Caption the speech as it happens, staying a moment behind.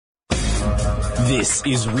This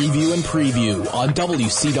is Review and Preview on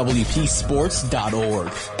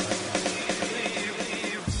WCWPSports.org.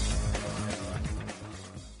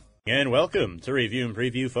 And welcome to Review and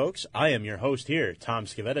Preview, folks. I am your host here, Tom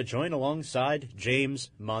Scavetta, joined alongside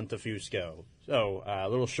James Montefusco. So, a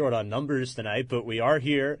little short on numbers tonight, but we are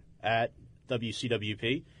here at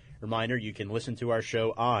WCWP. Reminder, you can listen to our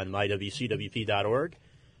show on mywcwp.org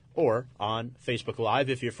or on Facebook Live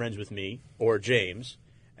if you're friends with me or James.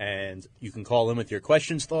 And you can call in with your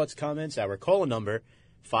questions, thoughts, comments. Our call-in number,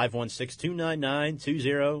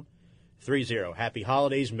 516-299-2030. Happy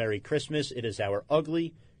holidays, Merry Christmas. It is our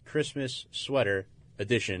ugly Christmas sweater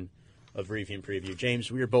edition of Review and Preview.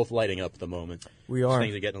 James, we are both lighting up at the moment. We are.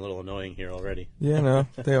 Things are getting a little annoying here already. Yeah, no,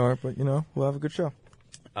 they are, but, we'll have a good show.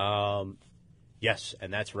 Yes,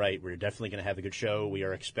 and that's right. We're definitely going to have a good show. We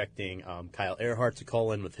are expecting Kyle Earhart to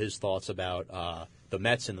call in with his thoughts about the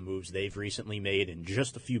Mets and the moves they've recently made in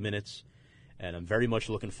just a few minutes. And I'm very much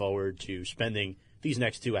looking forward to spending these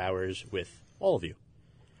next 2 hours with all of you.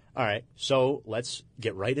 All right, so let's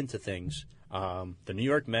get right into things. The New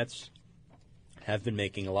York Mets have been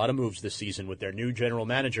making a lot of moves this season with their new general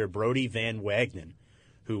manager, Brodie Van Wagenen,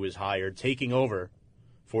 who was hired, taking over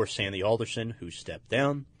for Sandy Alderson, who stepped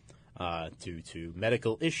down due to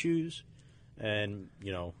medical issues and,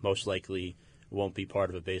 most likely won't be part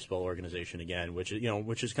of a baseball organization again, which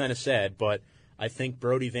is kind of sad. But I think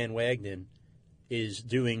Brodie Van Wagenen is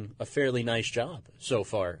doing a fairly nice job so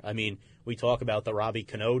far. I mean, we talk about the Robbie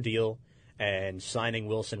Cano deal and signing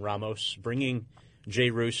Wilson Ramos, bringing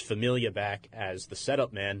Jeurys Familia back as the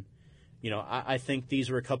setup man. I think these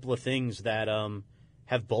were a couple of things that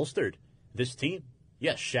have bolstered this team.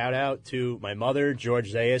 Yes, shout out to my mother,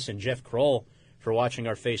 George Zayas, and Jeff Kroll for watching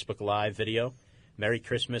our Facebook Live video. Merry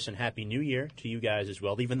Christmas and Happy New Year to you guys as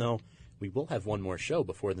well, even though we will have one more show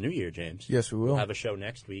before the New Year, James. Yes, we will. We'll have a show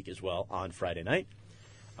next week as well on Friday night.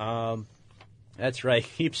 That's right.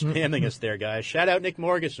 Keep spamming us there, guys. Shout out Nick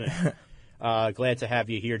Morgeson. Glad to have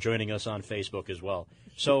you here joining us on Facebook as well.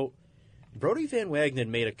 So, Brodie Van Wagenen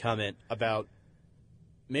made a comment about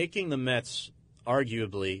making the Mets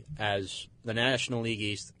arguably as the National League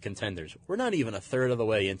East contenders. We're not even a third of the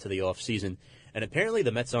way into the offseason, and apparently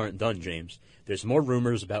the Mets aren't done, James. There's more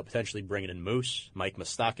rumors about potentially bringing in Moose, Mike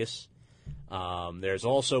Moustakas. There's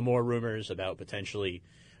also more rumors about potentially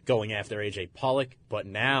going after A.J. Pollock, but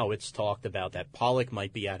now it's talked about that Pollock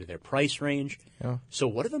might be out of their price range. Yeah. So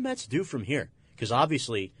what do the Mets do from here? Because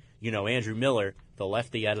obviously, Andrew Miller, the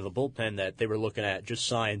lefty out of the bullpen that they were looking at, just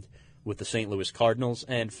signed with the St. Louis Cardinals,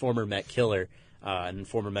 and former Met killer and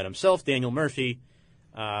former Met himself, Daniel Murphy,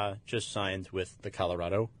 just signed with the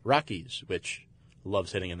Colorado Rockies, which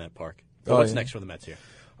loves hitting in that park. So what's next for the Mets here?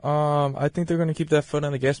 I think they're going to keep that foot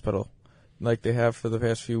on the gas pedal like they have for the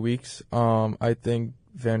past few weeks. I think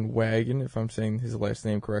Van Wagenen, if I'm saying his last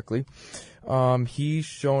name correctly, he's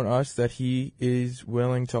shown us that he is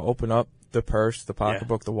willing to open up the purse, the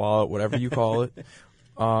pocketbook, the wallet, whatever you call it.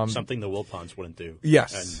 Something the Wilpons wouldn't do.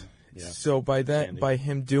 Yes. And, so by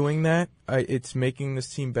him doing that, it's making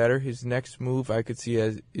this team better. His next move I could see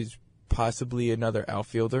as is possibly another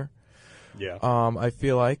outfielder. Yeah. I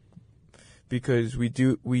feel like because we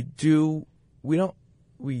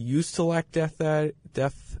used to lack depth at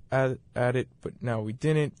it, but now we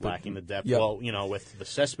didn't. Lacking the depth. Yep. Well, with the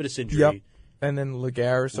Cespedes injury. Yep. And then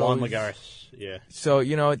Lagares. Juan Lagares, yeah. So,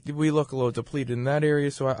 we look a little depleted in that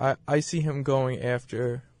area, so I see him going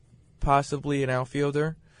after possibly an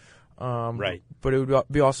outfielder. Right. But it would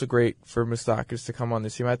be also great for Moustakas to come on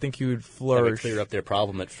this team. I think he would flourish. Clear up their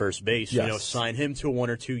problem at first base. Yes. Sign him to a 1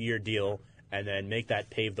 or 2 year deal, and then make that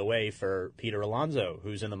pave the way for Peter Alonso,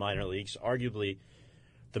 who's in the minor leagues, arguably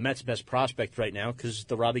the Mets' best prospect right now, because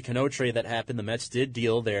the Robbie Cano trade that happened, the Mets did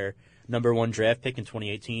deal their number 1 draft pick in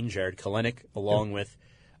 2018, Jared Kelenic, along with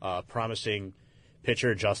promising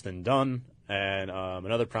pitcher Justin Dunn and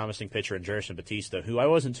another promising pitcher in Jerson Batista, who I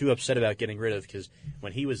wasn't too upset about getting rid of because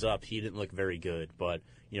when he was up, he didn't look very good. But,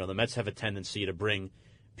 the Mets have a tendency to bring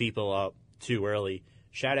people up too early.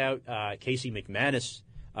 Shout out Casey McManus,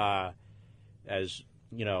 as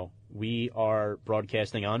we are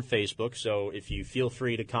broadcasting on Facebook, so if you feel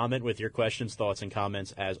free to comment with your questions, thoughts, and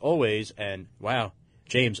comments as always. And, wow,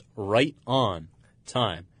 James, right on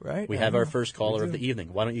time. Right. We have our first caller of the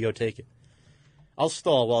evening. Why don't you go take it? I'll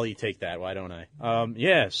stall while you take that. Why don't I?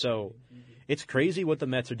 So it's crazy what the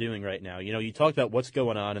Mets are doing right now. You talked about what's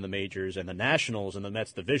going on in the majors, and the Nationals in the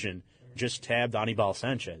Mets division just tabbed Anibal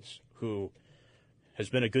Sanchez, who has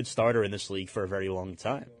been a good starter in this league for a very long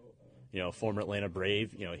time. Former Atlanta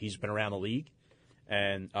Brave. He's been around the league.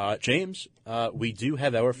 And, James, we do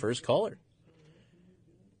have our first caller.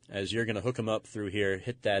 as you're going to hook them up through here.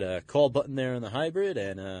 Hit that call button there on the hybrid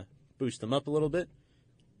and boost them up a little bit.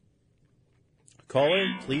 Caller,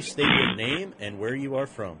 please state your name and where you are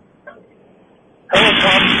from. Hello,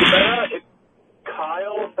 Tom. It's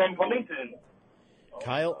Kyle from Huntington.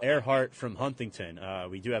 Kyle Earhart from Huntington.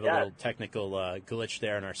 We do have a little technical glitch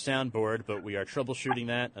there on our soundboard, but we are troubleshooting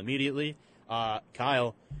that immediately.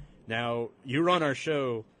 Kyle, now you were on our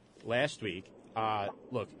show last week.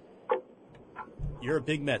 Look, you're a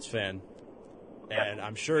big Mets fan, and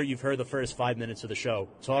I'm sure you've heard the first 5 minutes of the show.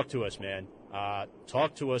 Talk to us, man.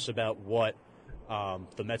 Talk to us about what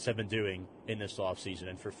the Mets have been doing in this offseason,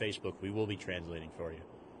 and for Facebook, we will be translating for you.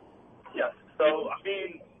 Yes. So, I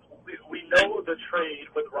mean, we know the trade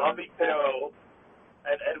with Robbie Cano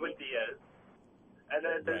and Edwin Diaz, and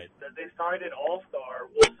then they signed an all-star,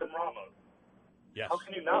 Wilson Ramos. Yes. How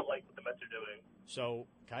can you not like what the Mets are doing? So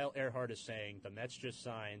Kyle Earhart is saying the Mets just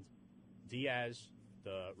signed Diaz,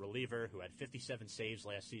 the reliever who had 57 saves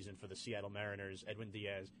last season for the Seattle Mariners, Edwin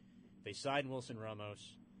Diaz. They signed Wilson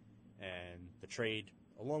Ramos, and the trade,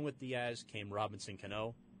 along with Diaz, came Robinson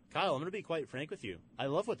Cano. Kyle, I'm going to be quite frank with you. I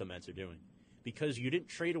love what the Mets are doing because you didn't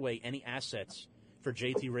trade away any assets for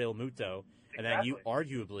JT Realmuto, and then you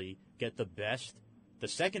arguably get the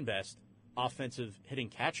second best offensive hitting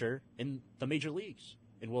catcher in the major leagues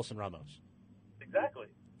in Wilson Ramos. Exactly.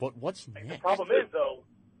 But what's next? The problem is, though,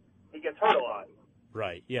 he gets hurt a lot.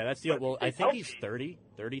 Right. Yeah, that's the... Well, I think he's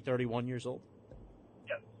 31 years old.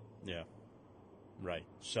 Yes. Yeah. Right.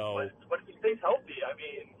 So... But if he stays healthy, I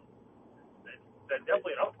mean, that's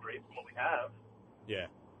definitely an upgrade from what we have. Yeah.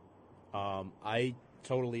 I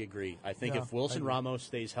totally agree. I think if Wilson Ramos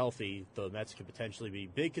stays healthy, the Mets could potentially be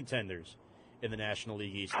big contenders in the National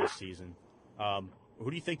League East this season. Who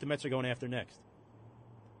do you think the Mets are going after next?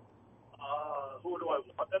 Who do I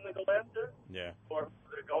want them to go after? Yeah. Or who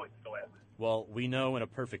they're going to go after? Well, we know in a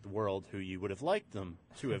perfect world who you would have liked them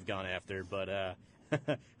to have gone after, but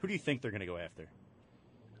who do you think they're going to go after?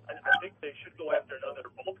 I think they should go after another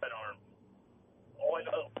bullpen arm. All I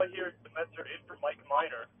know, I hear the Mets are in for Mike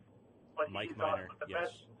Minor. But Mike Minor, the yes.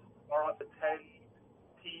 Mets are on the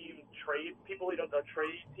 10-team trade. People, the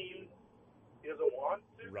trade team he doesn't want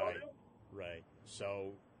to go to. Right.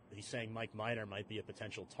 So he's saying Mike Minor might be a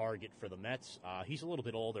potential target for the Mets. He's a little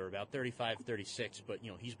bit older, about 35, 36, but,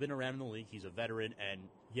 he's been around in the league. He's a veteran, and,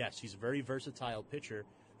 yes, he's a very versatile pitcher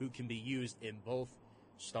who can be used in both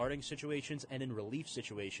starting situations and in relief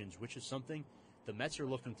situations, which is something the Mets are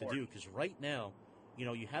looking to do because right now,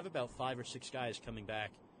 you have about 5 or 6 guys coming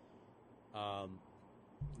back.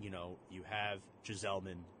 You have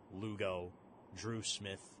Giselman, Lugo, Drew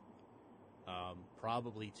Smith,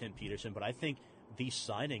 probably Tim Peterson, but I think these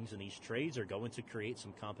signings and these trades are going to create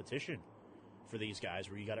some competition for these guys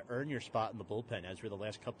where you got to earn your spot in the bullpen. As for the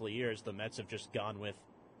last couple of years, the Mets have just gone with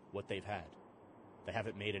what they've had. They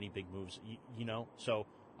haven't made any big moves, So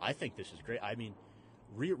I think this is great. I mean,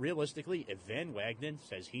 realistically, if Van Wagenen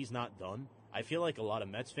says he's not done, I feel like a lot of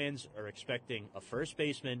Mets fans are expecting a first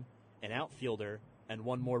baseman, an outfielder, and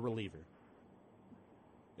one more reliever.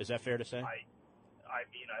 Is that fair to say? I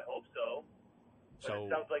mean, I hope so. But So it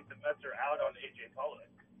sounds like the Mets are out on A.J. Pollock.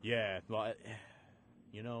 yeah, well,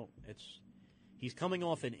 he's coming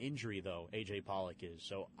off an injury though. A.J. Pollock is,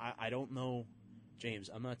 so I don't know, James.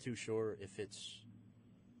 I'm not too sure if it's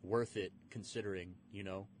worth it considering,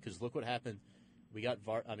 because look what happened. We got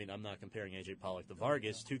I'm not comparing A.J. Pollock to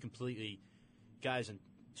Vargas, two completely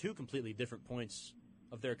different points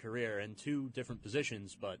of their career and two different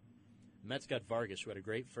positions, but Mets got Vargas, who had a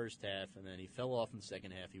great first half, and then he fell off in the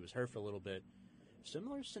second half. He was hurt for a little bit.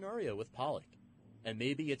 Similar scenario with Pollock. And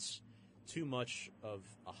maybe it's too much of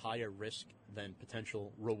a higher risk than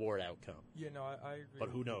potential reward outcome. Yeah, no, I agree. But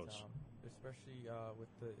who with you, knows? Tom. Especially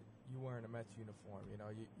with you wearing a Mets uniform. You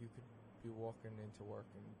could be walking into work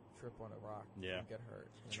and trip on a rock and get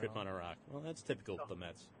hurt. Trip on a rock. Well, that's typical of the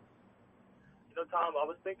Mets. Tom, I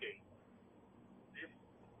was thinking,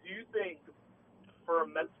 do you think, for a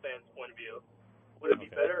Mets fan's point of view, would it be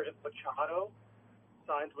better if Machado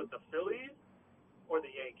signs with the Phillies or the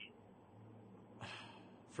Yankees?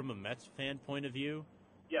 From a Mets fan point of view,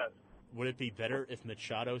 yes. Would it be better if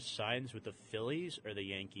Machado signs with the Phillies or the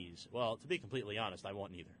Yankees? Well, to be completely honest, I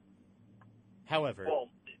want neither. However,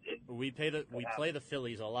 we play the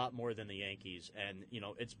Phillies a lot more than the Yankees, and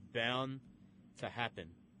it's bound to happen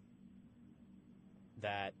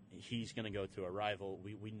that he's going to go to a rival.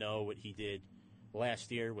 We know what he did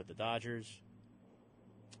last year with the Dodgers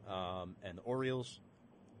and the Orioles.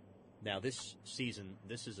 Now, this season,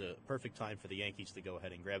 this is a perfect time for the Yankees to go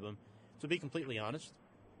ahead and grab him. To be completely honest,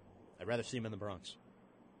 I'd rather see him in the Bronx.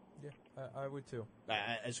 Yeah, I would too.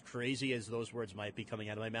 As crazy as those words might be coming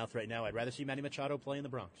out of my mouth right now, I'd rather see Manny Machado play in the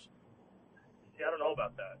Bronx. See, I don't know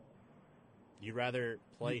about that. You'd rather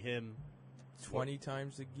play him 20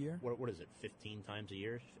 times a year? What is it? 15 times a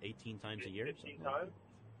year? 18 times a year? 15 times?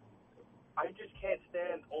 I just can't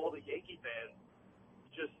stand all the Yankee fans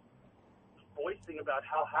just voicing about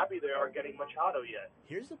how happy they are getting Machado yet.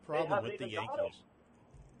 Here's the problem with the even got him. Yankees.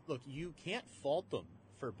 Look, you can't fault them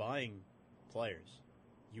for buying players.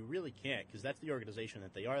 You really can't, because that's the organization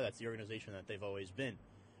that they are. That's the organization that they've always been.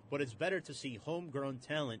 But it's better to see homegrown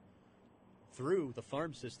talent through the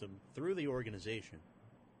farm system, through the organization,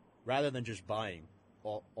 rather than just buying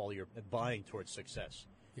all your buying towards success.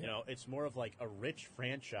 Yeah. You know, it's more of like a rich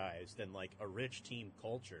franchise than like a rich team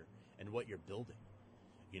culture and what you're building.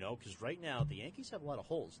 You know, because right now the Yankees have a lot of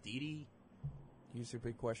holes. Didi, He's a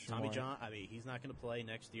big question Tommy mark. John. I mean, he's not going to play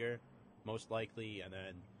next year, most likely. And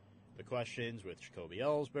then the questions with Jacoby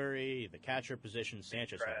Ellsbury, the catcher position.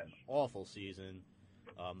 Sanchez had an awful season.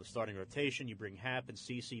 The starting rotation, you bring Happ and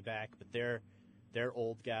CeCe back, but they're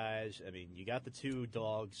old guys. I mean, you got the two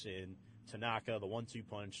dogs in Tanaka, the 1-2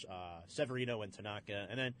 punch, Severino and Tanaka,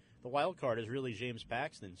 and then the wild card is really James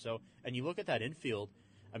Paxton. So, and you look at that infield.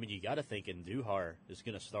 I mean, you got to think Andujar is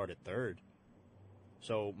going to start at third.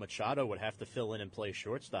 So Machado would have to fill in and play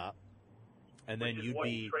shortstop, and then you'd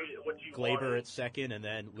be Glaber at second, and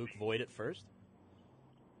then Luke Voigt at first.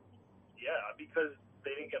 Yeah, because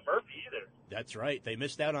they didn't get Murphy either. That's right. They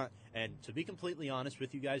missed out on. And to be completely honest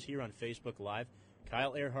with you guys here on Facebook Live,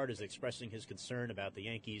 Kyle Earhart is expressing his concern about the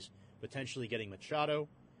Yankees potentially getting Machado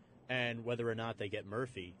and whether or not they get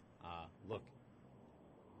Murphy. Look,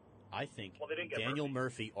 I think Daniel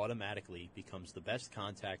Murphy automatically becomes the best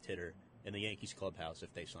contact hitter in the Yankees clubhouse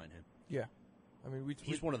if they sign him. Yeah. I mean,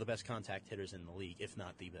 he's one of the best contact hitters in the league, if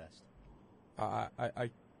not the best. I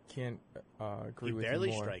can't agree with you more. He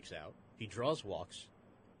barely strikes out. He draws walks.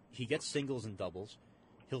 He gets singles and doubles.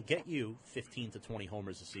 He'll get you 15 to 20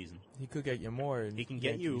 homers a season. He could get you more. He can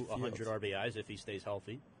get you 100 RBIs if he stays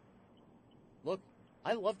healthy. Look,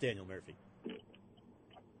 I love Daniel Murphy.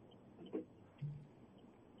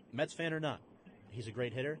 Mets fan or not, he's a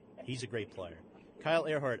great hitter. He's a great player. Kyle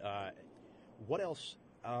Earhart, what else?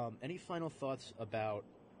 Any final thoughts about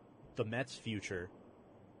the Mets' future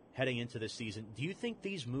heading into this season? Do you think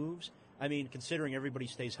these moves, I mean, considering everybody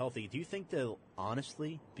stays healthy, do you think they'll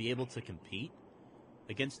honestly be able to compete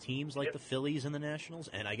against teams like the Phillies and the Nationals,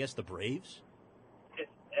 and I guess the Braves? If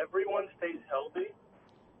everyone stays healthy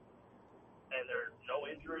and there are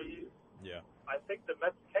no injuries, I think the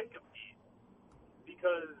Mets can compete.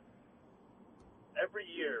 Because every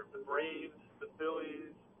year, the Braves, the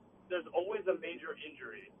Phillies, there's always a major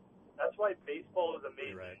injury. That's why baseball is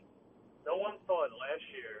amazing. Right. No one thought last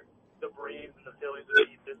year the Braves and the Phillies would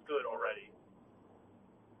be this good already.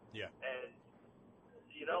 Yeah. And,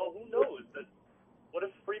 you know, who knows? What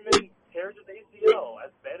if Freeman tears his ACL? As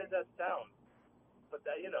bad as that sounds. But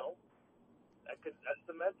that, you know, that's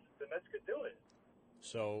the Mets. The Mets could do it.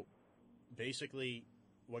 So, basically,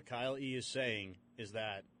 what Kyle E. is saying is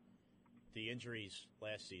that the injuries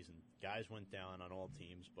last season, guys went down on all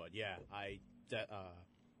teams. But, yeah, I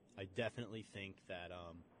definitely think that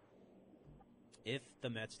if the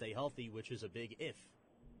Mets stay healthy, which is a big if,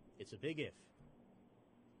 it's a big if,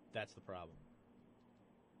 that's the problem.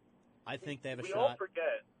 I think they have a shot. We all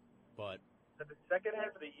forget but that the second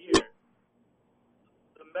half of the year,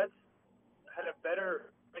 the Mets had a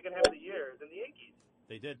better second half of the year than the Yankees.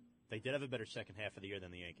 They did. They did have a better second half of the year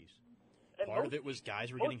than the Yankees. And Part of it was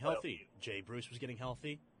guys were getting healthy. Jay Bruce was getting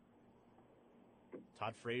healthy.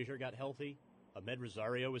 Todd Frazier got healthy. Ahmed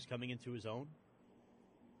Rosario was coming into his own.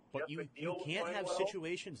 But you can't have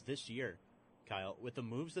situations this year, Kyle, with the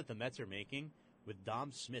moves that the Mets are making, with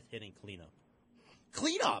Dom Smith hitting cleanup.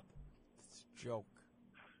 Cleanup! It's a joke.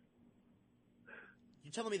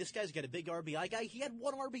 You're telling me this guy's got a big RBI guy? He had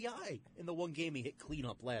one RBI in the one game he hit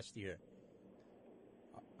cleanup last year.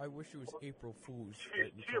 I wish it was April Fool's.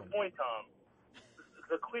 To your point, Tom,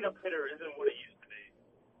 the cleanup hitter isn't what it used to be.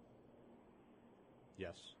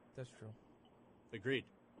 Yes. That's true. Agreed.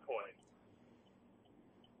 Point.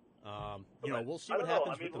 We'll see what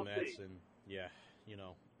happens with the we'll Mets, see. and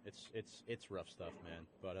it's rough stuff, man.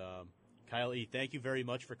 But Kyle E., thank you very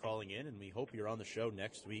much for calling in, and we hope you're on the show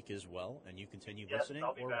next week as well, and you continue listening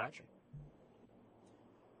or watching.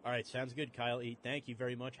 All right, sounds good, Kyle E. Thank you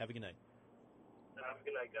very much. Have a good night. Have a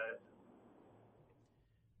good night, guys.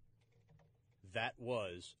 That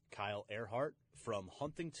was Kyle Earhart from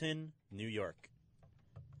Huntington, New York.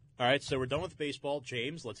 All right, so we're done with baseball.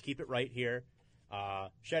 James, let's keep it right here.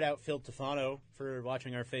 Shout out Phil Tefano for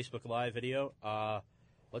watching our Facebook Live video.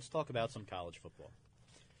 Let's talk about some college football.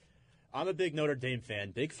 I'm a big Notre Dame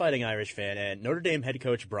fan, big Fighting Irish fan, and Notre Dame head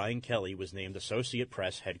coach Brian Kelly was named Associate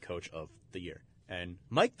Press Head Coach of the Year. And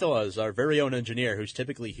Mike Dawes, our very own engineer, who's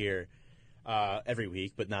typically here every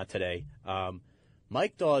week, but not today,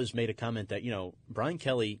 Mike Dawes made a comment that, Brian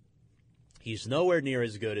Kelly, he's nowhere near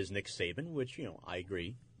as good as Nick Saban, which, I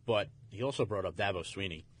agree, but he also brought up Dabo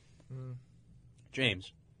Swinney.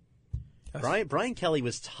 James, Brian Kelly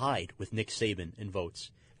was tied with Nick Saban in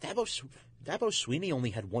votes. Dabo Swinney only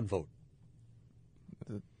had one vote.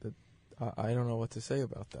 I don't know what to say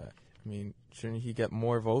about that. I mean, shouldn't he get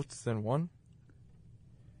more votes than one?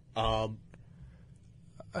 I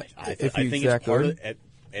If think he's it's that part good? of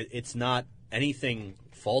it's not anything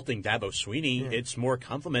faulting Dabo Swinney. Yeah. It's more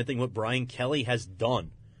complimenting what Brian Kelly has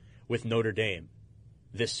done with Notre Dame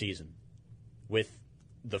this season. With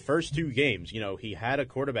the first two games, he had a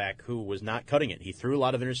quarterback who was not cutting it. He threw a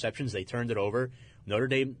lot of interceptions. They turned it over. Notre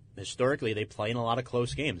Dame, historically, they play in a lot of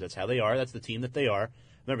close games. That's how they are. That's the team that they are.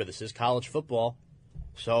 Remember, this is college football.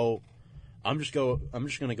 So I'm just going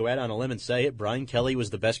to go out on a limb and say it. Brian Kelly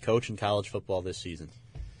was the best coach in college football this season.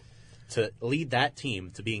 To lead that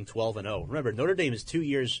team to being 12-0. Remember, Notre Dame is 2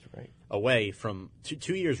 years away from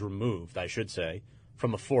 2 years removed, I should say,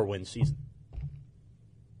 from a 4-win season.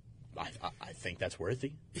 I think that's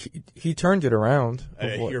worthy. He turned it around.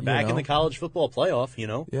 You're back in the college football playoff,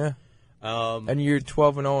 Yeah. And you're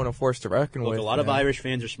 12-0 and a force to reckon with. Look, a lot of Irish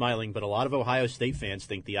fans are smiling, but a lot of Ohio State fans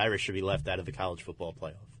think the Irish should be left out of the college football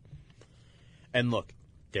playoff. And look,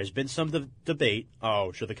 there's been some debate.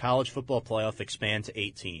 Oh, should the college football playoff expand to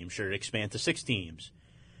 8 teams? Should it expand to 6 teams?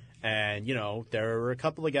 And, there were a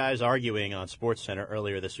couple of guys arguing on SportsCenter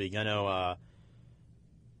earlier this week. I know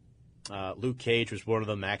Luke Cage was one of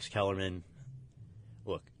them, Max Kellerman.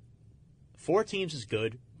 Look, 4 teams is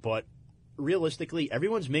good, but realistically,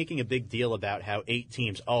 everyone's making a big deal about how 8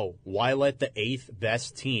 teams, why let the 8th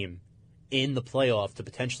best team in the playoff to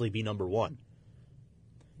potentially be number 1?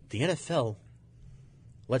 The NFL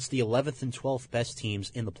lets the 11th and 12th best teams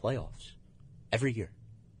in the playoffs every year.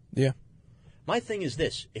 Yeah. My thing is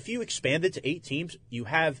this. If you expand it to 8 teams, you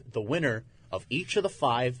have the winner of each of the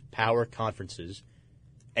 5 power conferences,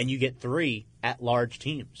 and you get 3 at-large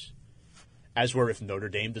teams. As where if Notre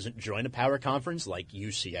Dame doesn't join a power conference like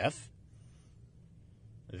UCF,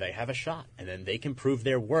 they have a shot, and then they can prove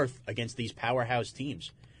their worth against these powerhouse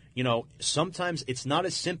teams. Sometimes it's not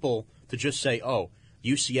as simple to just say,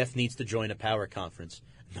 UCF needs to join a power conference.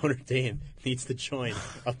 Notre Dame needs to join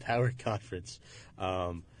a power conference.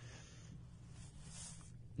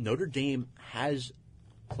 Notre Dame has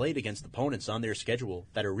played against opponents on their schedule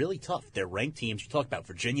that are really tough. They're ranked teams. You talk about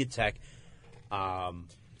Virginia Tech,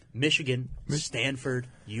 Michigan, Stanford,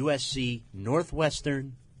 USC,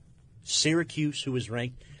 Northwestern, Syracuse, who was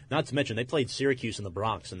ranked. Not to mention, they played Syracuse in the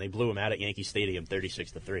Bronx, and they blew them out at Yankee Stadium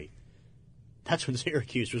 36-3. That's when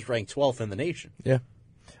Syracuse was ranked 12th in the nation. Yeah.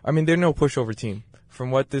 I mean, they're no pushover team. From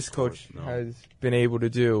what this coach has been able to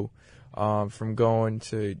do, from going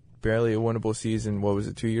to barely a winnable season, what was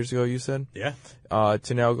it, 2 years ago you said? Yeah.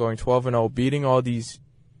 To now going 12-0, beating all these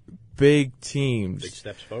big teams. Big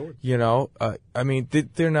steps forward. I mean,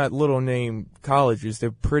 they're not little name colleges.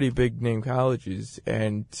 They're pretty big name colleges.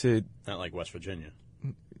 And to... Not like West Virginia.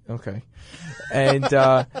 Okay. And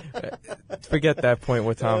forget that point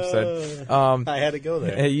what Tom said. I had to go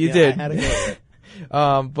there. You did. I had to go there.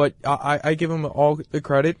 But I give him all the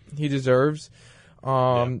credit he deserves.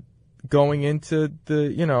 Going into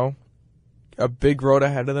the, a big road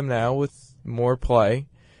ahead of them now with more play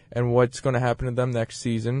and what's going to happen to them next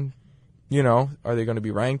season. Are they going to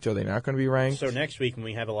be ranked? Are they not going to be ranked? So next week when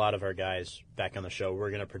we have a lot of our guys back on the show, we're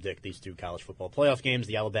going to predict these 2 college football playoff games,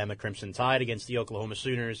 the Alabama Crimson Tide against the Oklahoma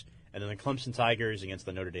Sooners, and then the Clemson Tigers against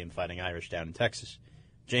the Notre Dame Fighting Irish down in Texas.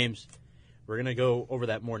 James, we're going to go over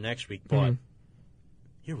that more next week, but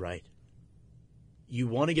you're right. You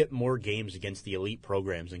want to get more games against the elite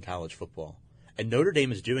programs in college football. And Notre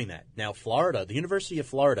Dame is doing that. Now, Florida, the University of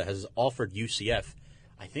Florida has offered UCF,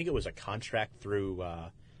 I think it was a contract through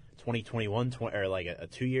 2021, or like a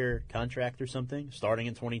 2-year contract or something, starting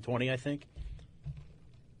in 2020, I think.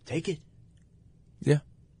 Take it. Yeah.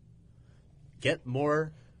 Get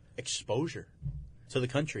more exposure to the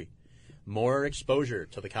country, more exposure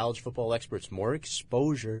to the college football experts, more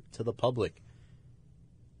exposure to the public.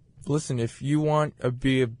 Listen, if you want to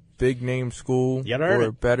be a big name school or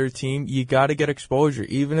a better team, you got to get exposure,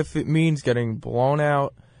 even if it means getting blown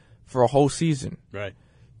out for a whole season. Right.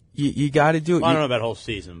 You got to do it. Well, I don't know about whole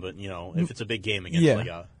season, but if it's a big game against like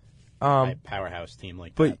a powerhouse team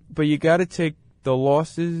like that. But you got to take the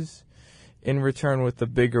losses in return with the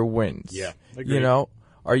bigger wins. Yeah, agreed.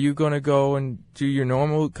 Are you going to go and do your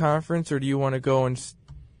normal conference, or do you want to go and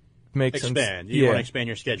make expand. some You want to expand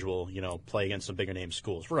your schedule, play against some bigger name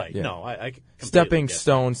schools. Right. Yeah. No, I completely stepping get that.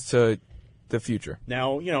 stones to the future.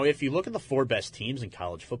 Now, if you look at the 4 best teams in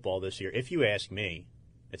college football this year, if you ask me,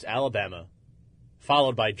 it's Alabama,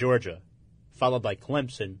 followed by Georgia, followed by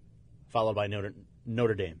Clemson, followed by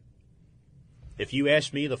Notre Dame. If you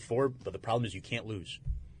ask me, but the problem is you can't lose.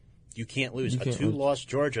 You can't lose. A 2-loss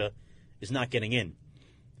Georgia is not getting in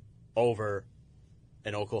over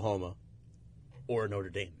an Oklahoma or Notre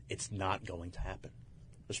Dame. It's not going to happen,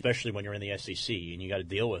 especially when you're in the SEC and you got to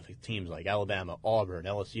deal with teams like Alabama, Auburn,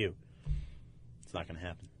 LSU. It's not going to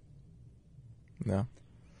happen. No.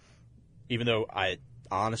 Even though I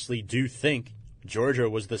honestly do think Georgia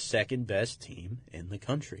was the second best team in the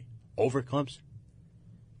country over Clemson.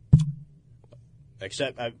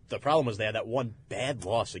 Except the problem was they had that one bad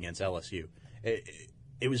loss against LSU.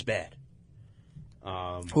 It was bad.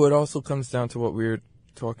 Well, it also comes down to what we were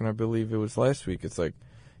talking, I believe it was last week. It's like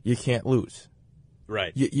you can't lose.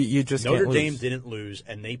 Right. You just Notre can't Dame lose. didn't lose,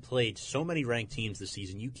 and they played so many ranked teams this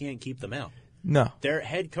season, you can't keep them out. No. Their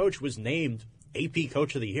head coach was named AP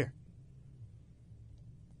Coach of the Year.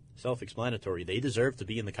 Self-explanatory. They deserve to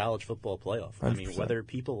be in the college football playoff. 100%. I mean, whether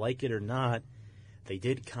people like it or not, they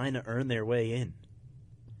did kind of earn their way in.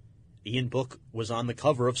 Ian Book was on the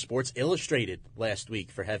cover of Sports Illustrated last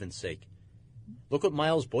week, for heaven's sake. Look what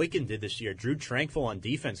Miles Boykin did this year. Drew Tranquil on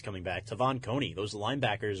defense coming back. Tavon Coney. Those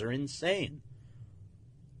linebackers are insane.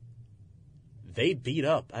 They beat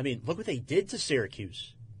up. I mean, look what they did to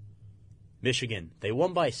Syracuse. Michigan. They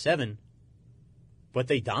won by 7, but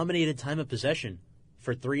they dominated time of possession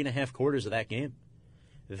for 3.5 quarters of that game.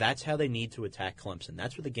 That's how they need to attack Clemson.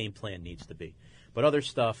 That's what the game plan needs to be. But other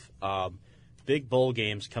stuff, big bowl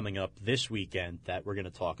games coming up this weekend that we're going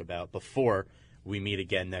to talk about before we meet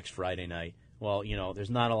again next Friday night. Well, there's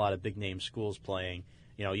not a lot of big-name schools playing.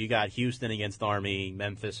 You got Houston against Army,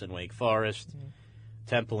 Memphis and Wake Forest,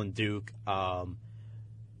 Temple and Duke.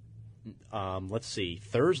 Let's see.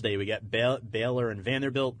 Thursday, we got Baylor and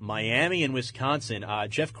Vanderbilt, Miami and Wisconsin.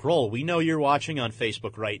 Jeff Kroll, we know you're watching on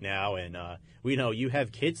Facebook right now, and we know you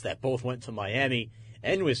have kids that both went to Miami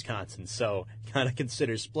and Wisconsin, so kind of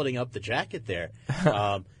consider splitting up the jacket there.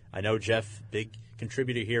 I know Jeff, big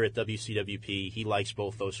contributor here at WCWP. He likes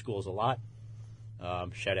both those schools a lot.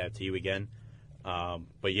 Shout out to you again.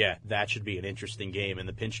 But, yeah, that should be an interesting game in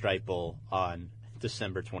the Pinstripe Bowl on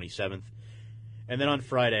December 27th. And then on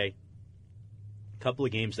Friday, a couple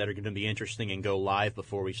of games that are going to be interesting and go live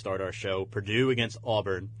before we start our show. Purdue against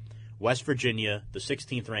Auburn. West Virginia, the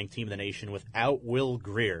 16th ranked team in the nation, without Will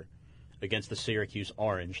Grier against the Syracuse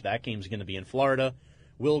Orange. That game's going to be in Florida.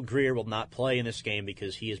 Will Grier will not play in this game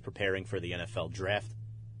because he is preparing for the NFL draft,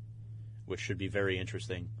 which should be very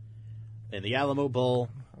interesting. In the Alamo Bowl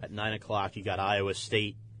at 9 o'clock, you got Iowa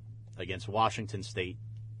State against Washington State.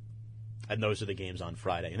 And those are the games on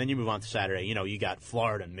Friday. And then you move on to Saturday. You got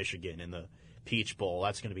Florida and Michigan in the Peach Bowl.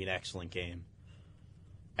 That's going to be an excellent game.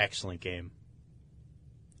 Excellent game.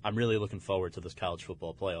 I'm really looking forward to this college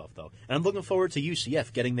football playoff, though. And I'm looking forward to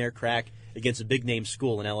UCF getting their crack against a big-name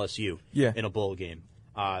school in LSU in a bowl game.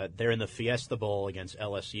 They're in the Fiesta Bowl against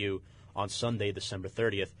LSU on Sunday, December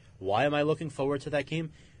 30th. Why am I looking forward to that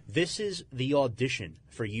game? This is the audition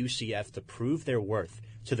for UCF to prove their worth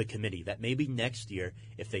to the committee that maybe next year,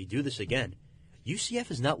 if they do this again, UCF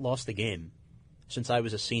has not lost a game since I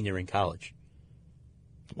was a senior in college.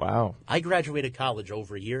 Wow. I graduated college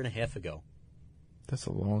over a year and a half ago. That's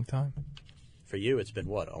a long time. For you, it's been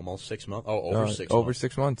what, almost 6 months? Oh, over 6 months. Over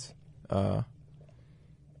 6 months. No.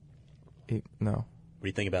 What do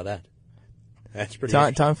you think about that? That's pretty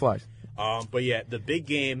Time flies. But yeah, the big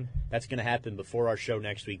game that's going to happen before our show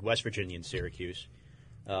next week, West Virginia and Syracuse.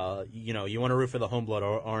 You want to root for the home blood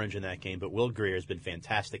orange in that game, but Will Grier has been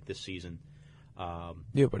fantastic this season.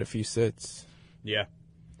 Yeah, but if he sits... Yeah.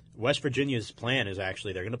 West Virginia's plan is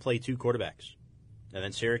actually they're going to play 2 quarterbacks. And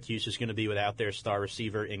then Syracuse is going to be without their star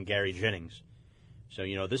receiver in Gary Jennings. So,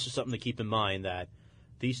 this is something to keep in mind that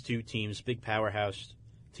these 2 teams, big powerhouse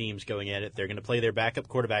teams going at it, they're going to play their backup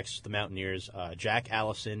quarterbacks, the Mountaineers, Jack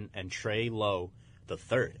Allison and Trey Lowe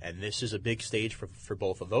III. And this is a big stage for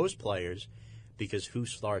both of those players because who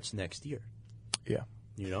starts next year? Yeah.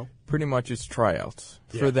 Pretty much it's tryouts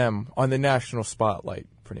for them on the national spotlight,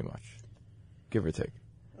 pretty much, give or take.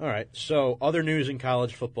 All right, so other news in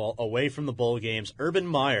college football, away from the bowl games, Urban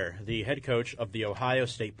Meyer, the head coach of the Ohio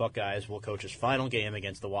State Buckeyes, will coach his final game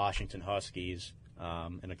against the Washington Huskies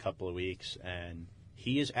in a couple of weeks, and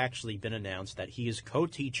he has actually been announced that he is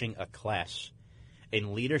co-teaching a class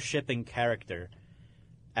in leadership and character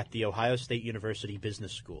at the Ohio State University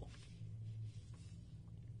Business School.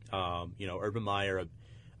 Urban Meyer,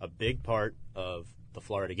 a big part of the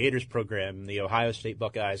Florida Gators program, the Ohio State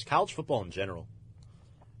Buckeyes, college football in general.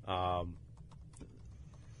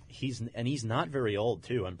 He's not very old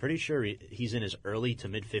too. I'm pretty sure he's in his early to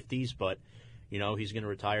mid 50s, but he's going to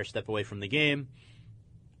retire, step away from the game.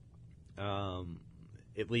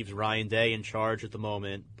 It leaves Ryan Day in charge at the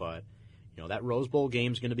moment, but that Rose Bowl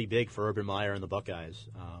game is going to be big for Urban Meyer and the Buckeyes.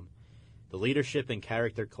 The leadership and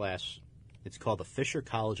character class, it's called the Fisher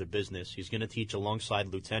College of Business. He's going to teach alongside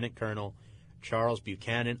Lieutenant Colonel Charles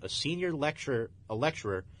Buchanan, a senior lecturer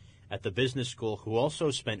at the business school who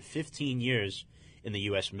also spent 15 years in the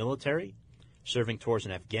U.S. military, serving tours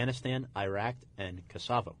in Afghanistan, Iraq, and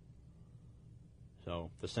Kosovo.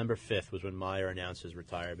 So December 5th was when Meyer announced his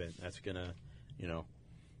retirement. That's going to,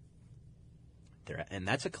 and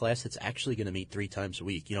that's a class that's actually going to meet 3 times a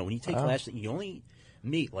week. When you take classes, you only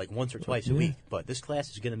meet like once or twice a week, but this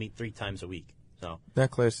class is going to meet 3 times a week. So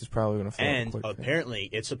that class is probably going to fall and quick. Apparently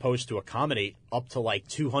it's supposed to accommodate up to like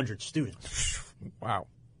 200 students. Wow.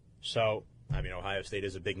 So, Ohio State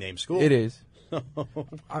is a big-name school. It is.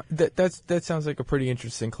 That sounds like a pretty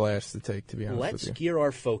interesting class to take, to be honest with you. Let's gear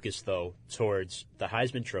our focus, though, towards the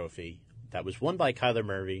Heisman Trophy that was won by Kyler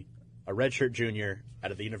Murray, a redshirt junior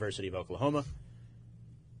out of the University of Oklahoma.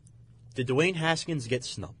 Did Dwayne Haskins get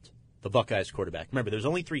snubbed, the Buckeyes quarterback? Remember, there's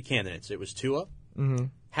only 3 candidates. It was Tua,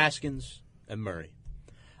 Haskins, and Murray.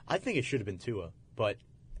 I think it should have been Tua, but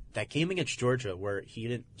that game against Georgia where he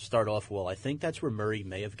didn't start off well, I think that's where Murray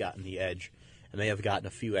may have gotten the edge and may have gotten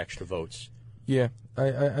a few extra votes. Yeah,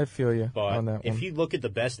 I feel you on that one. If you look at the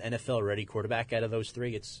best NFL-ready quarterback out of those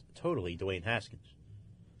 3, it's totally Dwayne Haskins.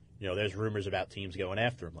 There's rumors about teams going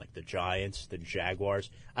after him, like the Giants, the Jaguars.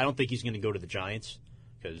 I don't think he's going to go to the Giants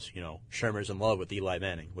because, Shermer's in love with Eli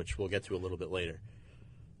Manning, which we'll get to a little bit later.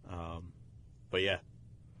 But, yeah,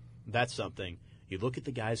 that's something. You look at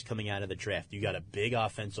the guys coming out of the draft. You got a big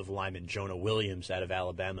offensive lineman, Jonah Williams, out of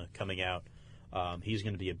Alabama, coming out. He's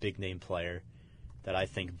going to be a big-name player that I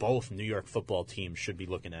think both New York football teams should be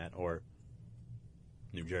looking at, or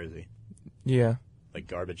New Jersey. Yeah. Like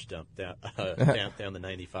garbage dump down the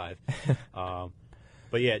 95.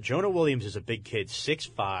 But, yeah, Jonah Williams is a big kid,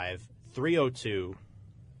 6'5", 302,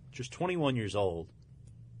 just 21 years old.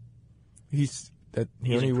 He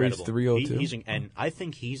only weighs incredible. 302. And I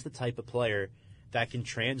think he's the type of player that can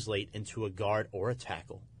translate into a guard or a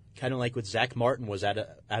tackle. Kind of like what Zach Martin was out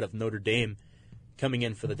of Notre Dame coming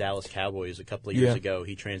in for the Dallas Cowboys a couple of years ago.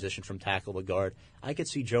 He transitioned from tackle to guard. I could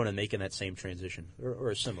see Jonah making that same transition or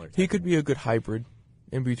a similar type. He could be a good hybrid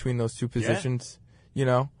in between those 2 positions,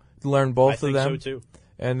 learn both of them. I think so, too.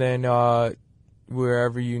 And then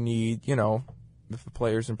wherever you need, if the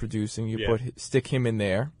player's in producing, you stick him in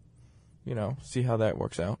there, see how that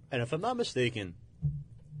works out. And if I'm not mistaken,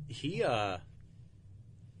 he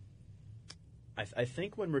I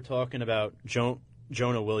think when we're talking about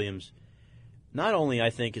Jonah Williams, not only I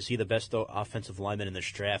think is he the best offensive lineman in this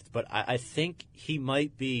draft, but I think he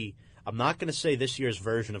might be, I'm not going to say this year's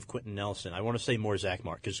version of Quentin Nelson. I want to say more Zach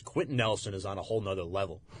Martin, because Quentin Nelson is on a whole nother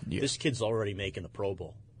level. Yeah. This kid's already making the Pro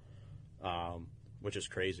Bowl, which is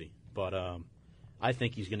crazy. But I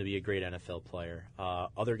think he's going to be a great NFL player.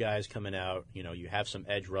 Other guys coming out, you have some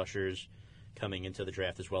edge rushers coming into the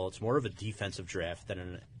draft as well. It's more of a defensive draft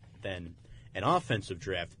than an offensive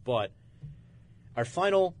draft. But our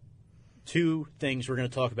final 2 things we're going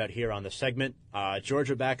to talk about here on the segment,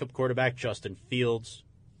 Georgia backup quarterback Justin Fields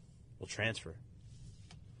will transfer.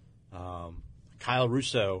 Kyle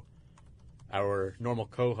Russo, our normal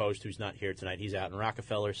co-host who's not here tonight, he's out in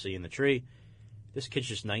Rockefeller seeing the tree. This kid's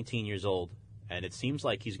just 19 years old, and it seems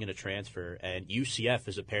like he's going to transfer, and UCF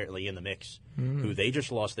is apparently in the mix, who they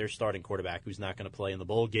just lost their starting quarterback who's not going to play in the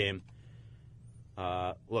bowl game.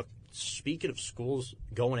 Look, speaking of schools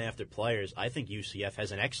going after players, I think UCF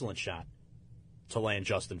has an excellent shot to land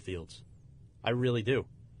Justin Fields. I really do.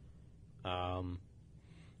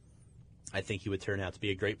 I think he would turn out to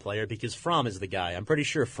be a great player because Fromm is the guy. I'm pretty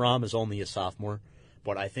sure Fromm is only a sophomore,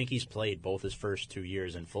 but I think he's played both his first 2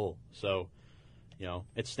 years in full. So,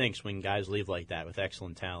 it stinks when guys leave like that with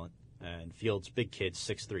excellent talent. And Fields, big kid,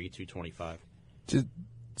 6'3", 225. Do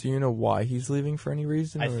you know why he's leaving for any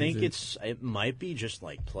reason? I think it might be just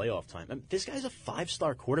like playoff time. I mean, this guy's a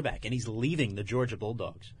 5-star quarterback, and he's leaving the Georgia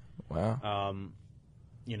Bulldogs. Wow.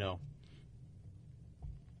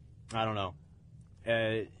 I don't know.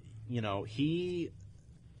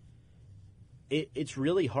 It's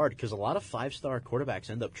really hard because a lot of 5-star quarterbacks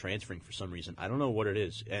end up transferring for some reason. I don't know what it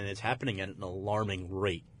is, and it's happening at an alarming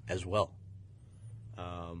rate as well.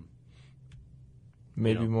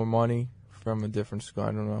 Maybe more money from a different school.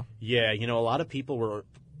 I don't know. Yeah, a lot of people were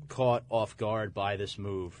caught off guard by this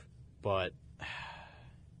move, but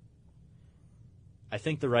I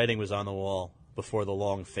think the writing was on the wall before the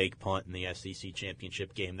long fake punt in the SEC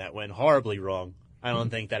championship game that went horribly wrong. I don't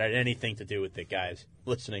think that had anything to do with it, guys,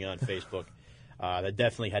 listening on Facebook. That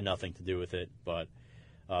definitely had nothing to do with it, but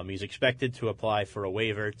he's expected to apply for a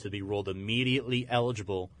waiver to be ruled immediately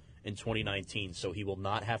eligible in 2019, so he will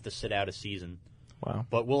not have to sit out a season. Wow.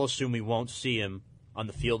 But we'll assume we won't see him on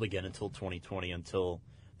the field again until 2020, until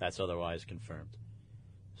that's otherwise confirmed.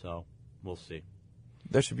 So we'll see.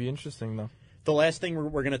 That should be interesting, though. The last thing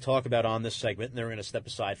we're going to talk about on this segment, and then we're going to step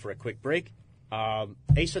aside for a quick break.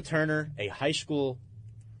 Asa Turner, a high school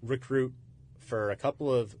recruit for a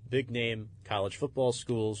couple of big-name college football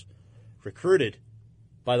schools, recruited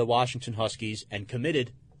by the Washington Huskies and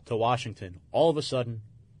committed to Washington. All of a sudden,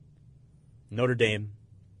 Notre Dame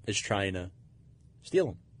is trying to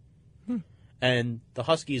steal him. And the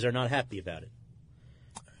Huskies are not happy about it.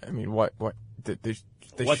 I mean, what? They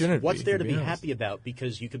shouldn't What's be, there to be honest. happy about?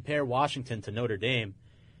 Because you compare Washington to Notre Dame,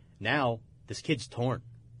 now this kid's torn.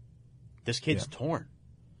 This kid's torn.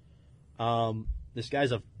 This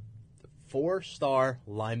guy's a 4-star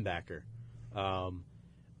linebacker,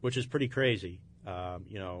 which is pretty crazy.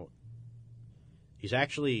 He's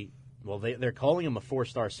actually, they're calling him a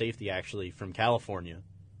 4-star safety, actually, from California.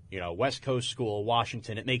 West Coast school,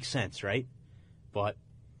 Washington. It makes sense, right? But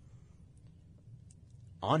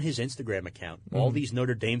on his Instagram account, all these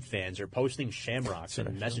Notre Dame fans are posting shamrocks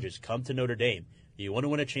and messages. Come to Notre Dame. You want to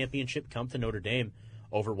win a championship? Come to Notre Dame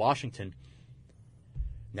over Washington.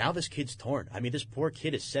 Now this kid's torn. I mean, this poor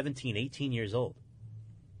kid is 17, 18 years old.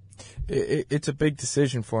 It's a big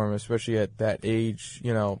decision for him, especially at that age,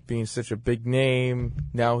 being such a big name.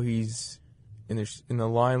 Now he's in the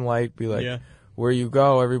limelight, be like, where you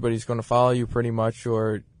go, everybody's going to follow you pretty much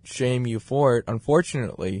or shame you for it,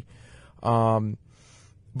 unfortunately.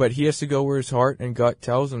 But he has to go where his heart and gut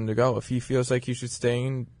tells him to go. If he feels like he should stay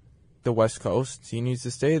in the West Coast, he needs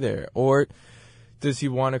to stay there. Or does he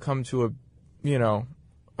want to come to a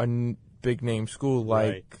big name school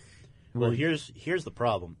like... Right. Well, here's the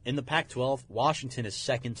problem. In the Pac-12, Washington is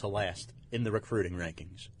second to last in the recruiting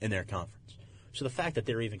rankings in their conference. So the fact that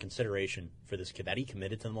they're even consideration for this kid, that he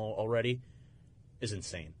committed to them already, is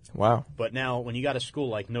insane. Wow. But now, when you got a school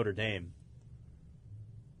like Notre Dame,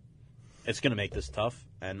 it's going to make this tough,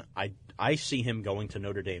 and I see him going to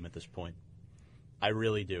Notre Dame at this point. I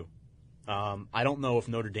really do. I don't know if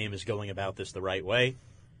Notre Dame is going about this the right way,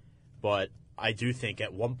 but I do think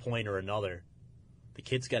at one point or another, the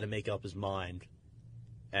kid's got to make up his mind,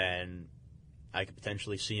 and I could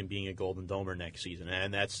potentially see him being a Golden Domer next season,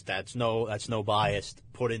 and that's no bias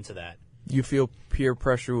put into that. You feel peer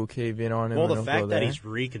pressure will cave in on him? Well, the fact that he's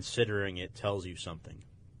reconsidering it tells you something.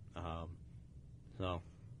 So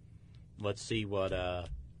let's see what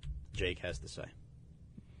Jake has to say.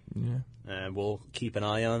 Yeah. And we'll keep an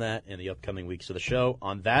eye on that in the upcoming weeks of the show.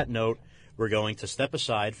 On that note, we're going to step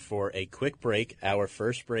aside for a quick break, our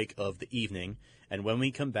first break of the evening. And when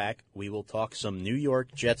we come back, we will talk some New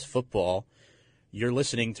York Jets football. You're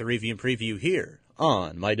listening to Review and Preview here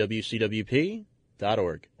on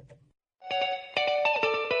mywcwp.org.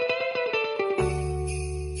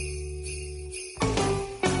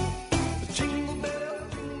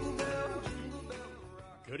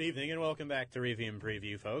 Good evening and welcome back to Review and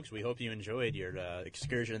Preview, folks. We hope you enjoyed your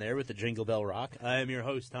excursion there with the Jingle Bell Rock. I am your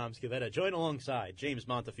host, Tom Scavetta, joined alongside James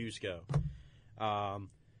Montefusco.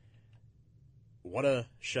 What a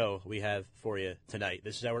show we have for you tonight.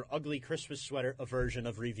 This is our ugly Christmas sweater, a version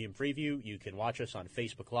of Review and Preview. You can watch us on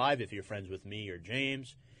Facebook Live if you're friends with me or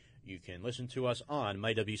James. You can listen to us on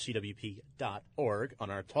mywcwp.org on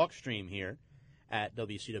our talk stream here at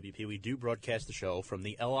WCWP. We do broadcast the show from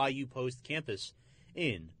the LIU Post campus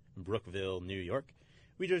in Brookville, New York.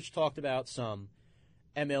 We just talked about some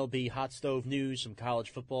MLB hot stove news, some college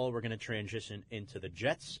football. We're going to transition into the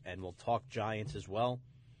Jets, and we'll talk Giants as well.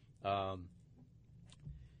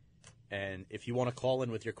 And if you want to call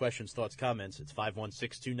in with your questions, thoughts, comments, it's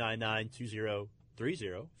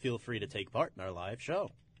 516-299-2030. Feel free to take part in our live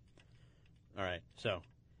show. All right, so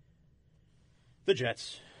the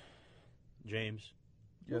Jets. James,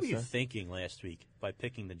 what were you thinking last week by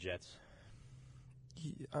picking the Jets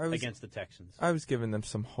against the Texans? I was giving them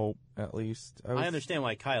some hope, at least. I understand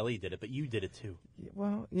why Kyle Lee did it, but you did it too.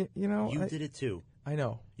 Well, you know. You did it too. I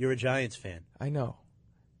know. You're a Giants fan. I know.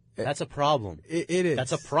 That's a problem. It is.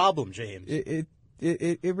 That's a problem, James. It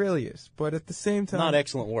really is. But at the same time, not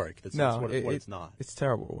excellent work. That's what it's not. It's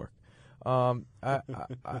terrible work.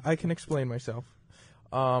 I can explain myself.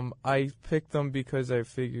 I picked them because I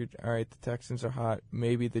figured, all right, the Texans are hot.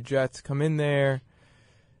 Maybe the Jets come in there,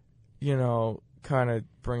 kind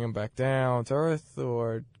of bring them back down to earth,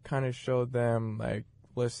 or kind of show them, like,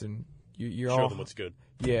 listen, You're Show all them what's good.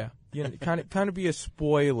 yeah. You know, kind of be a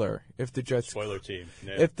spoiler if the Jets Spoiler team.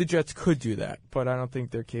 Yeah. if the Jets could do that, but I don't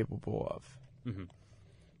think they're capable of.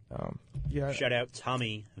 Yeah. Shout out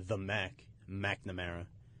Tommy the Mac McNamara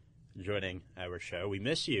joining our show. We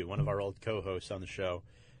miss you, one of our old co-hosts on the show.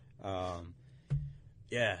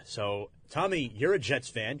 Yeah, so Tommy, you're a Jets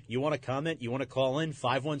fan. You want to comment? You want to call in?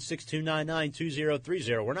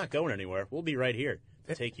 516-299-2030. We're not going anywhere. We'll be right here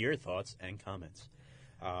to take your thoughts and comments.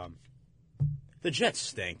 The Jets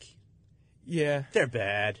stink. Yeah. They're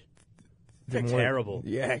bad. They're terrible.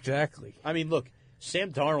 Yeah, exactly. I mean, look,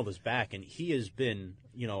 Sam Darnold is back, and he has been,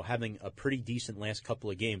 having a pretty decent last couple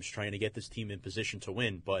of games trying to get this team in position to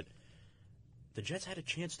win, but the Jets had a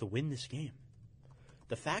chance to win this game.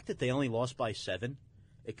 The fact that they only lost by 7,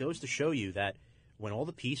 it goes to show you that when all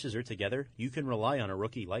the pieces are together, you can rely on a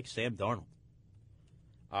rookie like Sam Darnold.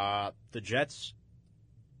 The Jets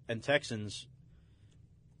and Texans,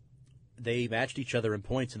 they matched each other in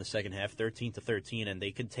points in the second half, 13-13, and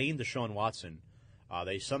they contained Deshaun Watson.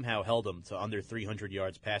 They somehow held him to under 300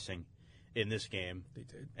 yards passing in this game. They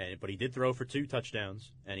did. But he did throw for 2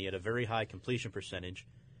 touchdowns, and he had a very high completion percentage.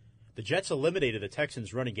 The Jets eliminated the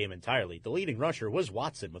Texans' running game entirely. The leading rusher was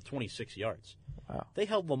Watson with 26 yards. Wow. They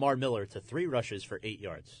held Lamar Miller to 3 rushes for 8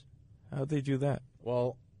 yards. How'd they do that?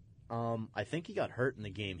 Well, I think he got hurt in the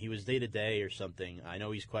game. He was day-to-day or something. I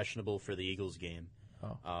know he's questionable for the Eagles game.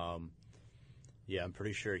 Oh. Yeah, I'm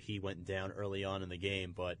pretty sure he went down early on in the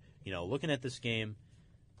game. But, looking at this game,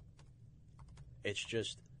 it's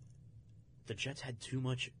just the Jets had too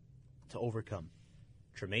much to overcome.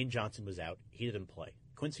 Tremaine Johnson was out. He didn't play.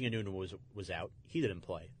 Quincy Enunwa was out. He didn't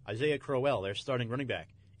play. Isaiah Crowell, their starting running back,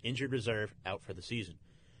 injured reserve, out for the season.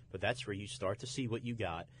 But that's where you start to see what you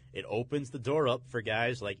got. It opens the door up for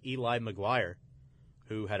guys like Eli McGuire,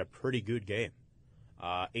 who had a pretty good game.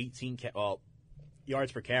 18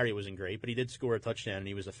 yards per carry wasn't great, but he did score a touchdown, and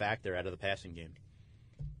he was a factor out of the passing game.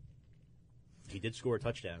 He did score a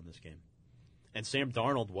touchdown in this game. And Sam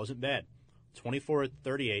Darnold wasn't bad.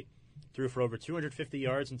 24-38, threw for over 250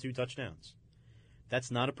 yards and 2 touchdowns.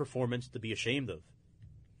 That's not a performance to be ashamed of,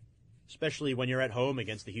 especially when you're at home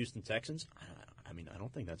against the Houston Texans. I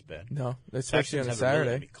don't think that's bad. No, especially Texans on a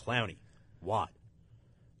Saturday. Really, Clowney, Watt,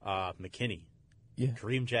 McKinney, Yeah.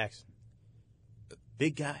 Kareem Jackson.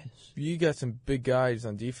 Big guys. You got some big guys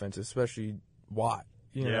on defense, especially Watt.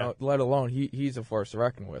 Yeah. Let alone he's a force to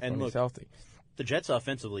reckon with And when look, he's healthy. The Jets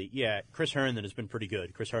offensively, Chris Herndon has been pretty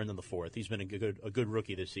good. Chris Herndon the 4th. He's been a good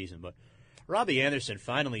rookie this season. But Robbie Anderson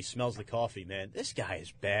finally smells the coffee, man. This guy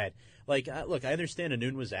is bad. Look, I understand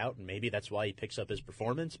Anun was out, and maybe that's why he picks up his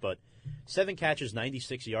performance, but 7 catches,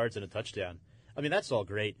 96 yards, and a touchdown. I mean, that's all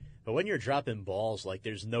great. But when you're dropping balls like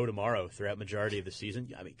there's no tomorrow throughout majority of the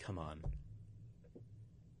season, come on.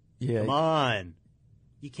 Yeah. Come on.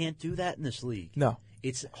 You can't do that in this league. No.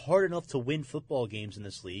 It's hard enough to win football games in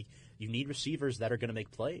this league. You need receivers that are going to make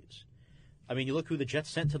plays. I mean, you look who the Jets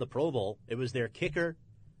sent to the Pro Bowl. It was their kicker,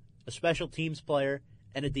 a special teams player,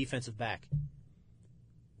 and a defensive back.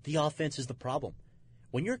 The offense is the problem.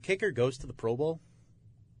 When your kicker goes to the Pro Bowl,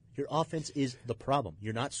 your offense is the problem.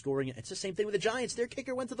 You're not scoring. It's the same thing with the Giants. Their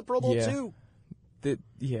kicker went to the Pro Bowl, too.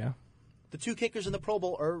 Yeah. The 2 kickers in the Pro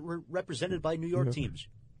Bowl are represented by New York teams.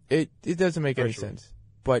 It doesn't make any Virtually. sense.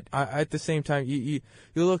 But at the same time, you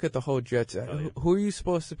look at the whole Jets. Who are you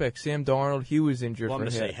supposed to pick? Sam Darnold, he was injured. Well, I'm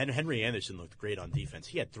for going to him. say Henry Anderson looked great on defense.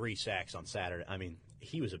 He had 3 sacks on Saturday. I mean,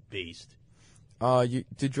 he was a beast.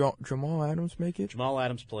 Did Jamal Adams make it? Jamal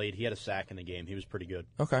Adams played. He had a sack in the game. He was pretty good.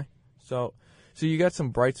 Okay, so you got some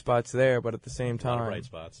bright spots there, but at the same A lot time, of bright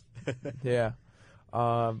spots. yeah.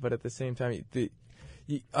 But at the same time, the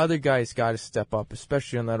other guys got to step up,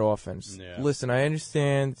 especially on that offense. Yeah. Listen, I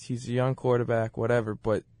understand he's a young quarterback, whatever,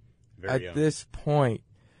 but Very young. this point,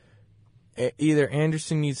 either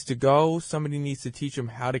Anderson needs to go, somebody needs to teach him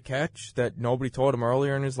how to catch that nobody taught him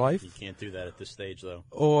earlier in his life, You can't do that at this stage, though.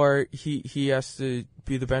 or he has to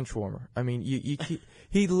be the bench warmer. I mean,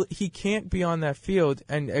 he can't be on that field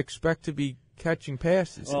and expect to be catching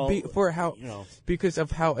passes Well, because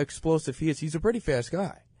of how explosive he is. He's a pretty fast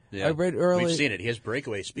guy. Yeah. I read earlier. We've seen it. He has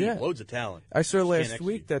breakaway speed, Yeah. loads of talent. I saw Just can't last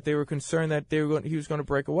week execute. that they were concerned that he was going to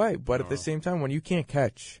break away, but at the same time, when you can't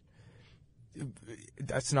catch,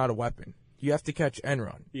 that's not a weapon. You have to catch and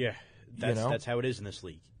run. Yeah, that's how it is in this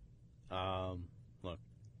league. Look,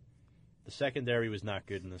 the secondary was not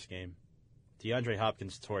good in this game. DeAndre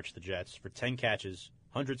Hopkins torched the Jets for 10 catches,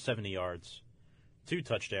 170 yards, 2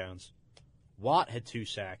 touchdowns. Watt had 2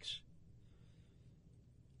 sacks.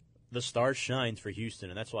 The stars shined for Houston,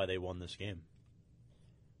 and that's why they won this game.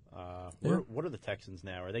 What are the Texans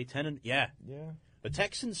now? Are they 10? Yeah. The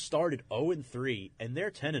Texans started 0-3, and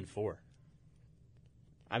they're 10-4.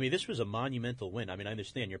 I mean, this was a monumental win. I mean, I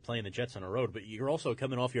understand you're playing the Jets on the road, but you're also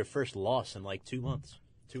coming off your first loss in like 2 months,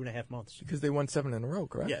 2.5 months. Because they won 7 in a row,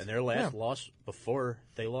 correct? Yeah, and their last loss before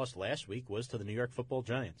they lost last week was to the New York Football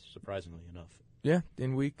Giants, surprisingly enough. Yeah,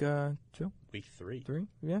 in week 2? Week 3. 3?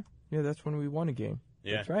 Yeah. Yeah, that's when we won a game.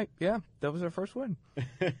 Yeah. That's right. Yeah, that was our first win.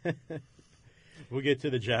 We'll get to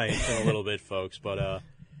the Giants in a little bit, folks, but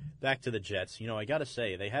back to the Jets. You know, I got to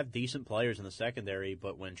say, they have decent players in the secondary,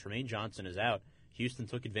 but when Tremaine Johnson is out, Houston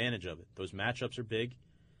took advantage of it. Those matchups are big,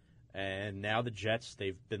 and now the Jets,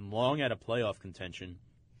 they've been long out of playoff contention,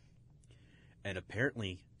 and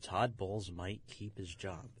apparently Todd Bowles might keep his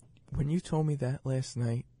job. When you told me that last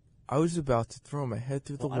night, I was about to throw my head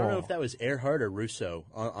through the wall. I don't know if that was Earhart or Russo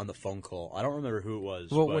on the phone call. I don't remember who it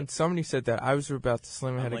was. Well, but when somebody said that, I was about to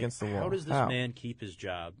slam my head I'm like, against the wall. How does this man keep his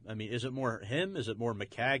job? I mean, is it more him? Is it more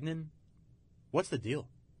McCagnon? What's the deal?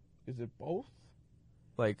 Is it both?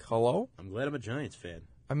 Like, hello? I'm glad I'm a Giants fan.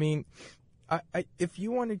 I mean, if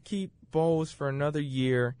you want to keep Bowles for another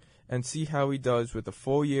year and see how he does with a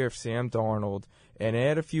full year of Sam Darnold and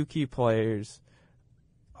add a few key players,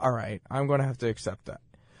 all right, I'm going to have to accept that.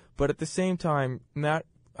 But at the same time,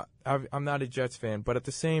 I'm not a Jets fan, but at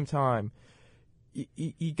the same time,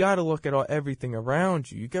 you got to look at everything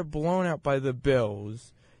around you. You get blown out by the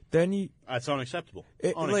Bills, then That's unacceptable.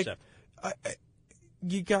 Unacceptable.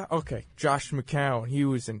 You got Josh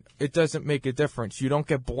McCown. It doesn't make a difference. You don't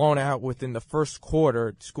get blown out within the first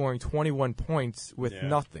quarter, scoring 21 points with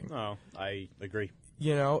nothing. No, I agree.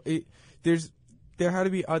 You know,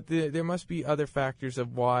 there must be other factors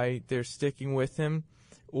of why they're sticking with him,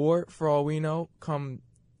 or for all we know, come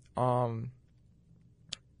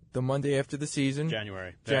the Monday after the season,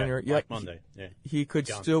 January, Black Monday. Yeah, he could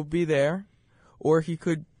still be there, or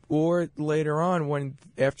later on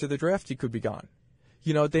after the draft he could be gone.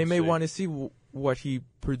 You know, they may want to see what he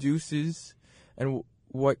produces and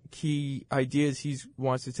what key ideas he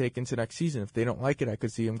wants to take into next season. If they don't like it, I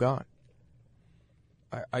could see him gone.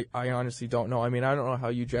 I honestly don't know. I mean, I don't know how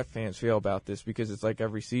you Jet fans feel about this because it's like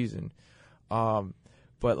every season.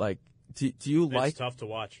 But, like, do you like... It's tough to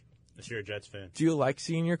watch if you're a Jets fan. Do you like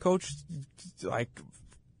seeing your coach, like,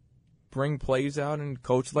 bring plays out and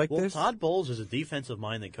coach like this? Well, Todd Bowles is a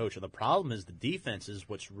defensive-minded coach, and the problem is the defense is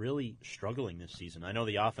what's really struggling this season. I know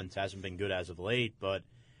the offense hasn't been good as of late, but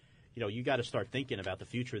you know you got to start thinking about the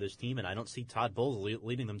future of this team, and I don't see Todd Bowles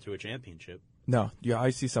leading them to a championship. No,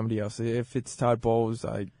 I see somebody else. If it's Todd Bowles,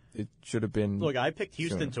 it should have been. Look, I picked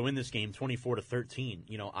Houston to win this game 24-13.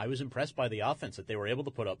 You know, I was impressed by the offense that they were able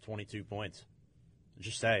to put up 22 points.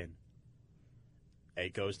 Just saying.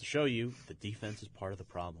 It goes to show you the defense is part of the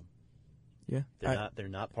problem. Yeah, they're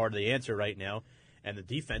not part of the answer right now. And the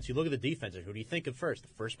defense, you look at the defense, who do you think of first? The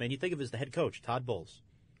first man you think of is the head coach, Todd Bowles.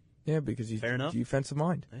 Yeah, because he's fair enough. Defensive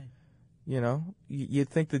mind. Hey. You know, you'd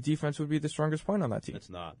think the defense would be the strongest point on that team. It's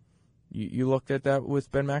not. You looked at that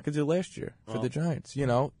with Ben McAdoo last year for the Giants. You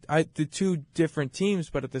know, the two different teams,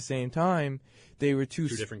 but at the same time, they were two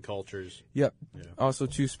different cultures. Yep. Yeah. Also,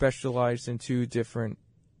 two specialized in two different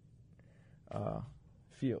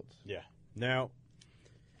fields. Yeah. Now,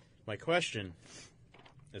 my question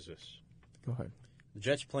is this. Go ahead. The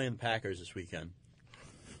Jets playing the Packers this weekend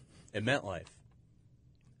at MetLife.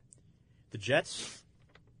 The Jets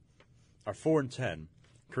are 4-10.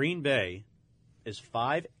 Green Bay is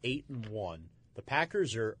 5-8-1. The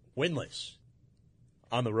Packers are winless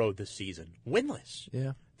on the road this season. Winless.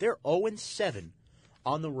 Yeah. They're 0-7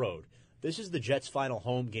 on the road. This is the Jets' final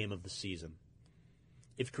home game of the season.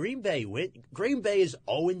 If Green Bay win, Green Bay is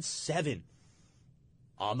 0-7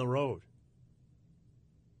 on the road.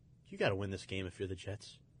 You got to win this game if you're the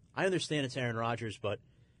Jets. I understand it's Aaron Rodgers, but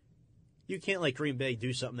you can't let Green Bay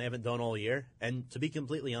do something they haven't done all year. And to be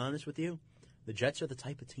completely honest with you, the Jets are the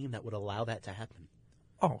type of team that would allow that to happen.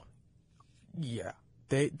 Oh, yeah.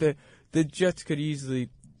 The Jets could easily.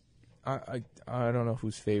 I don't know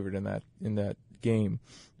who's favored in that game,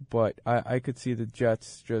 but I could see the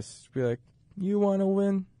Jets just be like, "You want to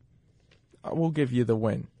win? We'll give you the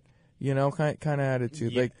win." You know, kind of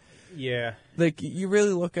attitude. Yeah. Like you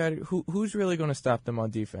really look at it. Who's really going to stop them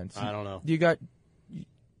on defense? I don't know. You got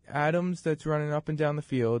Adams that's running up and down the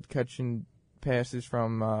field, catching passes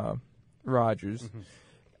from Rodgers,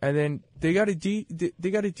 and then they got a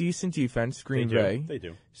decent defense, Green Bay. They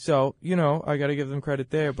do. So I got to give them credit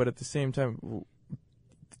there, but at the same time,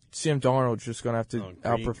 Sam Darnold's just going to have to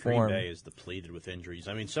outperform. Green Bay is depleted with injuries.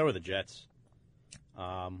 I mean, so are the Jets.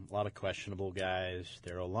 A lot of questionable guys.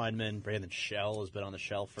 Their lineman, Brandon Shell, has been on the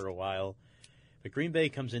shelf for a while. But Green Bay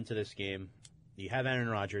comes into this game. You have Aaron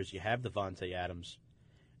Rodgers. You have Devontae Adams.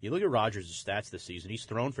 You look at Rodgers' stats this season. He's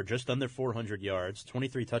thrown for just under 400 yards,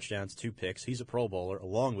 23 touchdowns, 2 picks. He's a Pro Bowler,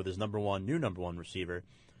 along with his new number one receiver,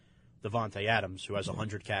 Devontae Adams, who has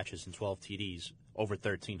 100 catches and 12 TDs, over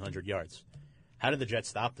 1,300 yards. How did the Jets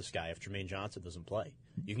stop this guy if Jermaine Johnson doesn't play?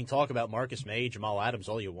 You can talk about Marcus May, Jamal Adams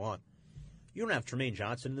all you want. You don't have Jermaine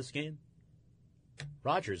Johnson in this game.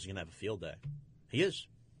 Rodgers is going to have a field day. He is.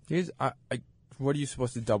 What are you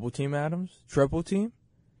supposed to double team Adams? Triple team?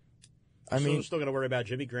 I mean, we're still going to worry about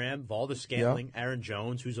Jimmy Graham, Valdez Scantling, Aaron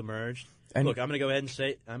Jones, who's emerged. And look, I'm going to go ahead and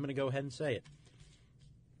say it.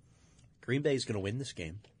 Green Bay is going to win this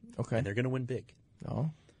game. Okay. And they're going to win big.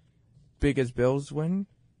 No. Big as Bills win?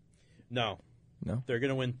 No. No. They're going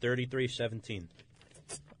to win 33-17.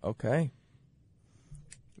 Okay.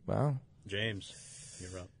 Wow. James,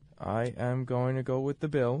 you're up. I am going to go with the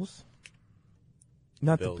Bills.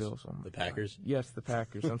 Not the Bills. Oh the Packers? God. Yes, the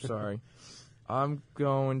Packers. I'm sorry. I'm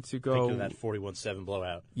going to go... Think of that 41-7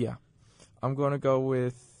 blowout. Yeah. I'm going to go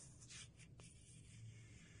with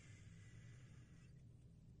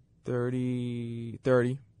 30.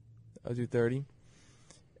 I'll do 30.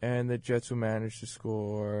 And the Jets will manage to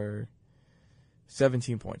score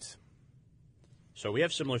 17 points. So we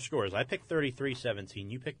have similar scores. I picked 33-17.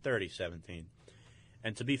 You picked 30-17.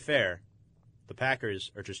 And to be fair, the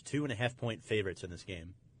Packers are just 2.5-point favorites in this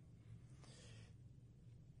game.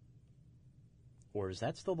 Or is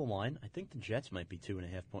that still the line? I think the Jets might be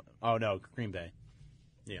 2.5 points. Oh, no, Green Bay.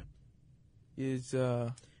 Yeah.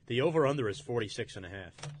 The over-under is 46.5.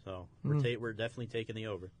 So we're definitely taking the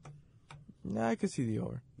over. Nah, I can see the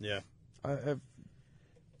over. Yeah. I've...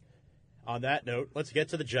 On that note, let's get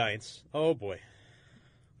to the Giants. Oh, boy.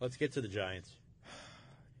 Let's get to the Giants.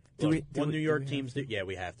 New York teams do. Yeah,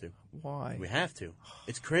 we have to. Why? We have to.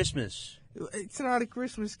 It's Christmas. It's not a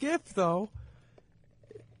Christmas gift, though.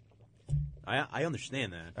 I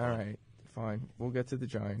understand that. All right, fine. We'll get to the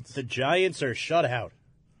Giants. The Giants are shut out.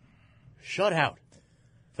 Shut out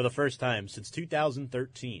for the first time since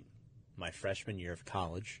 2013, my freshman year of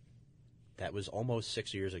college. That was almost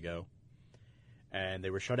 6 years ago. And they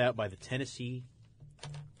were shut out by the Tennessee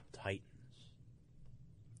Titans.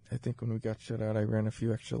 I think when we got shut out, I ran a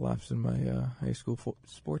few extra laps in my high school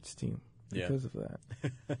sports team because of that.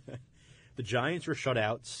 The Giants were shut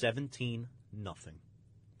out 17-0.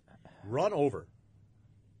 Run over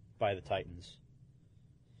by the Titans.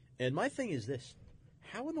 And my thing is this.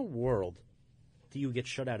 How in the world do you get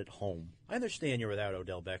shut out at home? I understand you're without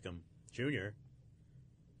Odell Beckham Jr.,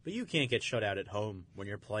 but you can't get shut out at home when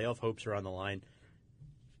your playoff hopes are on the line.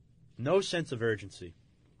 No sense of urgency.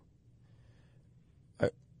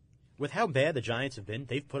 With how bad the Giants have been,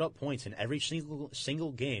 they've put up points in every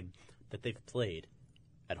single game that they've played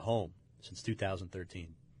at home since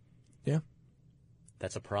 2013. Yeah.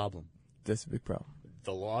 That's a problem. That's a big problem.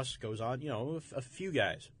 The loss goes on, a few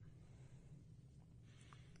guys.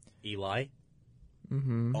 Eli,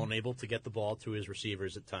 unable to get the ball to his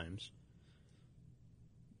receivers at times.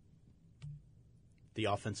 The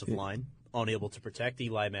offensive line, unable to protect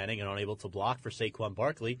Eli Manning and unable to block for Saquon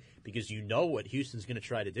Barkley because you know what Houston's going to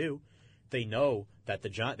try to do. They know that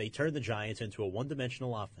they turned the Giants into a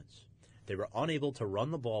one-dimensional offense. They were unable to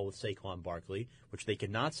run the ball with Saquon Barkley, which they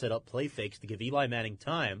could not set up play fakes to give Eli Manning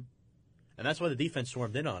time, and that's why the defense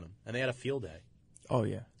swarmed in on him, and they had a field day. Oh,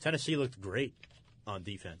 yeah. Tennessee looked great on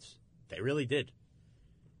defense. They really did.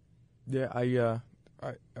 Yeah, I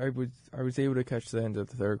was able to catch the end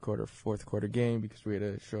of the fourth quarter game because we had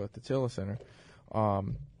a show at the Tiller Center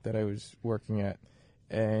that I was working at,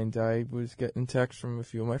 and I was getting texts from a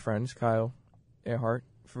few of my friends, Kyle Earhart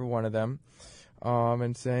for one of them,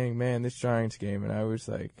 and saying, man, this Giants game, and I was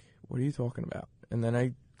like, what are you talking about? And then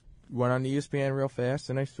I went on ESPN real fast,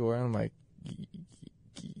 and I saw it, and I'm like,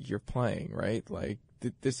 you're playing, right? Like,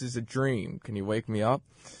 this is a dream. Can you wake me up?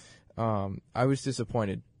 I was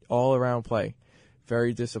disappointed. All-around play.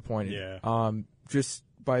 Very disappointed. Yeah. Just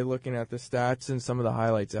by looking at the stats and some of the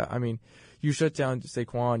highlights. I mean, you shut down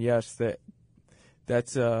Saquon, yes,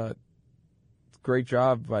 that's a great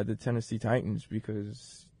job by the Tennessee Titans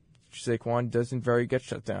because Saquon doesn't get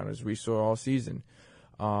shut down, as we saw all season.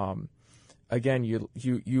 Again,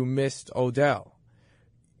 you missed Odell.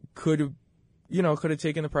 Could have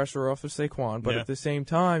taken the pressure off of Saquon, but at the same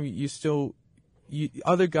time,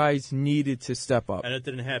 other guys needed to step up. And it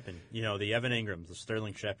didn't happen. The Evan Ingrams, the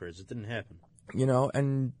Sterling Shepherds, it didn't happen.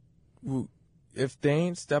 And if they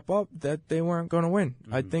ain't step up, that they weren't going to win.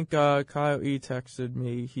 Mm-hmm. I think Kyle E. texted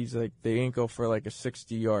me. He's like, they ain't go for like a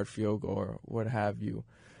 60-yard field goal or what have you.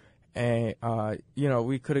 And,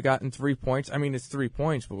 we could have gotten 3 points. I mean, it's 3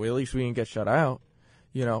 points, but at least we didn't get shut out.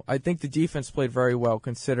 I think the defense played very well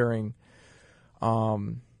considering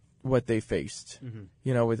what they faced. Mm-hmm.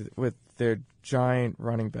 You know, with their giant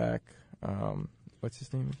running back. What's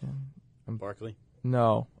his name again? Barkley?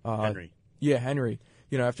 No. Henry. Yeah, Henry.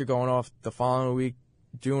 You know, after going off the following week,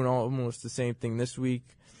 doing almost the same thing this week.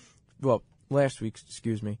 Well, last week,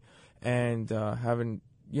 excuse me. And having,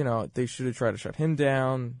 you know, they should have tried to shut him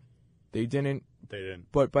down. They didn't.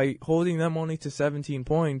 But by holding them only to 17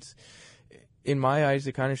 points, in my eyes,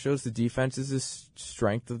 it kind of shows the defense's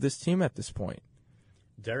strength of this team at this point.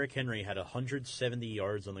 Derrick Henry had 170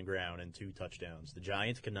 yards on the ground and 2 touchdowns. The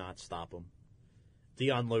Giants could not stop him.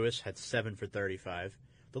 Dion Lewis had 7 for 35.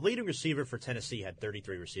 The leading receiver for Tennessee had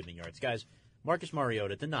 33 receiving yards. Guys, Marcus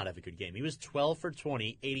Mariota did not have a good game. He was 12 for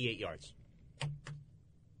 20, 88 yards.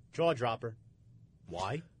 Jaw dropper.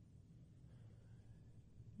 Why?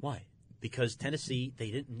 Why? Because Tennessee,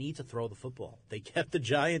 they didn't need to throw the football. They kept the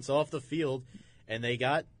Giants off the field, and they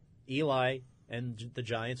got Eli and the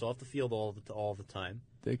Giants off the field all the time.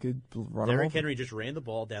 They could run Derrick Henry just ran the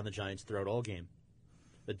ball down the Giants' throat all game.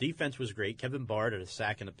 The defense was great. Kevin Bard had a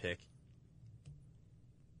sack and a pick.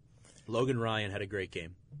 Logan Ryan had a great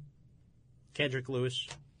game. Kendrick Lewis,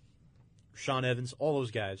 Sean Evans, all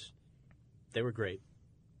those guys, they were great.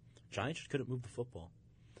 Giants just couldn't move the football.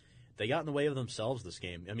 They got in the way of themselves this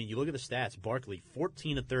game. I mean, you look at the stats. Barkley,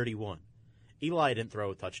 14 of 31. Eli didn't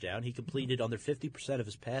throw a touchdown. He completed under 50% of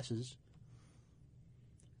his passes.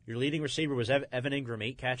 Your leading receiver was Evan Ingram,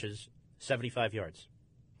 8 catches, 75 yards.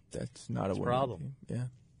 That's not a problem. Yeah.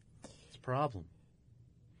 It's a problem.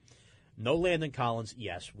 No Landon Collins,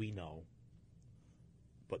 yes, we know.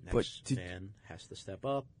 But next man has to step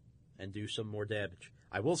up and do some more damage.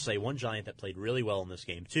 I will say one Giant that played really well in this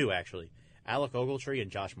game, too, actually. Alec Ogletree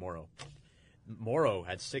and Josh Morrow. Morrow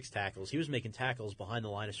had 6 tackles. He was making tackles behind the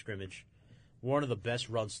line of scrimmage. One of the best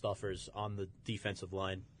run stuffers on the defensive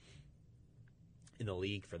line in the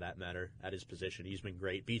league, for that matter, at his position. He's been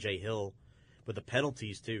great. B.J. Hill with the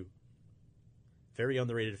penalties, too. Very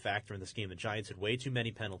underrated factor in this game. The Giants had way too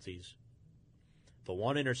many penalties. The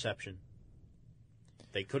 1 interception.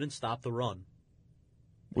 They couldn't stop the run.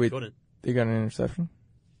 They couldn't. They got an interception?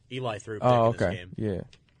 Eli threw a pick in this game. Yeah.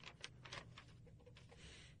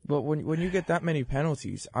 But when you get that many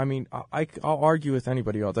penalties, I mean, I'll argue with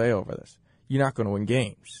anybody all day over this. You're not going to win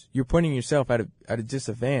games. You're putting yourself at a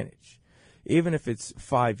disadvantage. Even if it's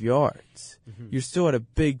 5 yards, you're still at a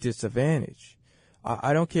big disadvantage.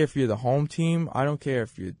 I don't care if you're the home team. I don't care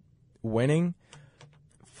if you're winning.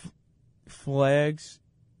 Flags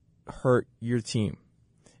hurt your team.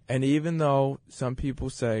 And even though some people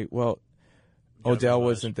say, well, Odell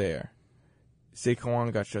wasn't there.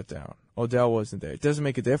 Saquon got shut down. Odell wasn't there. It doesn't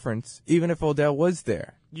make a difference. Even if Odell was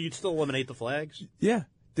there. You'd still eliminate the flags? Yeah.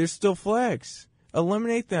 There's still flags.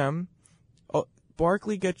 Eliminate them.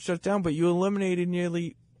 Barkley gets shut down, but you eliminated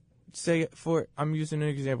nearly, I'm using an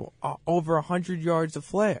example, over 100 yards of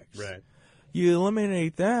flags. Right. You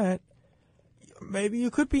eliminate that, maybe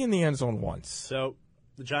you could be in the end zone once. So,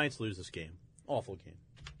 the Giants lose this game. Awful game.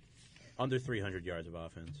 Under 300 yards of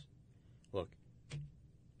offense. Look.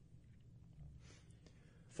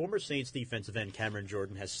 Former Saints defensive end Cameron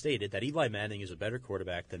Jordan has stated that Eli Manning is a better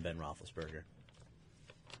quarterback than Ben Roethlisberger.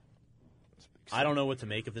 I don't know what to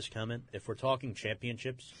make of this comment. If we're talking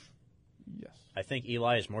championships, yes, I think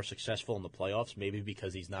Eli is more successful in the playoffs, maybe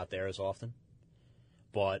because he's not there as often.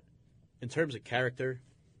 But in terms of character,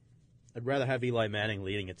 I'd rather have Eli Manning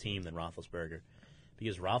leading a team than Roethlisberger.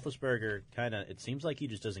 Because Roethlisberger it seems like he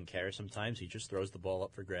just doesn't care sometimes. He just throws the ball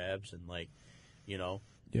up for grabs and,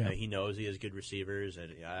 he knows he has good receivers.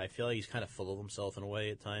 And I feel like he's kind of full of himself in a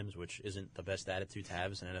way at times, which isn't the best attitude to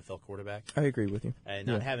have as an NFL quarterback. I agree with you. And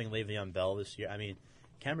not having Le'Veon Bell this year, I mean,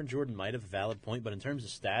 Cameron Jordan might have a valid point, but in terms of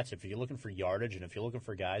stats, if you're looking for yardage and if you're looking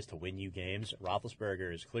for guys to win you games,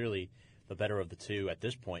 Roethlisberger is clearly the better of the two at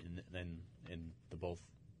this point in both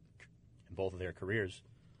of their careers.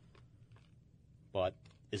 But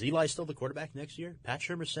is Eli still the quarterback next year? Pat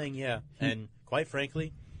Shurmur's saying yeah. And quite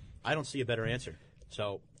frankly, I don't see a better answer.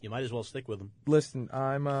 So you might as well stick with him. Listen,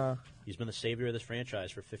 He's been the savior of this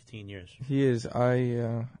franchise for 15 years. He is.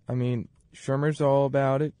 I mean, Shurmur's all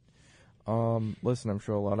about it. Listen, I'm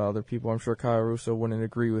sure a lot of other people, I'm sure Kyle Russo wouldn't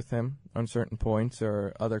agree with him on certain points,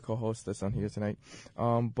 or other co-hosts that's on here tonight.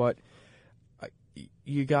 But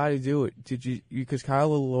you got to do it. Did you? Because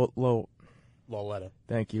Kyle Lauletta.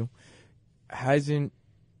 Thank you. Hasn't.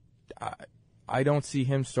 I don't see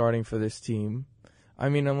him starting for this team. I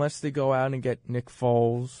mean, unless they go out and get Nick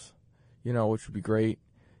Foles, which would be great.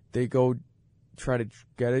 They go try to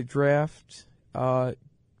get a draft a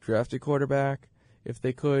quarterback if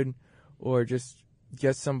they could, or just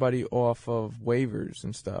get somebody off of waivers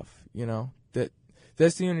and stuff.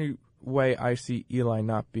 That's the only way I see Eli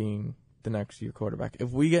not being the next year quarterback.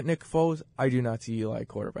 If we get Nick Foles, I do not see Eli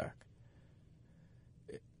quarterback.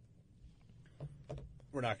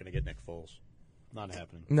 We're not going to get Nick Foles. Not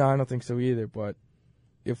happening. No, I don't think so either, but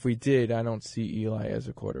if we did, I don't see Eli as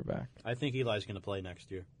a quarterback. I think Eli's going to play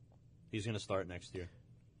next year. He's going to start next year.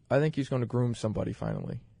 I think he's going to groom somebody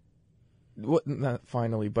finally. What? Not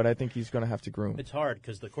finally, but I think he's going to have to groom. It's hard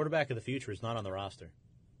because the quarterback of the future is not on the roster.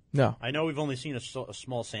 No. I know we've only seen a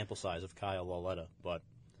small sample size of Kyle Lauletta, but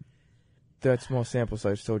That small sample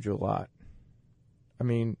size told you a lot. I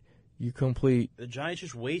mean, you complete... The Giants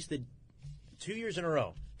just wasted 2 years in a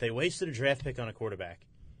row. They wasted a draft pick on a quarterback.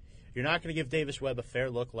 You're not going to give Davis Webb a fair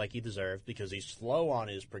look like he deserved because he's slow on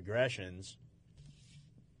his progressions.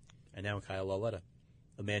 And now Kyle Lauletta,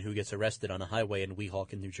 a man who gets arrested on a highway in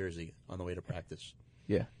Weehawken, New Jersey on the way to practice.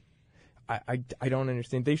 Yeah. I don't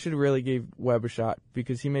understand. They should have really gave Webb a shot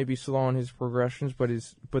because he may be slow on his progressions, but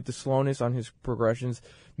the slowness on his progressions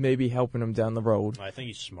may be helping him down the road. I think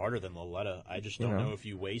he's smarter than Lauletta. I just don't know if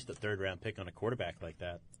you waste a third-round pick on a quarterback like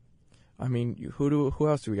that. I mean, who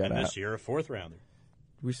else do we got? And this year, a fourth-rounder.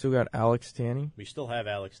 We still got Alex Tanney. We still have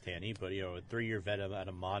Alex Tanney, but a 3-year vet out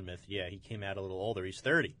of Monmouth. Yeah, he came out a little older. He's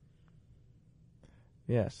 30.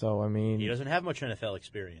 Yeah, so I mean, he doesn't have much NFL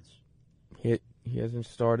experience. He hasn't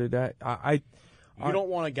started that. You don't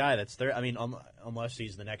want a guy that's there. I mean, unless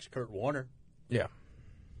he's the next Kurt Warner. Yeah.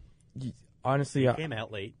 Honestly, he came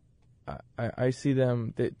out late. I see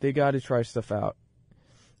them. They got to try stuff out.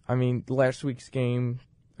 I mean, last week's game.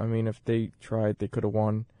 I mean, if they tried, they could have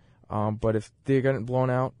won. But if they're getting blown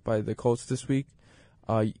out by the Colts this week,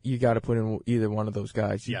 you got to put in either one of those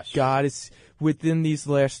guys. You got to within these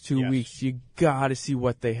last 2 weeks. You got to see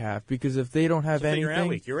what they have because if they don't have anything,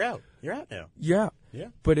 week. You're out. You're out now. Yeah. Yeah.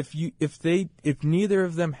 But if neither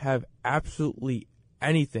of them have absolutely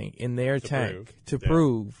anything in their tank to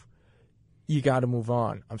prove, you got to move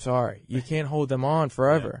on. I'm sorry, you can't hold them on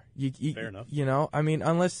forever. Yeah. Fair enough. You know, I mean,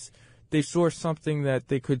 unless they source something that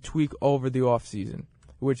they could tweak over the off season,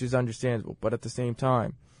 which is understandable. But at the same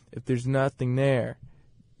time, if there's nothing there,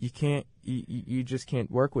 you can't. You just can't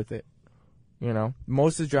work with it. You know,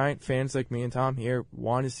 most of the Giant fans like me and Tom here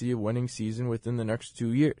want to see a winning season within the next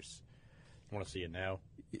 2 years. I want to see it now.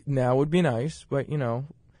 Now would be nice, but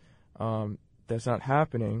that's not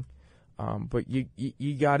happening. But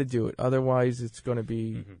you got to do it, otherwise it's going to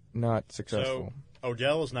be not successful. So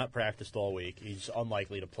Odell has not practiced all week. He's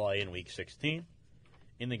unlikely to play in Week 16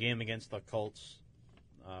 in the game against the Colts.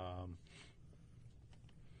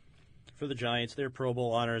 For the Giants, their Pro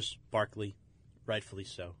Bowl honors Barkley, rightfully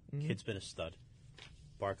so. Kid's been a stud.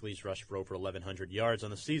 Barkley's rushed for over 1,100 yards on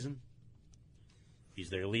the season. He's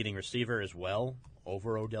their leading receiver as well,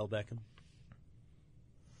 over Odell Beckham.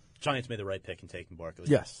 Giants made the right pick in taking Barkley.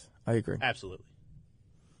 Yes, I agree. Absolutely.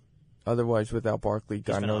 Otherwise, without Barkley,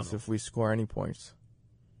 God knows if we score any points.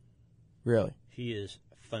 Really. He is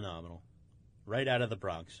phenomenal. Right out of the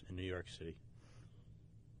Bronx in New York City.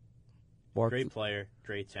 Great player,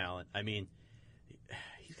 great talent. I mean,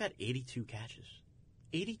 he's got 82 catches.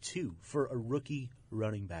 82 for a rookie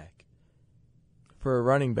running back. For a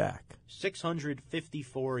running back.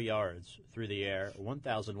 654 yards through the air,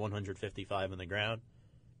 1,155 on the ground.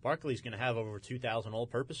 Barkley's going to have over 2,000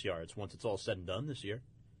 all-purpose yards once it's all said and done this year.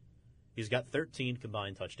 He's got 13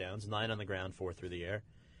 combined touchdowns, 9 on the ground, 4 through the air.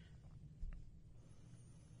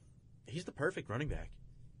 He's the perfect running back.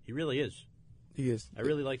 He really is. He is. I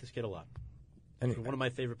really like this kid a lot. And he's one of my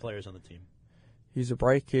favorite players on the team. He's a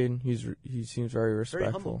bright kid. He seems very respectful.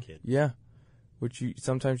 Very humble kid. Yeah, which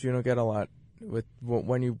sometimes you don't get a lot with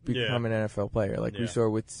when you become an NFL player, like we saw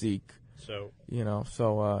with Zeke. So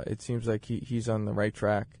it seems like he's on the right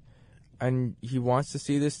track, and he wants to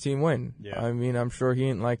see this team win. Yeah. I mean, I'm sure he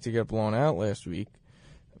didn't like to get blown out last week,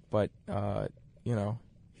 but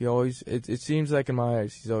he always. It seems like in my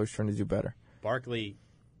eyes, he's always trying to do better. Barkley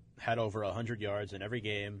had over 100 yards in every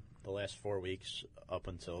game the last 4 weeks up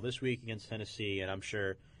until this week against Tennessee, and I'm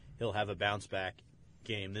sure he'll have a bounce-back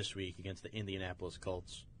game this week against the Indianapolis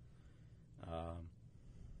Colts.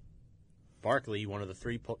 Barkley, one of the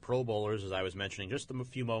 3 Pro Bowlers, as I was mentioning just a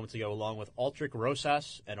few moments ago, along with Aldrick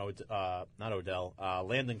Rosas and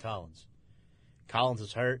Landon Collins. Collins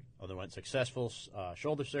is hurt, underwent successful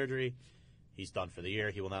shoulder surgery. He's done for the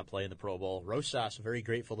year. He will not play in the Pro Bowl. Rosas, very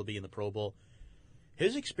grateful to be in the Pro Bowl.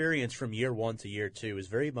 His experience from year 1 to year 2 is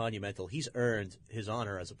very monumental. He's earned his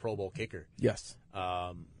honor as a Pro Bowl kicker. Yes.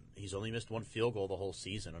 He's only missed 1 field goal the whole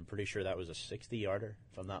season. I'm pretty sure that was a 60-yarder,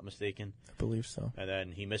 if I'm not mistaken. I believe so. And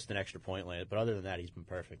then he missed an extra point late. But other than that, he's been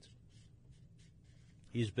perfect.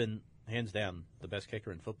 He's been, hands down, the best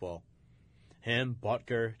kicker in football. Him,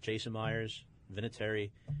 Butker, Jason Myers,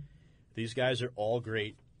 Vinatieri. These guys are all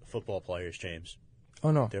great football players, James.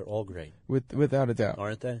 Oh no, They're all great, without a doubt,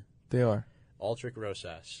 aren't they? they are. Aldrich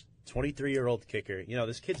Rosas, 23-year-old kicker. You know,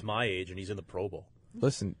 this kid's my age, and he's in the Pro Bowl.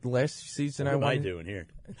 Listen, last season What am I won. doing here?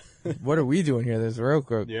 What are we doing here? There's a real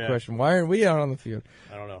Yeah. question. Why aren't we out on the field?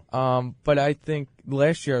 I don't know. But I think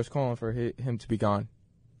last year I was calling for him to be gone.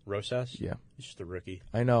 Rosas? Yeah, He's just a rookie.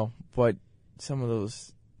 I know, but some of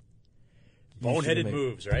those Boneheaded make-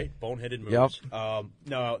 moves, right? Boneheaded moves. Yep.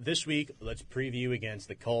 No, this week, let's preview against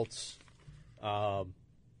the Colts.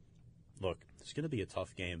 Look, it's going to be a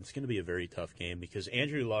tough game. It's going to be a very tough game because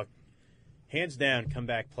Andrew Luck, hands down,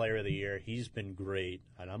 comeback player of the year. He's been great,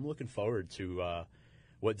 and I'm looking forward to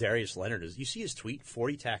what Darius Leonard is. You see his tweet,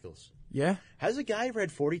 40 tackles. Yeah, Has a guy ever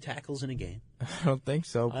had 40 tackles in a game? I don't think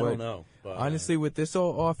so. But I don't know. But, honestly, with this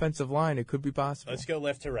whole offensive line, it could be possible. let's go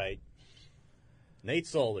left to right. Nate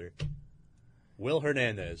Solder, Will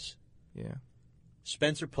Hernandez, Yeah,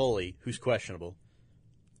 Spencer Pulley, who's questionable,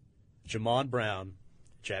 Jamon Brown,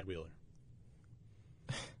 Chad Wheeler.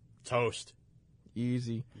 Toast.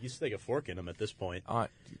 easy. You can stick a fork in him at this point. Uh,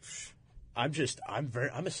 I'm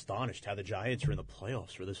astonished how the Giants were in the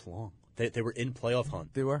playoffs for this long. They were in playoff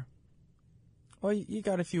hunt. They were. Well, you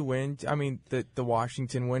got a few wins. I mean, the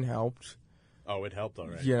Washington win helped. Oh, it helped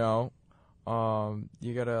already. You know,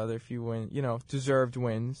 you got another few wins. You know, deserved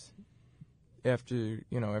wins after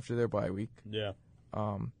their bye week. Yeah.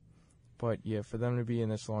 But yeah, for them to be in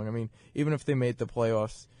this long, I mean, even if they made the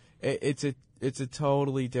playoffs, it's a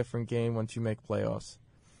totally different game once you make playoffs.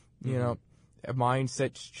 You know,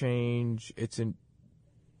 mindsets change.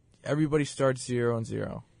 Everybody starts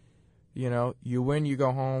 0-0. You know, you win, you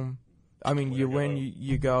go home. I mean, you win,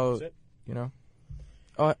 you go. That's it. You know.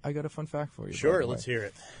 Oh, I got a fun fact for you. Sure, let's hear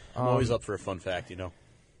it. I'm always up for a fun fact, you know.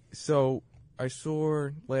 So I saw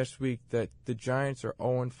last week that the Giants are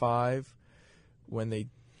 0-5 when they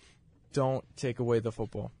don't take away the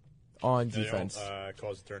football on defense. They don't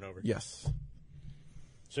cause a turnover. Yes.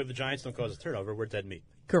 So if the Giants don't cause a turnover, we're dead meat.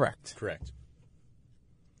 Correct. Correct.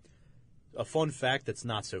 A fun fact that's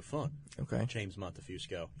not so fun. Okay. James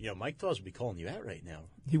Montefusco. You know, Mike Dawes would be calling you out right now.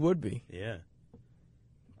 He would be, Yeah.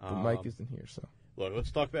 but Mike isn't here, so. Look,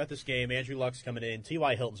 let's talk about this game. Andrew Luck's coming in.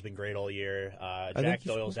 T.Y. Hilton's been great all year. think Jack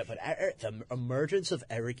he's Doyle's out. But the emergence of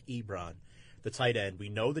Eric Ebron, the tight end, we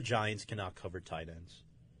know the Giants cannot cover tight ends.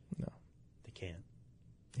 No. They can't.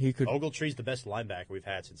 He could. Ogletree's the best linebacker we've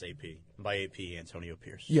had since AP. And by AP, Antonio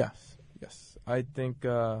Pierce. Yes. I think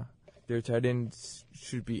their tight ends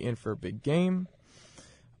should be in for a big game.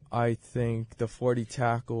 I think the 40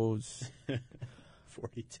 tackles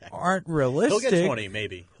 40 tackles. aren't realistic. He'll get 20,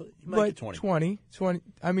 maybe. He might But get 20. 20.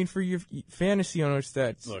 I mean, for your fantasy owner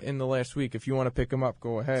stats Look. in the last week, if you want to pick them up,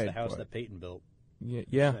 go ahead. It's the house but- that Peyton built.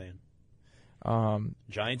 Yeah. Saying.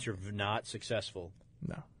 Giants are not successful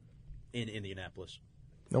No. in Indianapolis.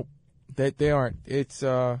 Nope. They aren't. It's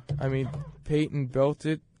I mean, Peyton built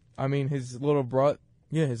it. I mean, his little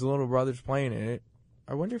brother's playing in it.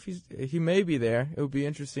 I wonder if he may be there. It would be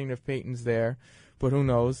interesting if Peyton's there, but who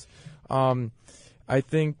knows? I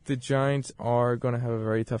think the Giants are going to have a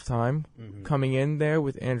very tough time coming in there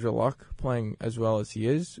with Andrew Luck playing as well as he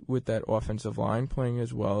is, with that offensive line playing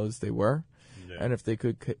as well as they were, and if they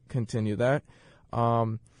could continue that.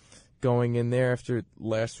 Going in there after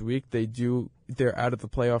last week, they're out of the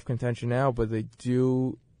playoff contention now, but they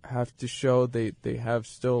do have to show they have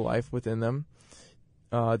still life within them.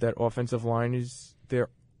 That offensive line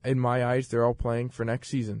in my eyes, they're all playing for next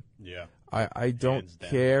season. Yeah. I don't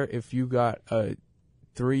care if you got a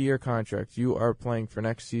 3-year contract. You are playing for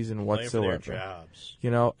next season whatsoever. Playing for their jobs. You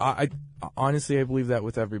know, I honestly, I believe that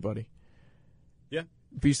with everybody. Yeah.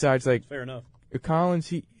 Besides, like, Fair enough. Collins,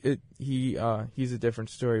 he's a different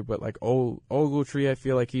story, but like Ogletree, I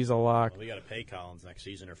feel like he's a lock. Well, we got to pay Collins next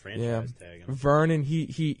season or franchise tag him. Vernon,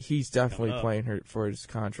 he's definitely Coming up. playing for his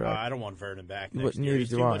contract. I don't want Vernon back But next year. neither He's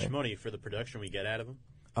do too I. much money for the production we get out of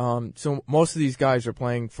him. So most of these guys are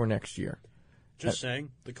playing for next year. Just saying,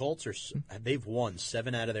 the Colts they've won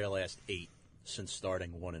 7 out of their last 8 since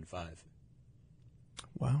starting 1-5.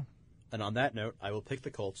 Wow. And on that note, I will pick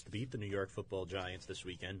the Colts to beat the New York Football Giants this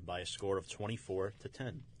weekend by a score of 24-10.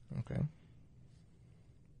 Okay.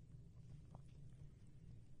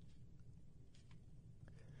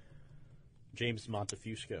 James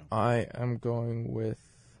Montefusco. I am going with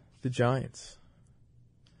the Giants.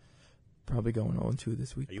 Probably going 0-2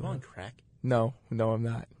 this week. Are you on crack? No, I'm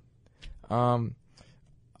not.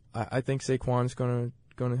 I think Saquon's gonna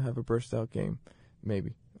have a burst out game.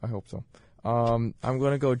 Maybe. I hope so. I'm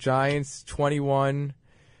gonna go Giants 21,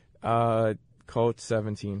 Colts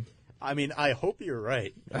 17. I mean, I hope you're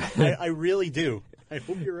right. I really do. I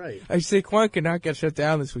hope you're right. Saquon cannot get shut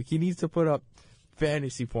down this week. He needs to put up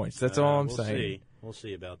fantasy points. That's all I'm saying. We'll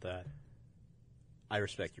see about that. I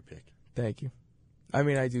respect your pick. Thank you. I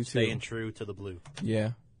mean, I do too. Staying true to the blue.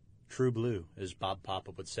 Yeah. True blue, as Bob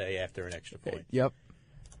Papa would say after an extra point. Yep.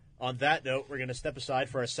 On that note, we're going to step aside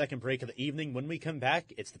for our second break of the evening. When we come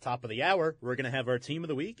back, it's the top of the hour. We're going to have our team of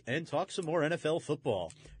the week and talk some more NFL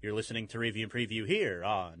football. You're listening to Review and Preview here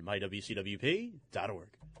on mywcwp.org.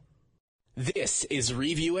 This is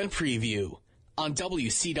Review and Preview on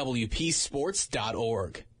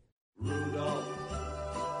WCWPsports.org.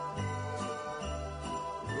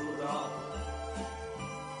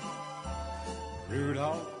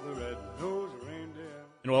 Rudolph, the red-nosed reindeer.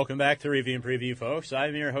 And welcome back to Review and Preview, folks.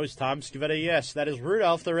 I'm your host, Tom Scavetta. Yes, that is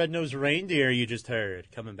Rudolph the Red-Nosed Reindeer you just heard.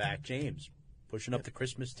 Coming back, James. Pushing up the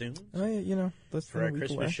Christmas tunes. Oh, yeah, that's for our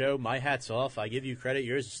Christmas show. My hat's off. I give you credit.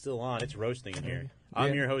 Yours is still on. It's roasting in here.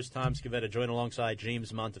 I'm your host, Tom Scavetta, joined alongside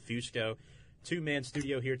James Montefusco. Two-man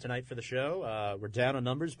studio here tonight for the show. We're down on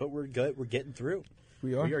numbers, but we're good. We're getting through.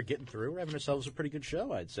 We are. We are getting through. We're having ourselves a pretty good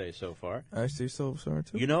show, I'd say, so far. I see so far,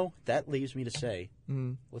 too. You know, that leaves me to say,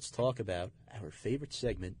 let's talk about our favorite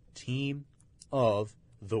segment, Team of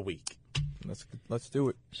the Week. Let's do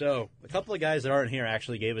it. So, a couple of guys that aren't here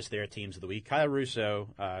actually gave us their teams of the week. Kyle Russo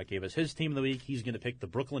gave us his team of the week. He's going to pick the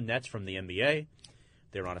Brooklyn Nets from the NBA.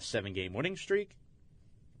 They're on a 7-game winning streak.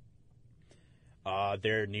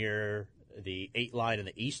 They're near the 8 line in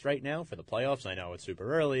the East right now for the playoffs. I know it's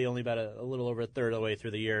super early, only about a little over a third of the way through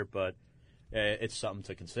the year, but it's something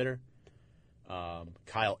to consider.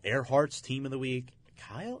 Kyle Earhart's team of the week.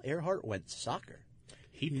 Kyle Earhart went soccer.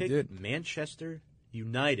 He picked Manchester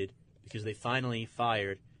United because they finally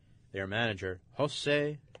fired their manager,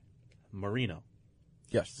 Jose Mourinho.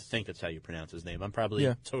 Yes. I think that's how you pronounce his name. I'm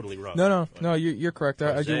probably totally wrong. No, you're correct.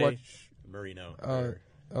 I do watch Mourinho.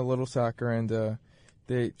 A little soccer, and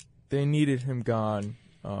they needed him gone.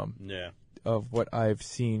 Of what I've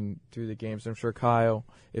seen through the games, I'm sure Kyle,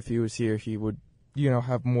 if he was here, he would,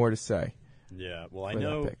 have more to say. Yeah, well, I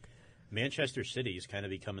know Manchester City is kind of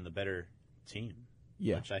becoming the better team.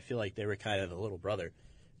 Yeah, which I feel like they were kind of the little brother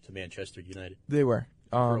to Manchester United. They were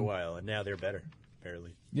for a while, and now they're better,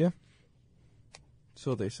 apparently. Yeah.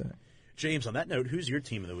 So they say. James, on that note, who's your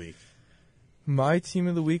team of the week? My team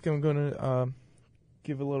of the week, I'm going to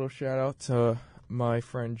give a little shout out to my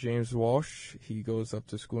friend James Walsh. He goes up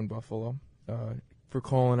to school in Buffalo for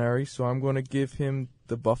culinary, so I'm going to give him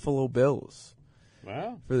the Buffalo Bills.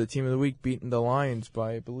 Wow. For the team of the week, beating the Lions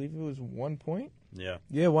by, I believe it was 1 point? Yeah.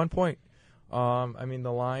 Yeah, 1 point. I mean,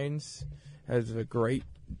 the Lions has a great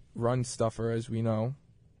run stuffer, as we know.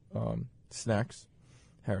 Snacks.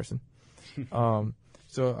 Harrison.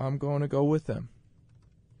 So I'm going to go with them.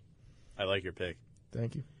 I like your pick.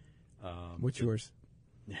 Thank you. What's yours?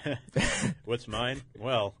 What's mine?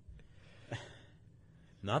 Well,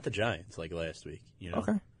 not the Giants like last week.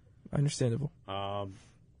 Okay. Understandable.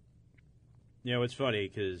 It's funny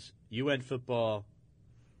because you went football,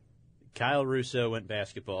 Kyle Russo went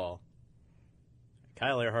basketball,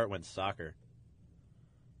 Kyle Earhart went soccer.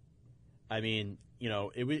 I mean,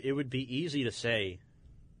 it would be easy to say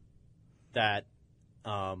that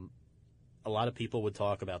a lot of people would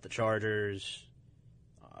talk about the Chargers,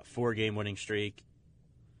 4-game winning streak.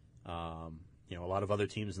 A lot of other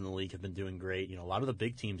teams in the league have been doing great. A lot of the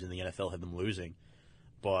big teams in the NFL have been losing.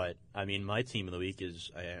 But, I mean, my team of the week is,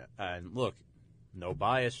 and look, no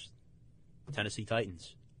bias, Tennessee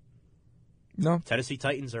Titans. No. Tennessee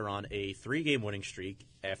Titans are on a 3-game winning streak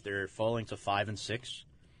after falling to 5-6.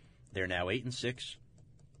 They're now 8-6,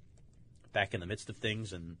 back in the midst of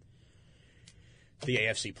things in the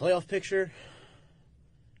AFC playoff picture.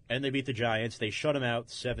 And they beat the Giants. They shut them out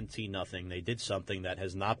 17-0. They did something that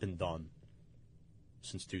has not been done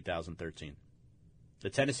since 2013. The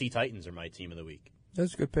Tennessee Titans are my team of the week.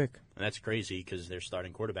 That's a good pick. And that's crazy because their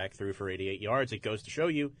starting quarterback threw for 88 yards. It goes to show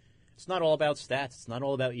you it's not all about stats. It's not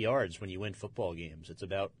all about yards when you win football games. It's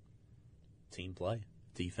about team play,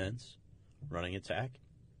 defense, running attack,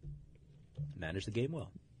 manage the game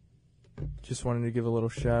well. Just wanted to give a little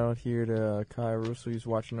shout out here to Kyle Russo. He's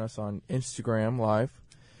watching us on Instagram Live.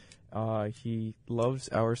 He loves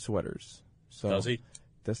our sweaters. So does he?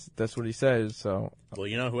 That's what he says. So well,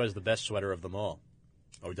 you know who has the best sweater of them all?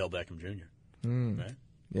 Odell Beckham Jr. Right?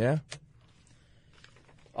 Yeah.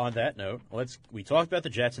 On that note, we talked about the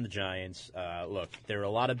Jets and the Giants. Look, there were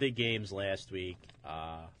a lot of big games last week.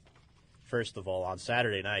 First of all, on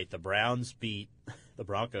Saturday night, the Browns beat the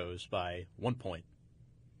Broncos by 1 point.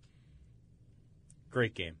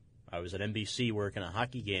 Great game. I was at NBC working a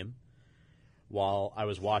hockey game while I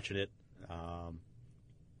was watching it.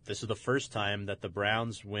 This is the first time that the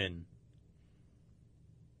Browns win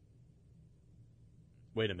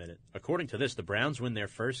Wait a minute. According to this, the Browns win their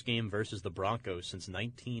first game versus the Broncos since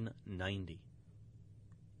 1990.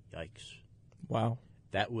 Yikes. Wow.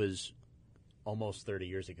 That was almost 30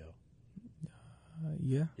 years ago.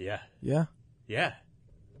 Yeah. Yeah. Yeah. Yeah.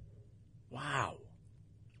 Wow.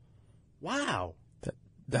 Wow.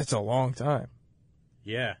 That's a long time.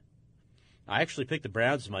 Yeah. I actually picked the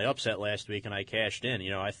Browns as my upset last week, and I cashed in. You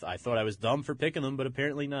know, I thought I was dumb for picking them, but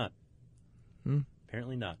apparently not.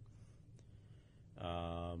 Apparently not.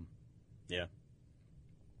 Yeah.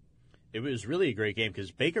 It was really a great game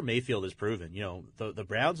because Baker Mayfield has proven. You know, the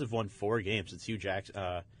Browns have won 4 games since Hugh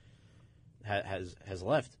Jackson has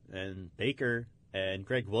left, and Baker and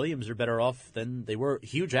Greg Williams are better off than they were.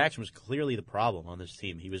 Hugh Jackson was clearly the problem on this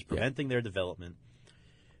team. He was preventing their development.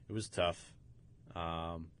 It was tough.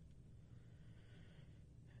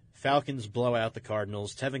 Falcons blow out the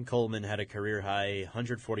Cardinals. Tevin Coleman had a career-high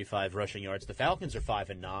 145 rushing yards. The Falcons are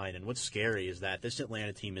 5-9, and what's scary is that this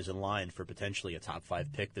Atlanta team is in line for potentially a top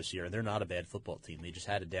 5 pick this year, and they're not a bad football team. They just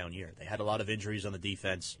had a down year. They had a lot of injuries on the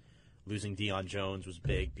defense. Losing Deion Jones was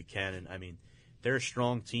big. Buchanan. I mean, they're a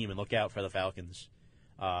strong team, and look out for the Falcons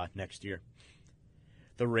next year.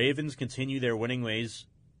 The Ravens continue their winning ways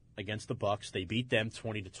against the Bucs. They beat them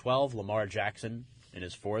 20-12. Lamar Jackson in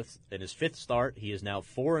his 5th start, he is now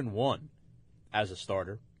 4-1 as a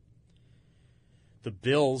starter. The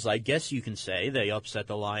Bills, I guess you can say, they upset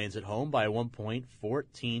the Lions at home by 1 point,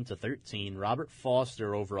 14-13. Robert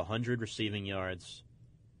Foster over 100 receiving yards.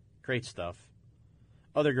 Great stuff.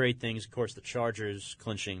 Other great things, of course, the Chargers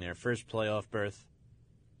clinching their first playoff berth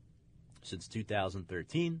since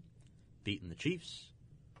 2013, beating the Chiefs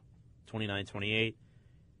 29-28.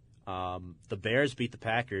 The Bears beat the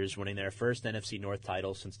Packers, winning their first NFC North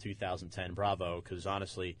title since 2010. Bravo, because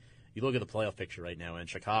honestly, you look at the playoff picture right now, and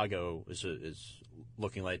Chicago is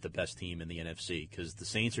looking like the best team in the NFC because the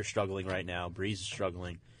Saints are struggling right now. Breeze is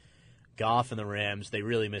struggling. Goff and the Rams, they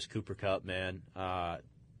really miss Cooper Kupp, man.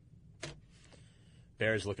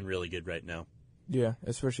 Bears looking really good right now. Yeah,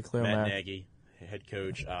 especially Khalil Matt Mack. Nagy, head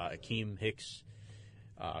coach, Akeem Hicks,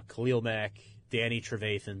 Khalil Mack, Danny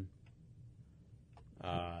Trevathan.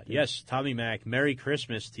 Yes, Tommy Mack, Merry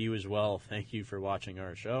Christmas to you as well. Thank you for watching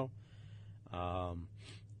our show. As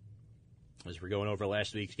we're going over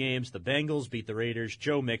last week's games, the Bengals beat the Raiders.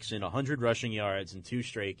 Joe Mixon, 100 rushing yards in 2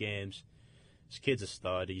 straight games. This kid's a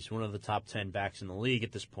stud. He's one of the top 10 backs in the league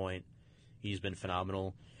at this point. He's been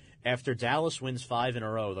phenomenal. After Dallas wins 5 in a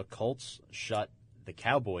row, the Colts shut the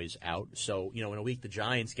Cowboys out. So, you know, in a week the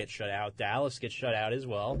Giants get shut out. Dallas gets shut out as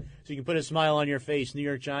well. So you can put a smile on your face, New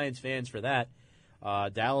York Giants fans, for that.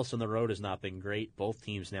 Dallas on the road has not been great. Both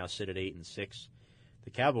teams now sit at 8-6.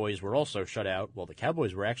 The Cowboys were also shut out. Well, the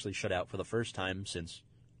Cowboys were actually shut out for the first time since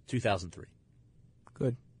 2003.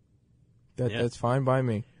 Good. That's fine by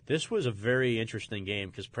me. This was a very interesting game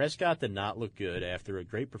because Prescott did not look good after a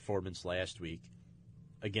great performance last week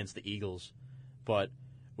against the Eagles. But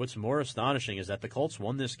what's more astonishing is that the Colts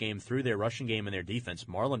won this game through their rushing game and their defense.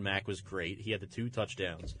 Marlon Mack was great. He had the 2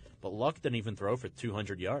 touchdowns. But Luck didn't even throw for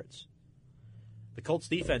 200 yards. The Colts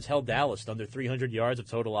defense held Dallas to under 300 yards of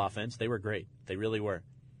total offense. They were great. They really were.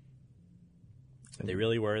 They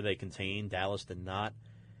really were. They contained. Dallas did not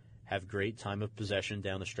have great time of possession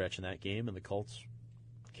down the stretch in that game, and the Colts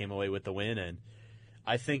came away with the win. And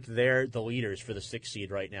I think they're the leaders for the 6th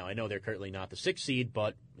seed right now. I know they're currently not the 6th seed,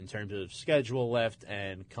 but in terms of schedule left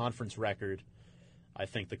and conference record, I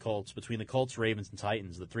think the Colts, between the Colts, Ravens, and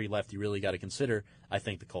Titans, the 3 left you really got to consider, I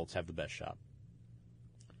think the Colts have the best shot.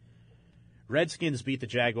 Redskins beat the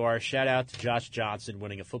Jaguars. Shout out to Josh Johnson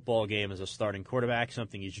winning a football game as a starting quarterback,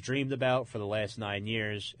 something he's dreamed about for the last 9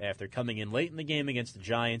 years after coming in late in the game against the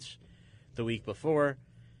Giants the week before.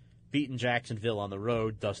 Beating Jacksonville on the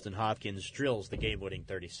road, Dustin Hopkins drills the game-winning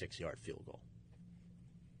 36-yard field goal.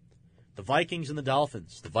 The Vikings and the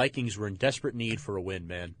Dolphins. The Vikings were in desperate need for a win,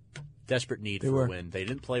 man. Desperate need for a win. They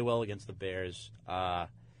didn't play well against the Bears.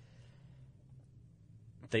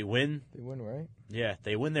 They win. They win, right? Yeah,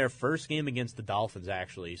 they win their first game against the Dolphins,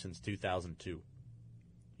 actually, since 2002.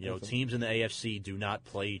 You know, teams in the AFC do not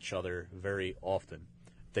play each other very often.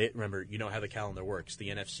 Remember, you know how the calendar works. The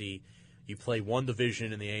NFC, you play one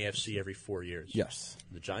division in the AFC every 4 years. Yes.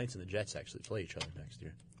 The Giants and the Jets actually play each other next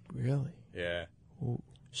year. Really? Yeah. Ooh.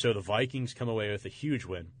 So the Vikings come away with a huge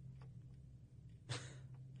win.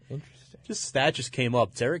 Interesting. This stat just came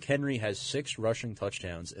up. Derrick Henry has 6 rushing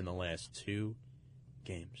touchdowns in the last 2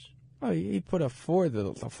 games. Oh, he put up 4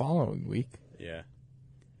 the following week. Yeah.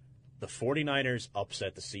 The 49ers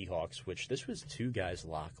upset the Seahawks, which this was 2 guys'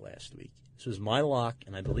 lock last week. This was my lock,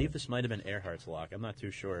 and I believe this might have been Earhart's lock. I'm not too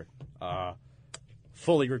sure.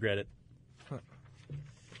 Fully regret it.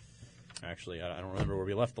 Actually, I don't remember where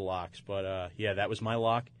we left the locks, but yeah, that was my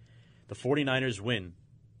lock. The 49ers win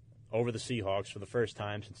over the Seahawks for the first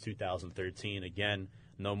time since 2013. Again,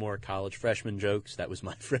 no more college freshman jokes. That was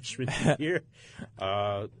my freshman year.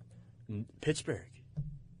 Pittsburgh.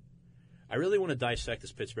 I really want to dissect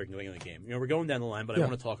this Pittsburgh-New England game. We're going down the line, but I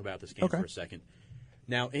want to talk about this game for a second.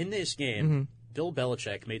 Now, in this game, Bill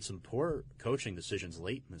Belichick made some poor coaching decisions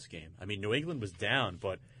late in this game. I mean, New England was down,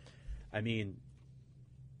 but, I mean,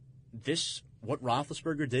 what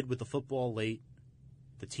Roethlisberger did with the football late,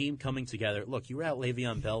 the team coming together. Look, you were out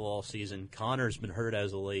Le'Veon Bell all season. Connor's been hurt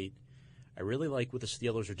as of late. I really like what the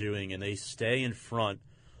Steelers are doing, and they stay in front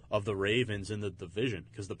of the Ravens in the division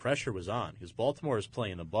because the pressure was on. Because Baltimore is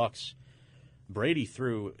playing the Bucs. Brady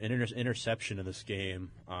threw an interception in this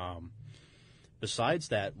game. Besides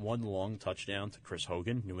that one long touchdown to Chris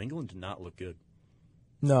Hogan, New England did not look good.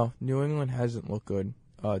 No, New England hasn't looked good,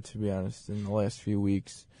 to be honest, in the last few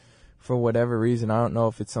weeks. For whatever reason, I don't know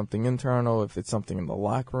if it's something internal, if it's something in the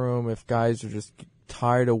locker room, if guys are just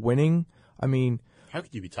tired of winning. I mean, how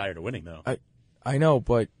could you be tired of winning, though? I know,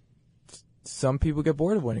 but some people get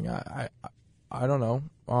bored of winning. I don't know.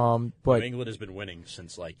 But New England has been winning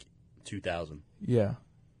since like 2000. Yeah.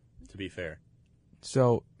 To be fair.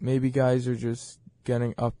 So maybe guys are just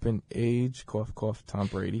getting up in age. Cough, cough. Tom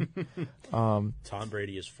Brady. Tom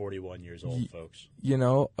Brady is 41 years old, folks.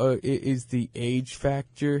 Is the age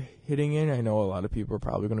factor hitting in? I know a lot of people are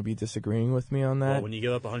probably going to be disagreeing with me on that. Well, when you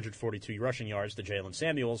give up 142 rushing yards to Jalen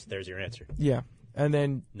Samuels, there's your answer. Yeah. And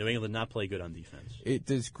then New England not play good on defense.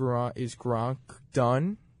 Is Gronk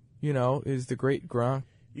done? Is the great Gronk?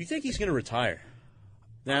 You think he's going to retire?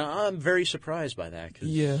 Now, I'm very surprised by that. Cause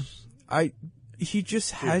he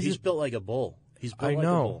just hasn't. He's built like a bull. He's built like a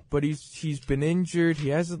bull. But he's been injured. He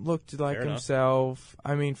hasn't looked like himself.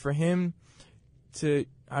 I mean, for him to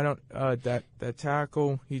that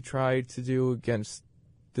tackle he tried to do against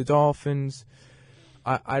the Dolphins,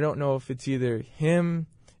 I don't know if it's either him,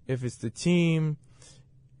 if it's the team,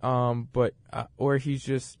 but or he's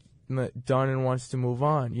just done and wants to move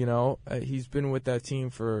on. He's been with that team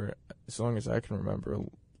for as long as I can remember,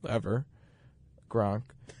 ever. Gronk.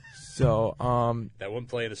 So that one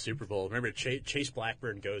play in the Super Bowl. Remember, Chase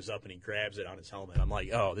Blackburn goes up and he grabs it on his helmet. I'm like,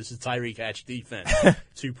 oh, this is Tyreek Hatch defense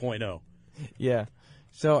 2.0. Yeah.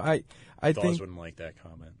 So I think wouldn't like that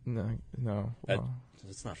comment. No.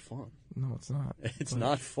 It's not fun. No, it's not. It's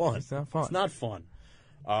not fun. It's not fun. It's not fun.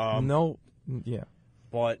 No. Yeah.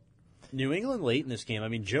 But New England late in this game. I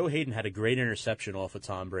mean, Joe Hayden had a great interception off of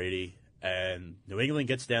Tom Brady, and New England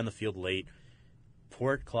gets down the field late.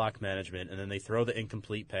 Poor clock management, and then they throw the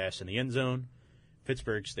incomplete pass in the end zone.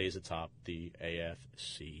 Pittsburgh stays atop the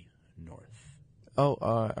AFC North. Oh,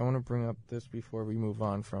 I want to bring up this before we move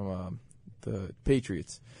on from the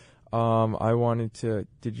Patriots. I wanted to.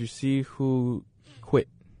 Did you see who quit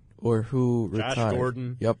or who retired? Josh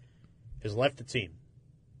Gordon. Yep. Has left the team.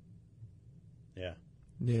 Yeah.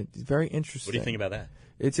 Yeah, very interesting. What do you think about that?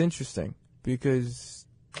 It's interesting because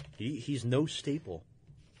he's no staple.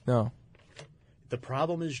 No. The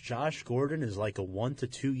problem is Josh Gordon is like a 1 to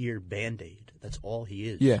 2 year Band-Aid. That's all he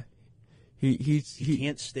is. Yeah. He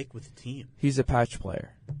can't stick with the team. He's a patch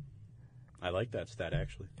player. I like that stat,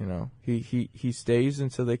 actually. He stays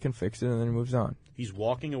until they can fix it and then he moves on. He's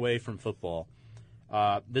walking away from football.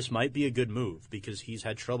 This might be a good move because he's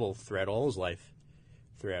had trouble throughout all his life,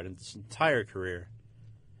 throughout his entire career.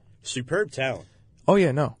 Superb talent. Oh,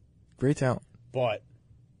 yeah, no. Great talent. But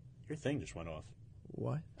your thing just went off.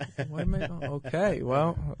 What? Why am I? Okay,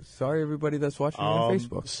 well, sorry everybody that's watching on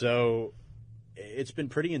Facebook. So it's been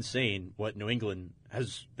pretty insane what New England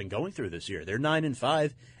has been going through this year. They're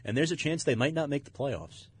 9-5, and there's a chance they might not make the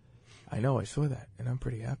playoffs. I know, I saw that, and I'm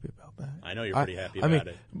pretty happy about that. I know you're pretty happy about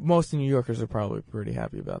it. Most New Yorkers are probably pretty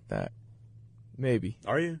happy about that. Maybe.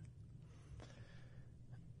 Are you?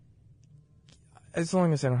 As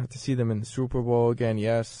long as I don't have to see them in the Super Bowl again,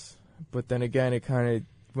 yes. But then again, it kind of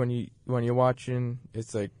when you're watching,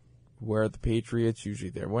 it's like, where are the Patriots? Usually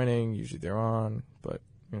they're winning, usually they're on, but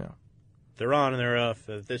they're on and they're off.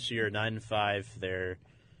 This year, 9-5, they're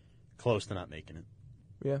close to not making it.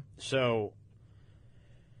 Yeah. So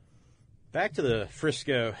back to the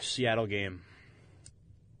Frisco-Seattle game.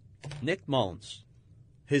 Nick Mullins,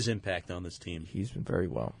 his impact on this team. He's been very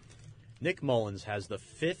well. Nick Mullins has the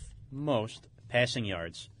 5th most passing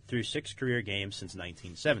yards through 6 career games since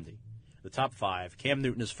 1970. The top 5, Cam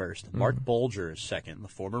Newton is first, Mark Bolger is second, the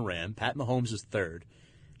former Ram, Pat Mahomes is third,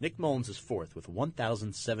 Nick Mullins is fourth with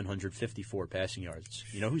 1,754 passing yards.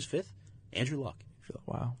 You know who's fifth? Andrew Luck.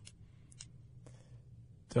 Wow.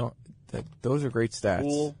 Those are great stats.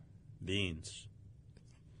 Cool beans.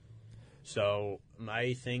 So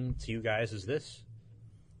my thing to you guys is this.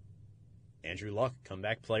 Andrew Luck,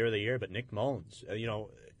 comeback player of the year, but Nick Mullins,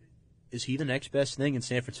 is he the next best thing in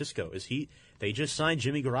San Francisco? They just signed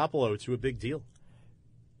Jimmy Garoppolo to a big deal.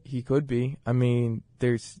 He could be. I mean,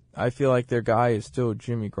 I feel like their guy is still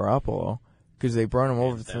Jimmy Garoppolo because they brought him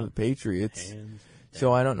over to the Patriots.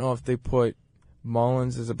 So I don't know if they put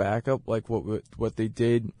Mullins as a backup, like what they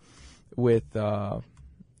did with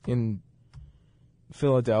in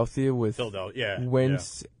Philadelphia with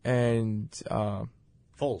Wentz and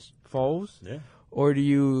Foles. Yeah. Or do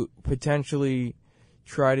you potentially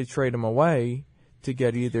try to trade him away to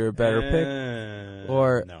get either a better pick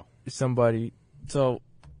or somebody? So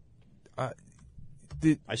I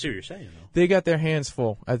see what you're saying, though. They got their hands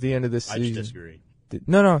full at the end of this season. I just disagree.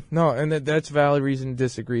 No, and that's a valid reason to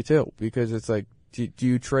disagree, too, because it's like, do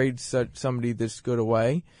you trade somebody this good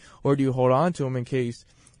away, or do you hold on to him in case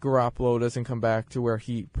Garoppolo doesn't come back to where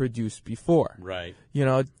he produced before? Right.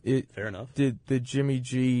 Fair enough. Did the Jimmy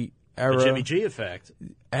G era... The Jimmy G effect.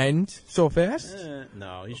 End so fast?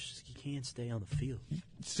 No, he can't stay on the field.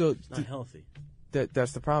 So it's not healthy.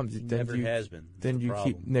 That's the problem. It never has been. Then you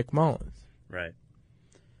keep Nick Mullins. Right.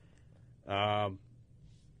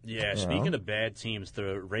 Speaking of bad teams,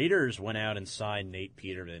 the Raiders went out and signed Nate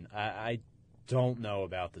Peterman. I don't know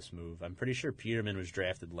about this move. I'm pretty sure Peterman was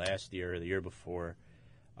drafted last year or the year before.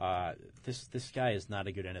 This guy is not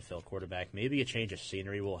a good NFL quarterback. Maybe a change of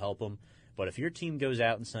scenery will help him. But if your team goes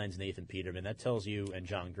out and signs Nathan Peterman, that tells you and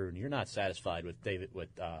John Gruden you're not satisfied with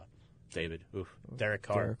Derek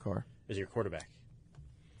Carr as your quarterback.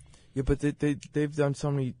 Yeah, but they've done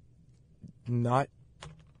so many not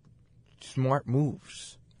smart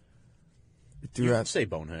moves. You can say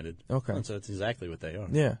boneheaded. Okay. That's exactly what they are.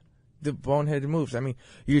 Yeah. The boneheaded moves. I mean,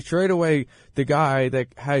 you trade away the guy that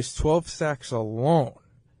has 12 sacks alone,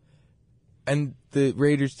 and the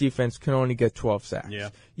Raiders defense can only get 12 sacks. Yeah.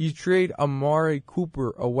 You trade Amari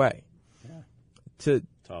Cooper away to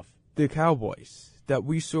the Cowboys that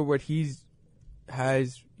we saw what he's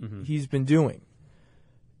been doing.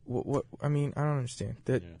 What I mean, I don't understand.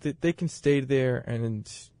 That they can stay there,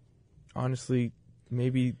 and honestly,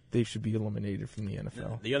 maybe they should be eliminated from the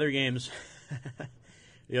NFL. The other games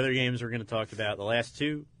we're going to talk about, the last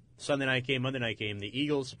two, Sunday night game, Monday night game, the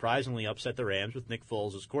Eagles surprisingly upset the Rams with Nick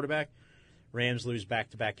Foles as quarterback. Rams lose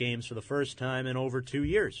back-to-back games for the first time in over 2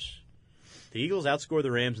 years. The Eagles outscored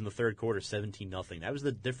the Rams in the third quarter 17-0. That was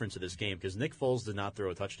the difference of this game because Nick Foles did not throw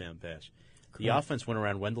a touchdown pass. Correct. The offense went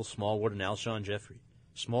around Wendell Smallwood and Alshon Jeffrey.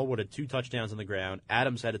 Smallwood had 2 touchdowns on the ground.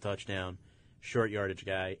 Adams had a touchdown. Short yardage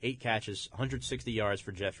guy, 8 catches, 160 yards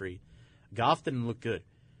for Jeffrey. Goff didn't look good.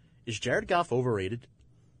 Is Jared Goff overrated?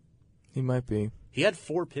 He might be. He had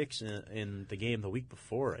 4 picks in the game the week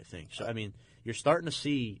before, I think. So, I mean, you're starting to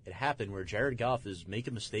see it happen where Jared Goff is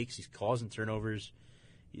making mistakes. He's causing turnovers.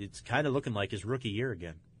 It's kind of looking like his rookie year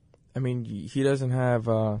again. I mean, he doesn't have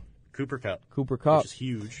Cooper Kupp, which is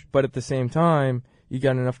huge. But at the same time, you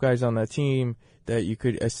got enough guys on that team that you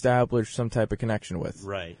could establish some type of connection with.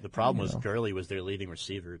 Right. The problem was Gurley was their leading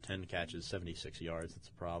receiver, 10 catches, 76 yards. That's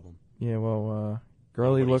a problem. Yeah, well,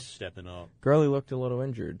 Gurley looked stepping up. Gurley looked a little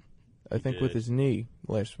injured, I think, with his knee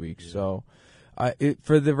last week. Yeah. So,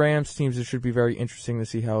 for the Rams teams, it should be very interesting to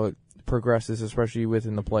see how it progresses, especially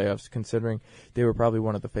within the playoffs, considering they were probably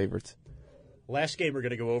one of the favorites. Last game we're going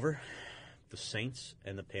to go over, the Saints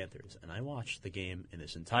and the Panthers. And I watched the game in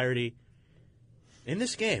its entirety. In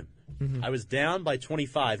this game, I was down by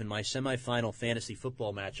 25 in my semifinal fantasy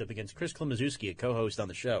football matchup against Chris Klimaszewski, a co-host on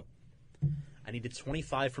the show. I needed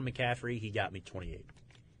 25 from McCaffrey. He got me 28.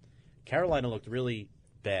 Carolina looked really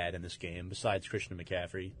bad in this game, besides Christian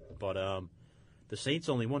McCaffrey. But the Saints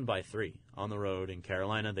only won by 3 on the road. In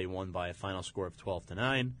Carolina, they won by a final score of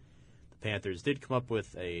 12-9. The Panthers did come up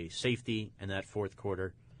with a safety in that fourth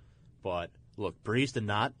quarter. But, look, Breeze did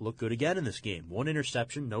not look good again in this game. 1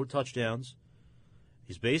 interception, no touchdowns.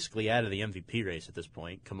 He's basically out of the MVP race at this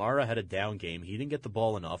point. Kamara had a down game. He didn't get the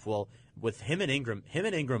ball enough. Well, with him and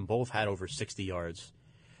Ingram both had over 60 yards,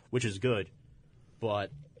 which is good.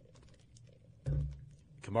 But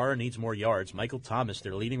Kamara needs more yards. Michael Thomas,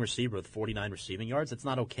 their leading receiver with 49 receiving yards, that's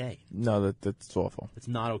not okay. No, that's awful. It's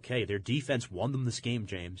not okay. Their defense won them this game,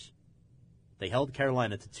 James. They held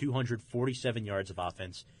Carolina to 247 yards of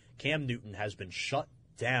offense. Cam Newton has been shut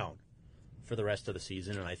down for the rest of the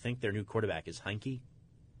season, and I think their new quarterback is Heinke.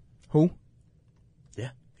 Who?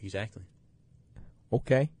 Yeah, exactly.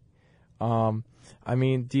 Okay. I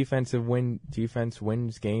mean, defense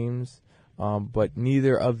wins games, but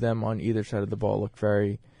neither of them on either side of the ball look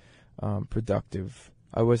very productive.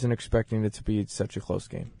 I wasn't expecting it to be such a close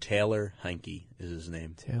game. Taylor Heinke is his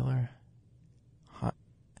name. Taylor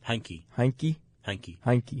Heinke. Heinke?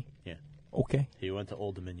 Heinke. Yeah. Okay. He went to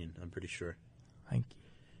Old Dominion, I'm pretty sure.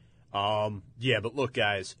 Heinke. Yeah, but look,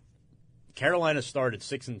 guys, Carolina started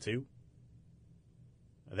 6-2.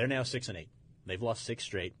 They're now 6-8. They've lost 6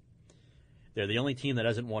 straight. They're the only team that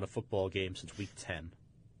hasn't won a football game since week 10.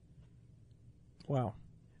 Wow.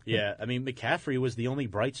 Yeah, I mean, McCaffrey was the only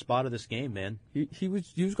bright spot of this game, man. He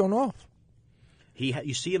was going off.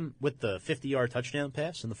 You see him with the 50-yard touchdown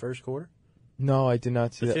pass in the first quarter? No, I did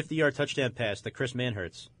not see The that. 50-yard touchdown pass to Chris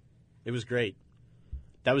Manhertz. It was great.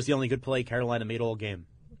 That was the only good play Carolina made all game.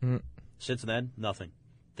 Since then, nothing.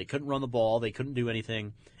 They couldn't run the ball. They couldn't do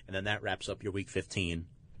anything. And then that wraps up your Week 15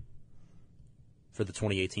 for the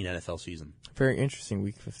 2018 NFL season. Very interesting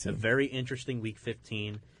Week 15. It's a very interesting Week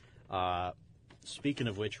 15. Speaking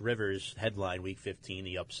of which, Rivers headline Week 15,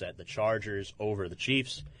 the upset, the Chargers over the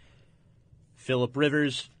Chiefs. Phillip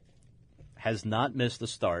Rivers has not missed a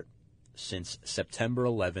start since September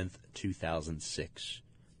 11th, 2006.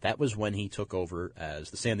 That was when he took over as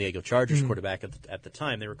the San Diego Chargers quarterback at the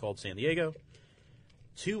time. They were called San Diego.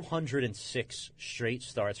 206 straight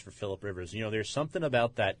starts for Phillip Rivers. You know, there's something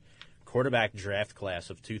about that quarterback draft class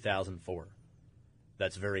of 2004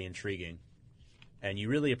 that's very intriguing. And you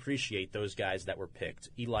really appreciate those guys that were picked.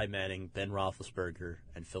 Eli Manning, Ben Roethlisberger,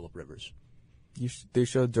 and Phillip Rivers. They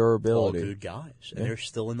show durability. All good guys. And they're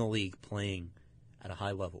still in the league playing at a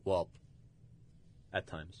high level. Well, at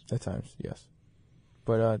times. At times, yes.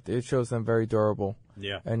 But it shows them very durable.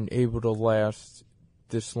 Yeah. And able to last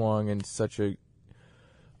this long in such a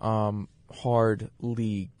hard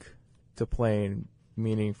league to play in,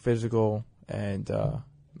 meaning physical and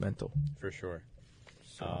mental. For sure.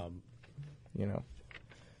 So, you know.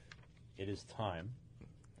 It is time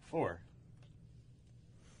for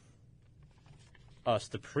us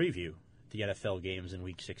to preview the NFL games in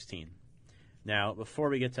Week 16. Now, before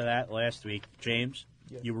we get to that, last week, James,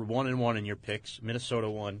 you were 1-1 in your picks. Minnesota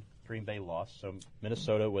won, Green Bay lost. So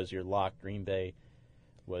Minnesota was your lock, Green Bay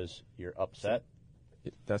was your upset.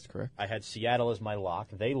 That's correct. I had Seattle as my lock.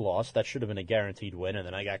 They lost. That should have been a guaranteed win. And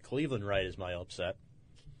then I got Cleveland right as my upset.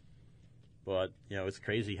 But, you know, it's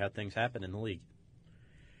crazy how things happen in the league.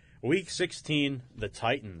 Week 16, the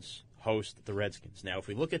Titans host the Redskins. Now, if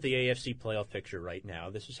we look at the AFC playoff picture right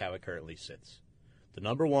now, this is how it currently sits. The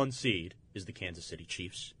number 1 seed is the Kansas City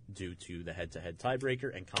Chiefs due to the head-to-head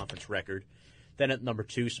tiebreaker and conference record. Then at number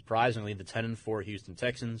 2, surprisingly, the 10-4 Houston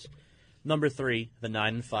Texans. Number 3, the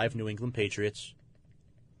 9-5 New England Patriots.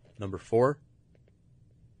 Number 4,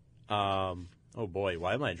 oh boy,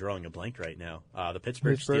 why am I drawing a blank right now? The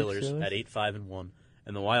Pittsburgh Steelers at 8-5-1.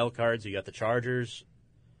 And the wild cards, you got the Chargers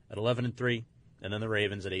at 11-3, and then the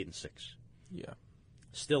Ravens at 8-6. Yeah.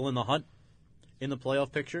 Still in the hunt in the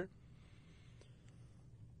playoff picture.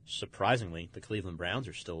 Surprisingly, the Cleveland Browns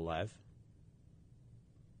are still alive.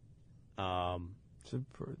 The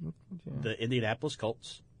Indianapolis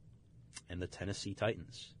Colts and the Tennessee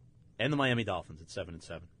Titans and the Miami Dolphins at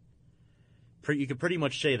 7-7. You could pretty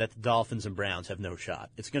much say that the Dolphins and Browns have no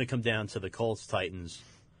shot. It's going to come down to the Colts, Titans,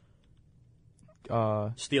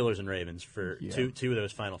 Steelers, and Ravens for two of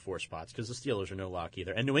those final 4 spots because the Steelers are no lock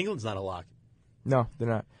either. And New England's not a lock. No, they're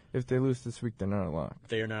not. If they lose this week, they're not a lock.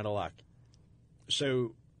 They are not a lock.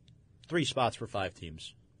 So 3 spots for 5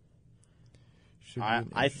 teams.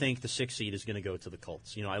 I think the 6th seed is going to go to the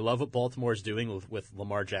Colts. You know, I love what Baltimore is doing with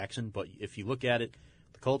Lamar Jackson, but if you look at it,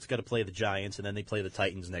 the Colts got to play the Giants, and then they play the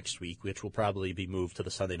Titans next week, which will probably be moved to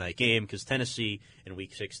the Sunday night game because Tennessee in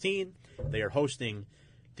Week 16, they are hosting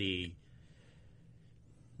the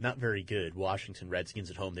not very good Washington Redskins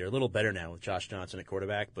at home. They're a little better now with Josh Johnson at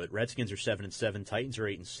quarterback, but Redskins are 7-7. Titans are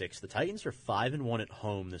 8-6. The Titans are 5-1 at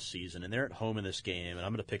home this season, and they're at home in this game, and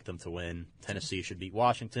I'm going to pick them to win. Tennessee should beat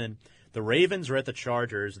Washington. The Ravens are at the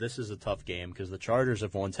Chargers. This is a tough game because the Chargers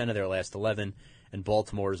have won 10 of their last 11, and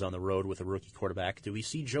Baltimore is on the road with a rookie quarterback. Do we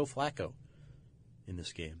see Joe Flacco in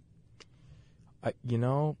this game?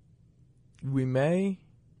 We may,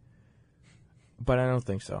 but I don't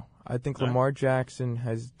think so. I think Lamar Jackson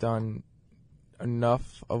has done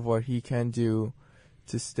enough of what he can do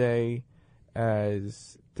to stay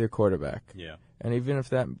as their quarterback. Yeah. And even if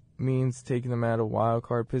that means taking them out of wild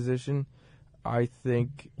card position, I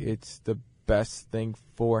think it's the best thing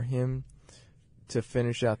for him to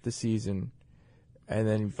finish out the season and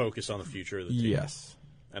then focus on the future of the team. Yes.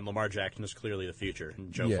 And Lamar Jackson is clearly the future,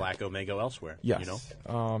 and Joe Flacco may go elsewhere. Yes. You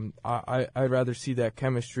know? I'd rather see that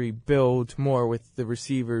chemistry build more with the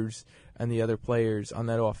receivers and the other players on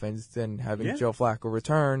that offense than having Joe Flacco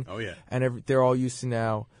return. Oh, yeah. And they're all used to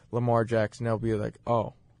now Lamar Jackson. They'll be like,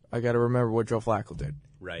 oh, I got to remember what Joe Flacco did.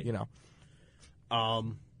 Right. You know.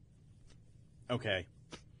 Okay.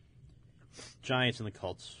 Giants and the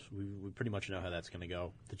Colts, we pretty much know how that's going to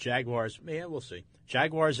go. The Jaguars, yeah, we'll see.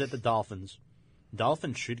 Jaguars at the Dolphins.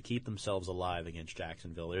 Dolphins should keep themselves alive against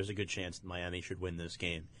Jacksonville. There's a good chance that Miami should win this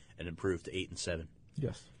game and improve to 8-7.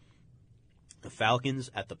 Yes. The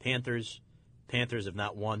Falcons at the Panthers. Panthers have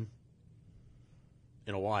not won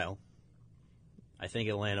in a while. I think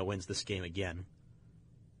Atlanta wins this game again.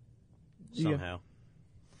 Somehow.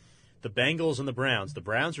 The Bengals and the Browns. The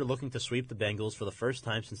Browns are looking to sweep the Bengals for the first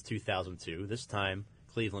time since 2002. This time,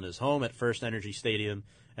 Cleveland is home at First Energy Stadium.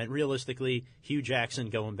 And realistically, Hugh Jackson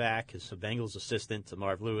going back as the Bengals assistant to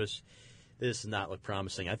Marv Lewis. This does not look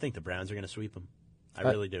promising. I think the Browns are going to sweep them. I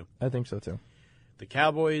really do. I think so, too. The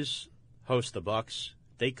Cowboys host the Bucks.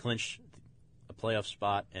 They clinch a playoff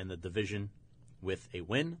spot in the division with a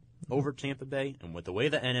win over Tampa Bay. And with the way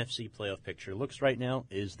the NFC playoff picture looks right now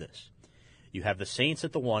is this. You have the Saints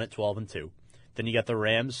at the 1 at 12-2. Then you got the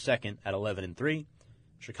Rams second at 11-3.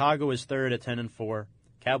 Chicago is third at 10-4.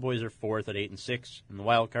 Cowboys are fourth at 8-6. And the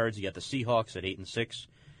wild cards, you got the Seahawks at 8-6,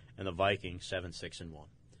 and the Vikings 7-6-1.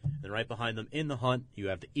 And right behind them in the hunt, you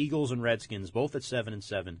have the Eagles and Redskins both at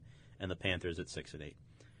 7-7, and the Panthers at 6-8.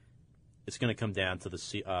 It's going to come down to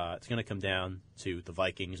the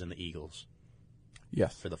Vikings and the Eagles.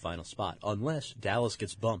 Yes. For the final spot, unless Dallas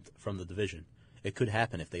gets bumped from the division. It could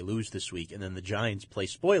happen if they lose this week, and then the Giants play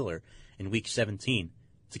spoiler in Week 17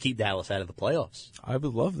 to keep Dallas out of the playoffs. I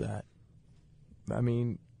would love that. I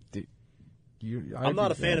mean, I'm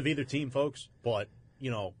not a fan of either team, folks. But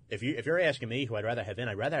if you're asking me who I'd rather have in,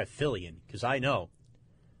 I'd rather have Philly in because I know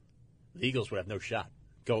the Eagles would have no shot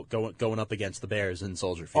going up against the Bears in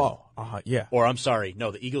Soldier Field. Yeah. Or I'm sorry, no,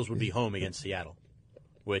 the Eagles would be home against Seattle,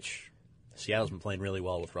 which Seattle's been playing really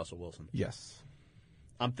well with Russell Wilson. Yes.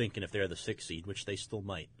 I'm thinking if they're the 6th seed, which they still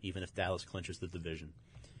might, even if Dallas clinches the division.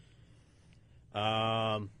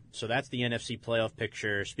 So that's the NFC playoff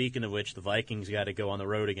picture. Speaking of which, the Vikings got to go on the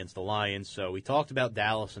road against the Lions. So we talked about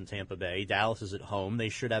Dallas and Tampa Bay. Dallas is at home. They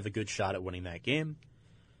should have a good shot at winning that game.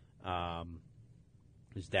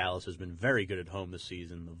 Because Dallas has been very good at home this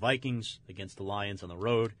season. The Vikings against the Lions on the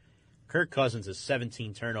road. Kirk Cousins has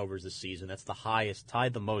 17 turnovers this season. That's the highest,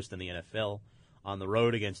 tied the most in the NFL. On the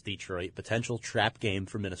road against Detroit. Potential trap game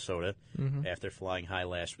for Minnesota after flying high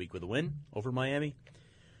last week with a win over Miami.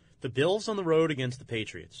 The Bills on the road against the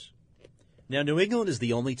Patriots. Now, New England is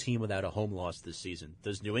the only team without a home loss this season.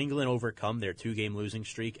 Does New England overcome their 2-game losing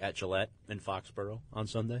streak at Gillette and Foxborough on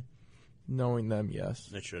Sunday? Knowing them, yes.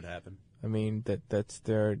 It should happen. I mean, that's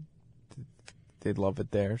their... They'd love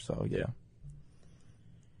it there, so yeah.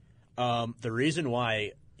 The reason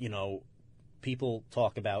why, people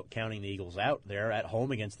talk about counting the Eagles out, they're at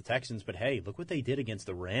home against the Texans, but hey, look what they did against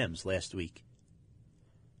the Rams last week.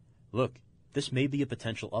 Look, this may be a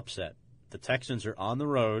potential upset. The Texans are on the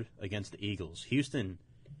road against the Eagles. Houston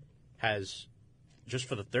has, just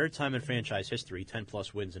for the third time in franchise history,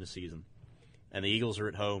 10-plus wins in a season. And the Eagles are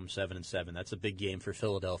at home 7-7. That's a big game for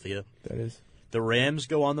Philadelphia. That is. The Rams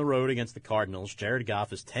go on the road against the Cardinals. Jared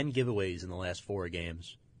Goff has 10 giveaways in the last 4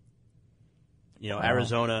 games. Wow.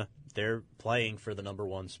 Arizona, they're playing for the number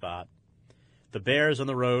 1 spot. The Bears on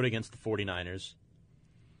the road against the 49ers.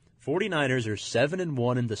 49ers are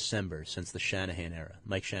 7-1 in December since the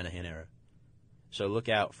Mike Shanahan era. So look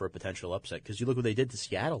out for a potential upset because you look what they did to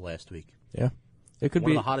Seattle last week. Yeah. It could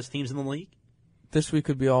One be of the hottest teams in the league. This week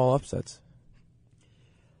could be all upsets.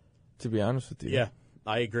 To be honest with you. Yeah,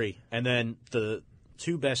 I agree. And then the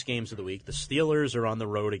 2 best games of the week, the Steelers are on the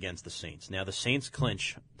road against the Saints. Now the Saints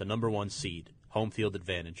clinch the number 1 seed, home field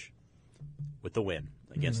advantage, with the win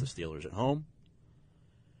against the Steelers at home.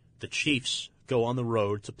 The Chiefs go on the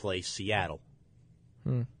road to play Seattle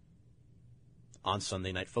on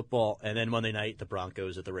Sunday Night Football, and then Monday night, the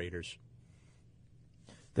Broncos at the Raiders.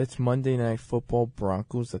 That's Monday Night Football,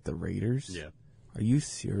 Broncos at the Raiders? Yeah. Are you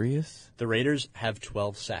serious? The Raiders have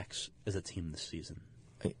 12 sacks as a team this season.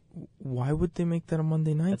 Why would they make that a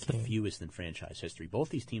Monday night That's game? the fewest in franchise history. Both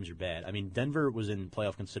these teams are bad. I mean, Denver was in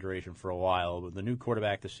playoff consideration for a while, but the new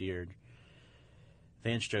quarterback this year,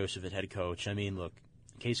 Vance Joseph at head coach. I mean, look,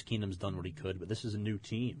 Case Keenum's done what he could, but this is a new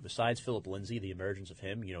team. Besides Philip Lindsay, the emergence of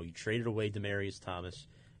him, you traded away Demaryius Thomas.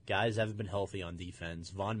 Guys haven't been healthy on defense.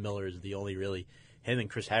 Von Miller is the only really... Him and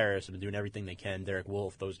Chris Harris have been doing everything they can. Derek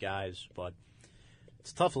Wolfe, those guys. But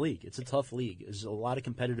it's a tough league. It's a tough league. There's a lot of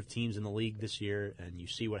competitive teams in the league this year, and you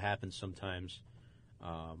see what happens sometimes.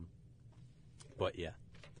 But, yeah.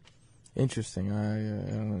 Interesting.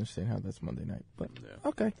 I don't understand how that's Monday night, but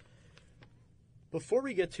okay. Before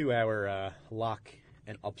we get to our lock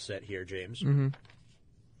and upset here, James,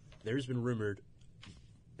 there's been rumored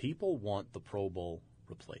people want the Pro Bowl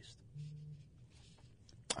replaced.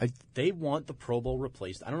 They want the Pro Bowl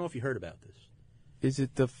replaced. I don't know if you heard about this. Is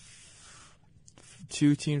it the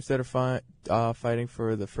two teams that are fighting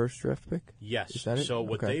for the first draft pick? Yes. Is that it? So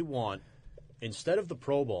what Okay. they want, instead of the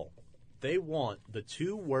Pro Bowl, they want the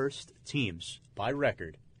two worst teams by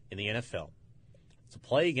record in the NFL to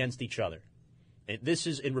play against each other. And this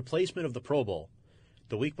is in replacement of the Pro Bowl,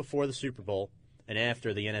 the week before the Super Bowl and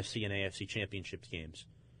after the NFC and AFC championship games.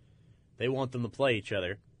 They want them to play each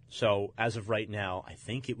other. So as of right now, I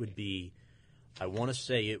think it would be, I want to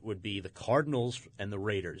say it would be the Cardinals and the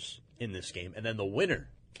Raiders in this game, and then the winner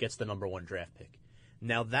gets the number 1 draft pick.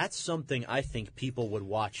 Now that's something I think people would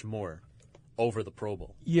watch more over the Pro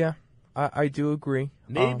Bowl. Yeah, I do agree.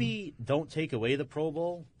 Maybe don't take away the Pro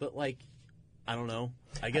Bowl, but I don't know.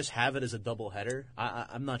 I guess have it as a doubleheader.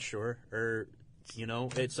 I'm not sure, or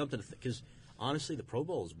it's something because honestly, the Pro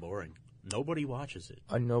Bowl is boring. Nobody watches it.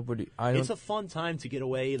 It's a fun time to get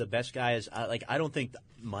away. The best guys, I don't think,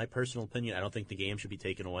 my personal opinion, I don't think the game should be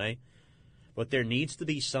taken away. But there needs to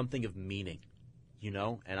be something of meaning,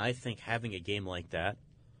 And I think having a game like that,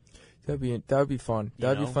 that would be fun.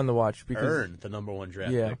 That would be fun to watch because earn the number 1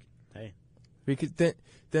 draft pick. Hey, because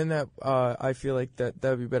then that I feel like that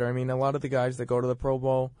would be better. I mean, a lot of the guys that go to the Pro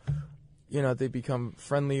Bowl, they become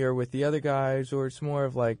friendlier with the other guys, or it's more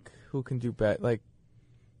of like who can do better, like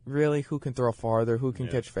really who can throw farther, who can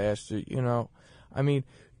catch faster. I mean,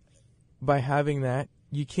 by having that,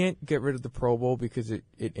 you can't get rid of the Pro Bowl because it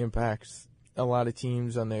impacts a lot of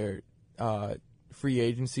teams on their free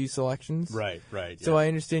agency selections. Right. So I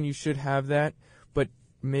understand you should have that, but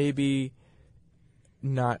maybe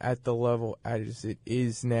not at the level as it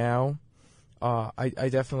is now. I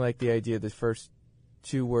definitely like the idea the first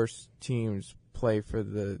 2 worst teams play for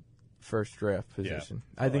the first draft position.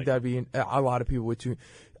 Yeah, I think that'd be a lot of people would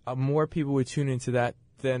more people would tune into that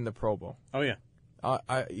than the Pro Bowl. Oh yeah,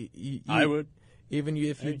 I would. Even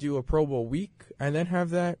if you do a Pro Bowl week and then have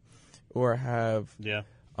that, or have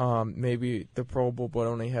maybe the Pro Bowl but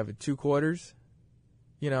only have it 2 quarters,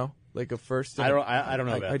 like a first. I don't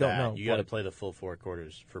know about that. I don't know. You got to play the full 4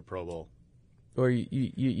 quarters for Pro Bowl. Or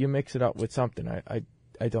you mix it up with something.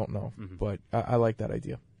 I don't know, but I like that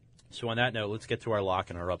idea. So on that note, let's get to our lock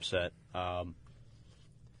and our upset.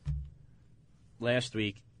 Last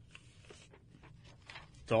week,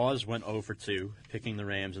 Dawes went 0 for 2, picking the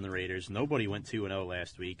Rams and the Raiders. Nobody went 2-0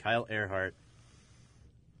 last week. Kyle Earhart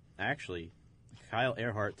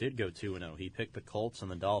did go 2-0. He picked the Colts and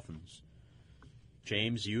the Dolphins.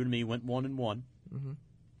 James, you and me went 1-1. Mm-hmm.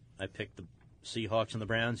 I picked the Seahawks and the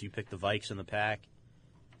Browns. You picked the Vikes and the Pack.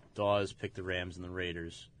 Dawes picked the Rams and the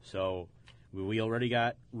Raiders. So we already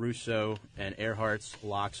got Russo and Earhart's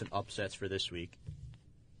locks and upsets for this week.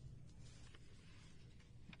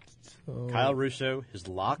 So, Kyle Russo, his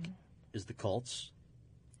lock is the Colts.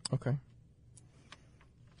 Okay.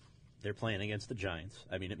 They're playing against the Giants.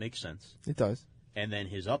 I mean, it makes sense. It does. And then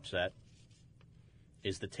his upset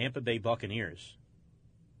is the Tampa Bay Buccaneers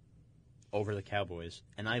over the Cowboys.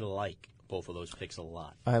 And I like both of those picks a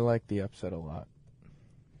lot. I like the upset a lot.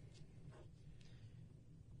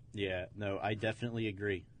 Yeah, no, I definitely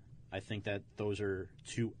agree. I think that those are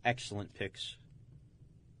 2 excellent picks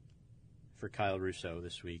for Kyle Russo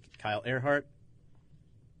this week. Kyle Earhart.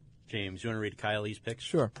 James, you want to read Kylie's picks?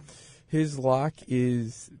 Sure. His lock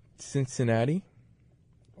is Cincinnati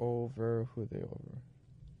over who are they over?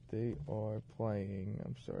 They are playing,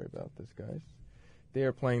 I'm sorry about this, guys. They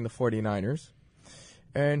are playing the 49ers.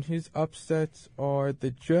 And his upsets are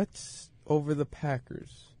the Jets over the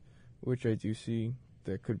Packers, which I do see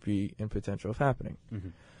that could be in potential of happening.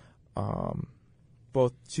 Mm-hmm.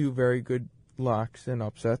 Both 2 very good locks and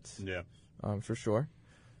upsets. Yeah. For sure.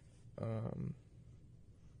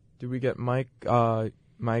 Did we get Mike or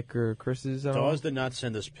Chris's at all? Dawes did not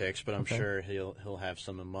send us picks, but I'm Okay. sure he'll have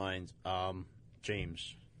some in mind.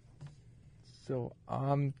 James. So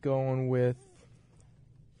I'm going with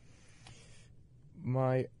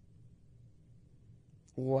my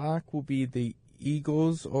lock will be the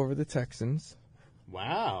Eagles over the Texans.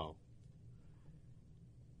 Wow.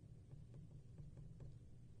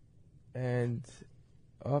 And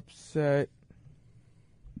upset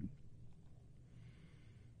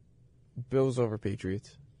Bills over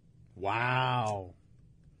Patriots. Wow.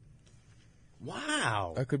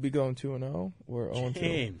 I could be going 2-0 or 0-2.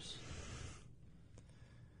 James.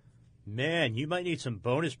 Man, you might need some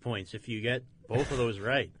bonus points if you get both of those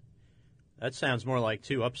right. That sounds more like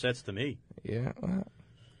 2 upsets to me. Yeah.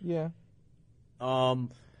 Yeah. All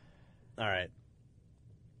right.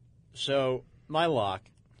 So, my lock.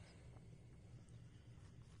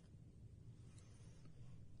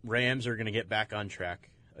 Rams are going to get back on track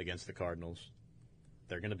against the Cardinals.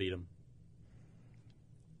 They're going to beat them.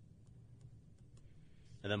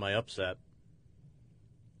 And then my upset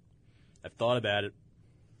I've thought about it.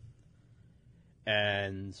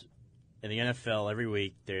 And in the NFL, every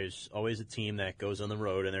week, there's always a team that goes on the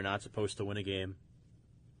road and they're not supposed to win a game.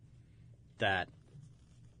 That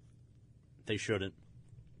they shouldn't.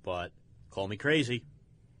 But call me crazy.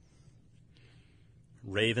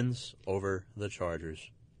 Ravens over the Chargers.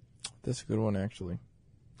 That's a good one, actually.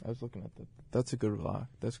 I was looking at that. That's a good lock.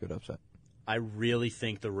 That's a good upset. I really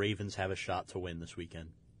think the Ravens have a shot to win this weekend.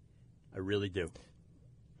 I really do.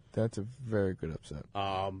 That's a very good upset.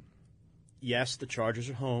 Yes, the Chargers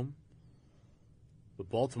are home. But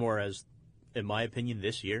Baltimore has, in my opinion,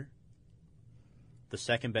 this year, the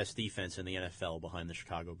second best defense in the NFL behind the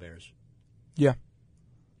Chicago Bears. Yeah.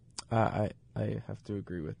 I have to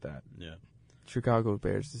agree with that. Yeah. Chicago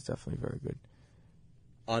Bears is definitely very good.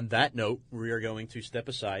 On that note, we are going to step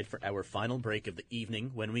aside for our final break of the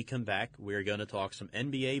evening. When we come back, we are going to talk some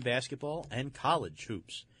NBA basketball and college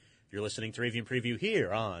hoops. You're listening to Review and Preview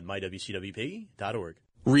here on mywcwp.org.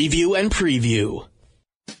 Review and Preview.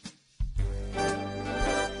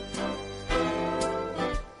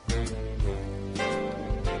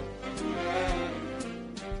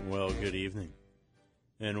 Well, good evening,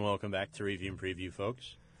 and welcome back to Review and Preview,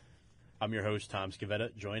 folks. I'm your host, Tom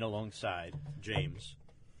Scavetta, joined alongside James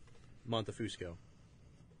Montefusco.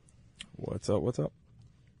 What's up? What's up?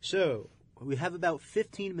 So, we have about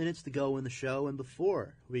 15 minutes to go in the show, and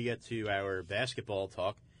before we get to our basketball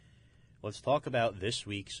talk, let's talk about this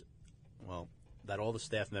week's, that all the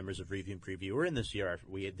staff members of Review and Preview were in this year.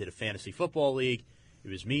 We did a fantasy football league. It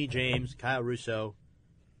was me, James, Kyle Russo,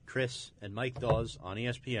 Chris, and Mike Dawes on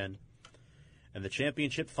ESPN. And the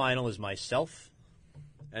championship final is myself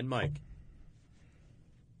and Mike.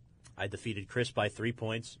 I defeated Chris by 3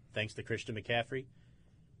 points, thanks to Christian McCaffrey.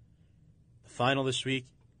 The final this week,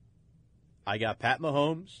 I got Pat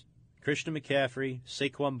Mahomes, Christian McCaffrey,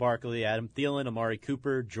 Saquon Barkley, Adam Thielen, Amari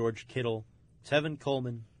Cooper, George Kittle, Tevin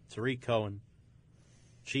Coleman, Tariq Cohen,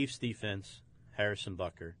 Chiefs defense, Harrison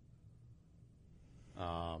Butker.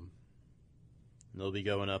 They'll be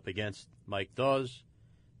going up against Mike Dawes,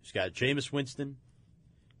 who's got Jameis Winston,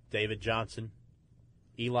 David Johnson,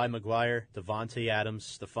 Eli McGuire, Devontae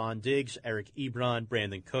Adams, Stephon Diggs, Eric Ebron,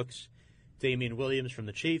 Brandon Cooks, Damian Williams from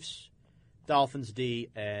the Chiefs, Dolphins D,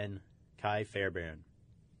 and Kai Fairbairn.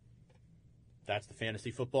 That's the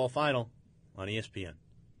fantasy football final on ESPN.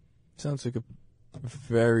 Sounds like a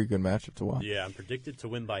very good matchup to watch. Yeah, I'm predicted to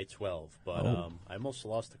win by 12, but I almost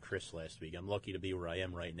lost to Chris last week. I'm lucky to be where I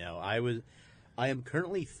am right now. I am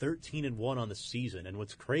currently 13-1 on the season, and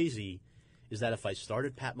what's crazy is that if I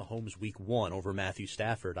started Pat Mahomes week 1 over Matthew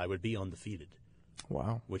Stafford, I would be undefeated.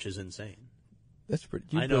 Wow. Which is insane. That's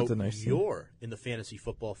pretty. I know you're in the fantasy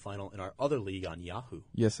football final in our other league on Yahoo.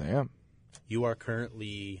 Yes, I am. You are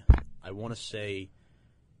currently, I want to say,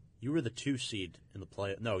 you were the 2 seed in the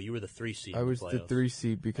play. No, you were the 3 seed. I was the 3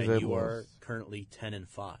 seed because I you are currently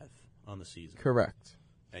 10-5 on the season. Correct.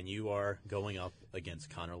 And you are going up against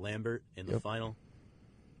Connor Lambert in the final.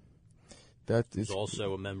 That is He's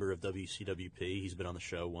also a member of WCWP. He's been on the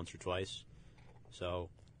show once or twice. So,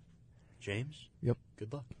 James. Yep.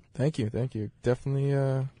 Good luck. Thank you. Definitely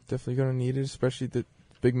going to need it, especially the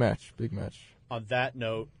big match. Big match. On that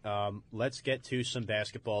note, let's get to some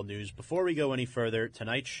basketball news. Before we go any further,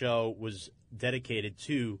 tonight's show was dedicated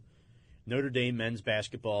to Notre Dame men's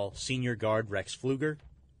basketball senior guard Rex Pfluger.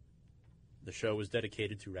 The show was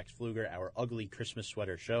dedicated to Rex Pfluger, our ugly Christmas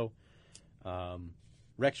sweater show.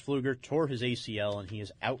 Rex Pfluger tore his ACL, and he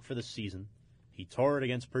is out for the season. He tore it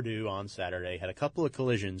against Purdue on Saturday, had a couple of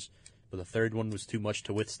collisions, but the third one was too much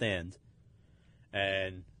to withstand.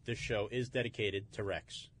 And this show is dedicated to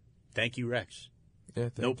Rex. Thank you, Rex. Yeah,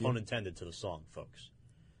 no pun intended to the song, folks.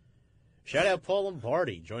 Shout out Paul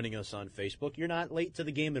Lombardi joining us on Facebook. You're not late to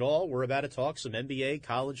the game at all. We're about to talk some NBA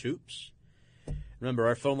college hoops. Remember,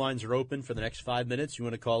 our phone lines are open for the next 5 minutes. You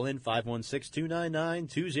want to call in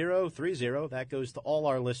 516-299-2030. That goes to all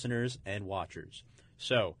our listeners and watchers.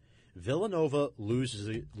 So, Villanova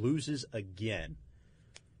loses again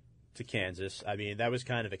to Kansas. I mean, that was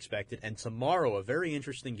kind of expected. And tomorrow, a very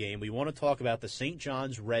interesting game. We want to talk about the St.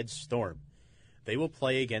 John's Red Storm. They will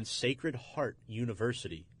play against Sacred Heart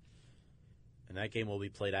University. And that game will be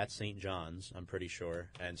played at St. John's, I'm pretty sure.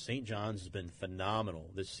 And St. John's has been phenomenal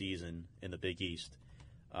this season in the Big East.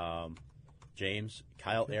 James,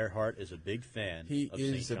 Kyle Earhart is a big fan of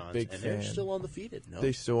St. John's. And they're still undefeated. No?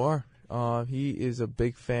 They still are. He is a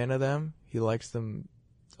big fan of them. He likes them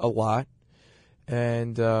a lot.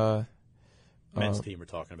 And men's team we're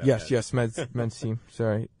talking about. Yes, men's team.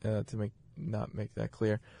 Sorry to not make that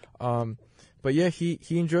clear. But yeah, he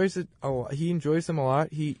enjoys it. He enjoys them a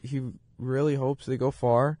lot. He really hopes they go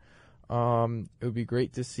far. It would be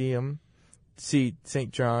great to see him see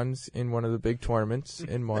St. John's in one of the big tournaments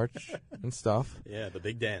in March and stuff. Yeah, the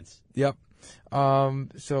big dance. Yep.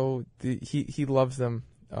 So he loves them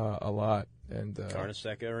a lot. And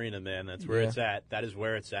Carnesecca Arena, man, that's where it's at. That is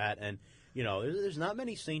where it's at. And, you know, there's not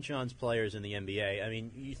many St. John's players in the NBA. I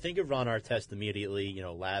mean, you think of Ron Artest immediately, you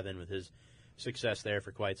know, Lavin with his success there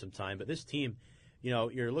for quite some time. But this team, you know,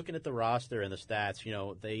 you're looking at the roster and the stats, you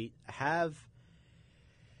know, they have,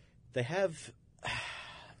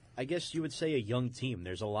 I guess you would say, a young team.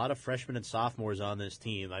 There's a lot of freshmen and sophomores on this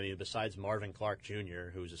team. I mean, besides Marvin Clark Jr.,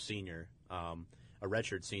 who's a senior, a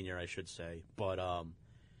redshirt senior, I should say. But,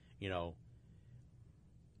 you know,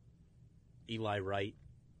 Eli Wright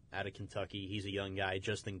out of Kentucky, he's a young guy.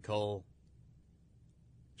 Justin Cole,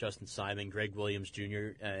 Justin Simon, Greg Williams Jr.,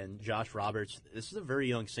 and Josh Roberts. This is a very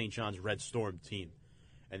young St. John's Red Storm team.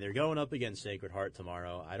 And they're going up against Sacred Heart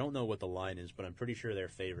tomorrow. I don't know what the line is, but I'm pretty sure they're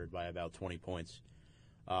favored by about 20 points.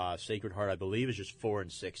 Sacred Heart, I believe, is just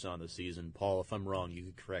 4-6 on the season. Paul, if I'm wrong, you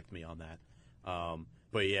could correct me on that.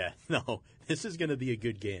 But yeah, no, this is going to be a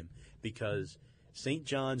good game because St.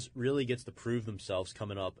 John's really gets to prove themselves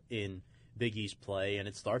coming up in Big East play, and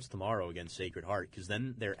it starts tomorrow against Sacred Heart because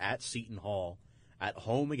then they're at Seton Hall, at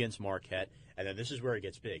home against Marquette, and then this is where it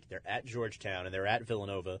gets big. They're at Georgetown, and they're at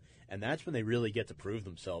Villanova, and that's when they really get to prove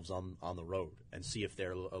themselves on the road and see if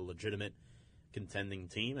they're a legitimate contending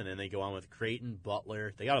team. And then they go on with Creighton,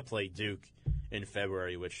 Butler. They got to play Duke in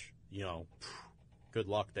February, which, you know, good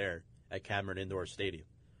luck there at Cameron Indoor Stadium.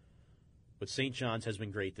 But St. John's has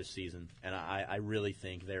been great this season, and I really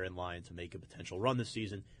think they're in line to make a potential run this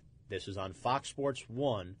season. This is on Fox Sports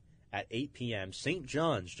 1 at 8 p.m. St.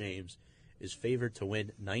 John's, James, is favored to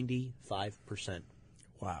win 95%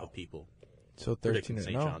 of people. So 13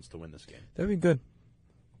 St. John's to win this game. That'd be good.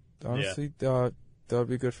 Honestly, that would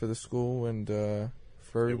be good for the school and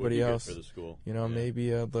for everybody else. Good for the school. You know,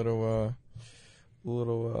 maybe a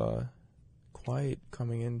little quiet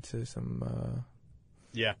coming into some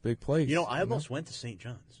big plays. You know, I almost went to St.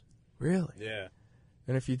 John's. Really? Yeah.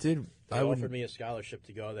 And if you did, they offered me a scholarship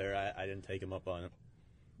to go there. I didn't take him up on it.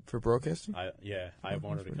 For broadcasting? I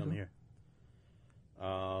wanted to come here.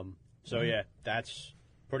 That's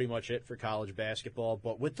pretty much it for college basketball.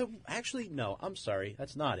 But I'm sorry,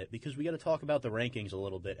 that's not it, because we got to talk about the rankings a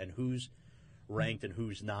little bit and who's ranked and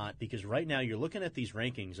who's not. Because right now you're looking at these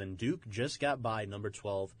rankings, and Duke just got by number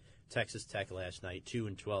 12, Texas Tech last night,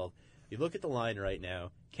 2-12. You look at the line right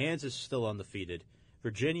now, Kansas is still undefeated.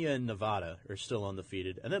 Virginia and Nevada are still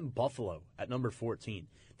undefeated. And then Buffalo at number 14.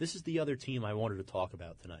 This is the other team I wanted to talk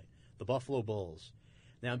about tonight, the Buffalo Bulls.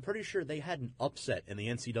 Now, I'm pretty sure they had an upset in the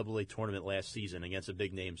NCAA tournament last season against a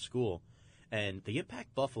big-name school. And the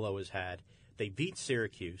impact Buffalo has had, they beat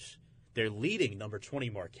Syracuse. They're leading number 20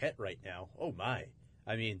 Marquette right now. Oh, my.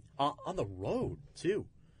 I mean, on the road, too.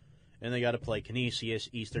 And they got to play Canisius,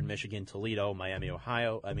 Eastern Michigan, Toledo, Miami,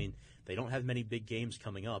 Ohio. I mean, they don't have many big games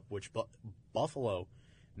coming up, which Buffalo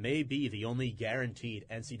may be the only guaranteed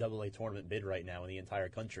NCAA tournament bid right now in the entire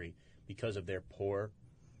country because of their poor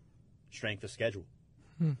strength of schedule.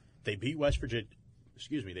 They beat West Virginia.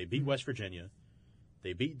 They beat West Virginia.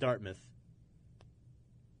 They beat Dartmouth.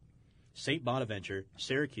 St. Bonaventure,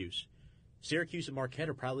 Syracuse. Syracuse and Marquette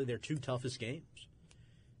are probably their two toughest games.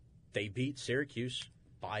 They beat Syracuse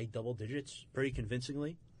by double digits pretty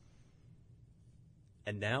convincingly.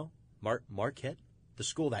 And now, Marquette, the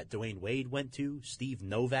school that Dwayne Wade went to, Steve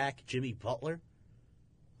Novak, Jimmy Butler.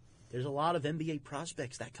 There's a lot of NBA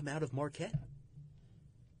prospects that come out of Marquette.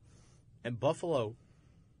 And Buffalo,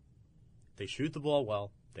 they shoot the ball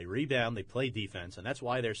well, they rebound, they play defense, and that's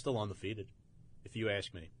why they're still undefeated, if you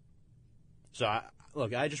ask me. So,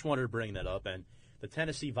 I just wanted to bring that up. And the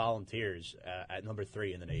Tennessee Volunteers at number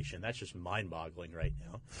 3 in the nation, that's just mind-boggling right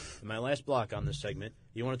now. And my last block on this segment,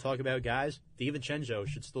 you want to talk about guys? DiVincenzo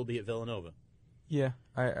should still be at Villanova. Yeah.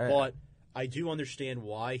 But I do understand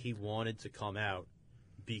why he wanted to come out,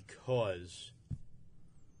 because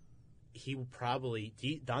he probably,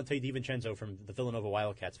 Dante DiVincenzo from the Villanova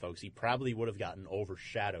Wildcats, folks, he probably would have gotten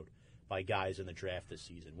overshadowed by guys in the draft this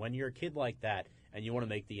season. When you're a kid like that and you want to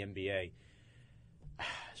make the NBA,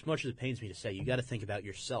 as much as it pains me to say, you got to think about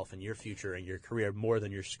yourself and your future and your career more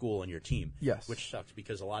than your school and your team. Yes. Which sucks,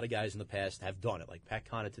 because a lot of guys in the past have done it. Like Pat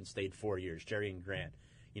Connaughton stayed 4 years, Jerry and Grant.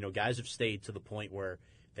 You know, guys have stayed to the point where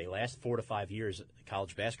they last 4 to 5 years at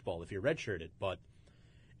college basketball if you're redshirted. But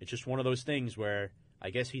it's just one of those things where I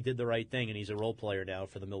guess he did the right thing, and he's a role player now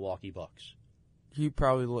for the Milwaukee Bucks. He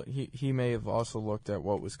probably he may have also looked at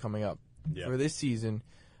what was coming up for this season,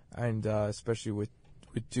 and especially with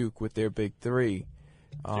Duke with their big three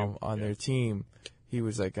on their team. He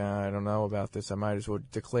was like, I don't know about this. I might as well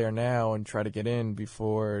declare now and try to get in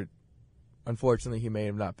before unfortunately, he may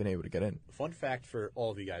have not been able to get in. Fun fact for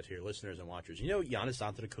all of you guys here, listeners and watchers. You know Giannis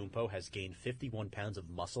Antetokounmpo has gained 51 pounds of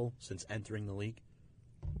muscle since entering the league?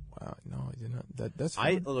 Wow, no, you know that's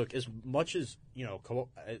I fine. look, as much as,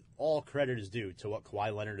 all credit is due to what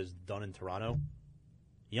Kawhi Leonard has done in Toronto,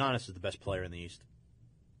 Giannis is the best player in the East.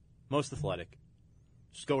 Most athletic.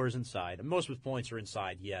 Scores inside. And most of his points are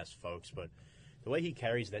inside, yes, folks, but the way he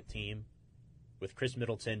carries that team with Chris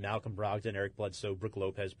Middleton, Malcolm Brogdon, Eric Bledsoe, Brook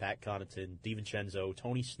Lopez, Pat Connaughton, DiVincenzo,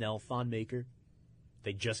 Tony Snell, Thon Maker.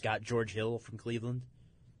 They just got George Hill from Cleveland.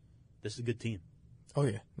 This is a good team. Oh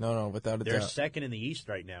yeah, no, without a They're doubt. second in the East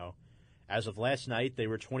right now. As of last night, they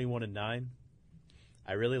were 21-9.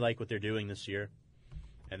 I really like what they're doing this year,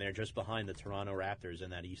 and they're just behind the Toronto Raptors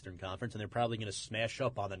in that Eastern Conference, and they're probably going to smash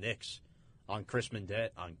up on the Knicks on Christmas Day.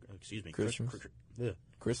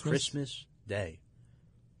 Christmas Day.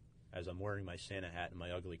 As I'm wearing my Santa hat and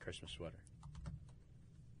my ugly Christmas sweater.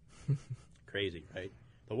 Crazy, right?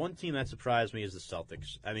 The one team that surprised me is the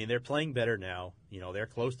Celtics. I mean, they're playing better now. They're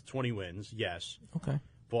close to 20 wins, yes. Okay.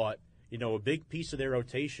 But, a big piece of their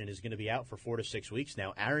rotation is going to be out for 4 to 6 weeks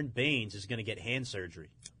now. Aaron Baines is going to get hand surgery.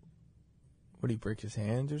 Would he break his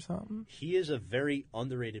hand or something? He is a very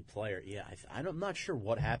underrated player. Yeah, I'm not sure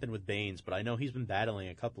what happened with Baines, but I know he's been battling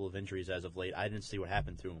a couple of injuries as of late. I didn't see what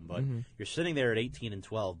happened to him, but you're sitting there at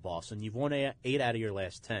 18-12, Boston. You've won 8 out of your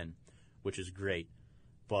last 10, which is great.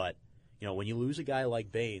 But, when you lose a guy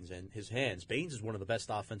like Baines and his hands, Baines is one of the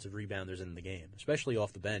best offensive rebounders in the game, especially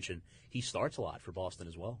off the bench, and he starts a lot for Boston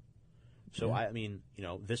as well. So,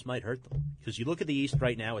 Yeah. This might hurt them. Because you look at the East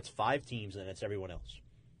right now, it's 5 teams, and it's everyone else.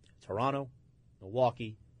 Toronto,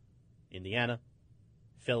 Milwaukee, Indiana,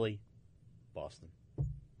 Philly, Boston.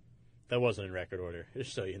 That wasn't in record order,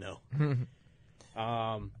 just so you know.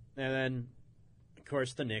 And then, of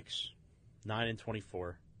course, the Knicks,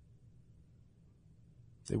 9-24.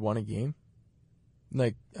 They won a game.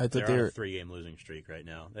 Like I thought They're they on a were. 3-game losing streak right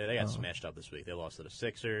now. They got smashed up this week. They lost to the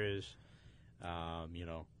Sixers.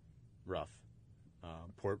 Rough.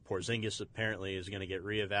 Porzingis apparently is going to get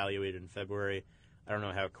reevaluated in February. I don't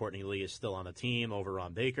know how Courtney Lee is still on the team over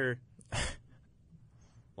Ron Baker.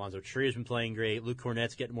 Lonzo Trier's been playing great. Luke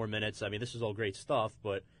Cornett's getting more minutes. I mean, this is all great stuff,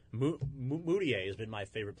 but Moutier has been my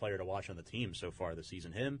favorite player to watch on the team so far this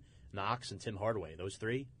season. Him, Knox, and Tim Hardaway. Those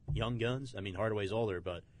 3 young guns. I mean, Hardaway's older,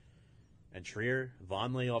 but... And Trier,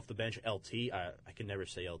 Vonleh off the bench, LT. I can never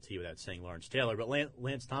say LT without saying Lawrence Taylor, but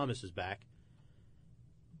Lance Thomas is back.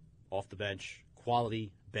 Off the bench.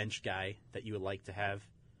 Quality bench guy that you would like to have.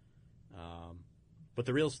 But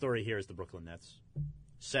the real story here is the Brooklyn Nets.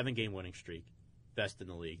 7-game winning streak. Best in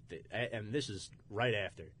the league. And this is right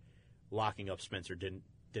after locking up Spencer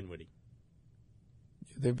Dinwiddie.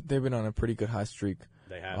 They've been on a pretty good hot streak.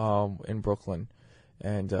 They have. In Brooklyn,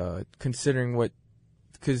 and considering what,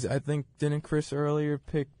 because I think didn't Chris earlier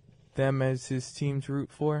pick them as his team to root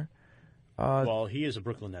for? Well, he is a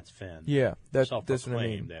Brooklyn Nets fan. Yeah, that's what I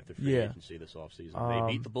Self-proclaimed mean. after free agency this offseason.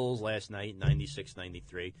 They beat the Bulls last night,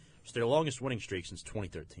 96-93. It's their longest winning streak since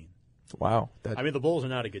 2013. Wow. The Bulls are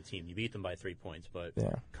not a good team. You beat them by 3 points, but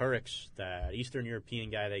Yeah. Kurix, that Eastern European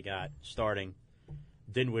guy they got starting,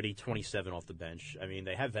 Dinwiddie, 27 off the bench. I mean,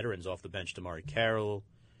 they have veterans off the bench, Damari Carroll,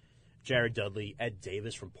 Jared Dudley, Ed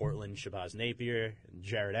Davis from Portland, Shabazz Napier,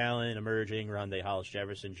 Jared Allen emerging, Rondé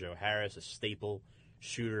Hollis-Jefferson, Joe Harris, a staple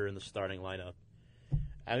shooter in the starting lineup.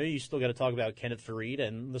 I mean, you still got to talk about Kenneth Faried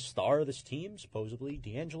and the star of this team, supposedly,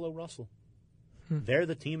 D'Angelo Russell. They're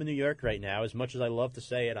the team in New York right now. As much as I love to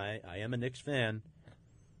say it, I am a Knicks fan.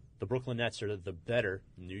 The Brooklyn Nets are the better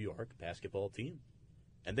New York basketball team.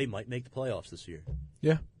 And they might make the playoffs this year.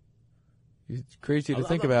 Yeah. It's crazy to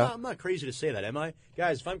think about. I'm not crazy to say that, am I?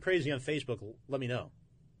 Guys, if I'm crazy on Facebook, let me know.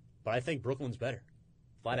 But I think Brooklyn's better.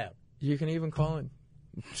 Flat out. You can even call it.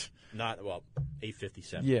 Not, well,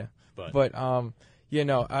 857. Yeah. But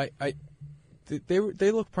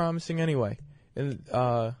they look promising anyway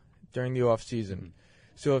during the off season. Mm-hmm.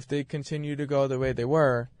 So if they continue to go the way they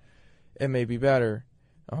were, it may be better,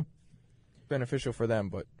 beneficial for them.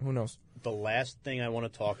 But who knows? the last thing I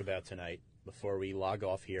want to talk about tonight before we log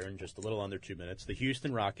off here in just a little under 2 minutes, the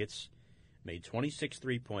Houston Rockets made 26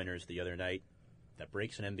 three-pointers the other night. That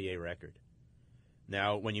breaks an NBA record.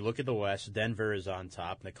 Now, when you look at the West, Denver is on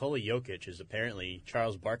top. Nikola Jokic is apparently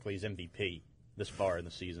Charles Barkley's MVP this far in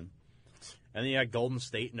the season. And then you got Golden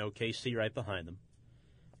State and OKC right behind them.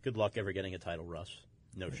 Good luck ever getting a title, Russ.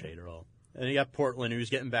 No shade at all. And you got Portland, who's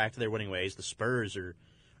getting back to their winning ways. The Spurs are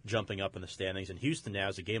jumping up in the standings. And Houston now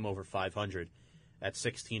is a game over 500 at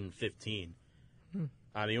 16-15.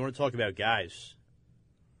 I mean, you want to talk about guys.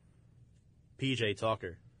 P.J.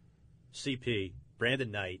 Tucker, CP,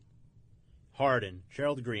 Brandon Knight, Harden,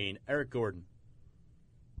 Gerald Green, Eric Gordon.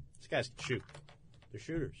 These guys can shoot. They're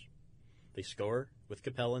shooters. They score with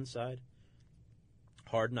Capella inside,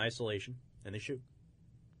 Harden isolation, and they shoot.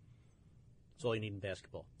 That's all you need in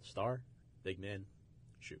basketball. Star, big man,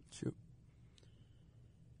 shoot. Shoot.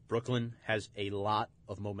 Brooklyn has a lot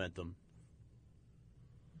of momentum.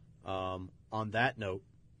 On that note,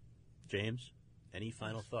 James, any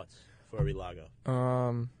final thoughts before we log off?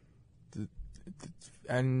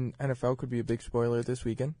 And NFL could be a big spoiler this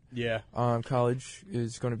weekend. Yeah. College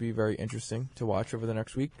is going to be very interesting to watch over the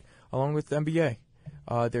next week, along with the NBA.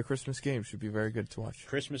 Their Christmas games should be very good to watch.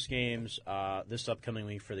 Christmas games this upcoming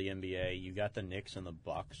week for the NBA. You got the Knicks and the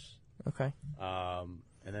Bucks. Okay. And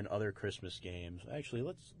then other Christmas games. Actually,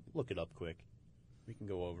 let's look it up quick. We can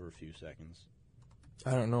go over a few seconds.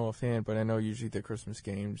 I don't know offhand, but I know usually the Christmas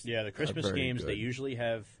games. Yeah, the are Christmas very games, good. they usually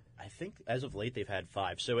have, I think as of late they've had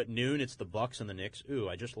 5. So at noon it's the Bucks and the Knicks. Ooh,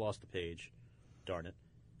 I just lost the page. Darn it.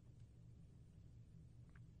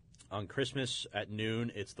 On Christmas at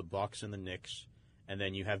noon it's the Bucks and the Knicks. And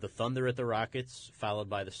then you have the Thunder at the Rockets, followed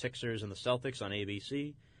by the Sixers and the Celtics on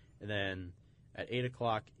ABC. And then at 8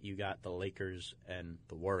 o'clock you got the Lakers and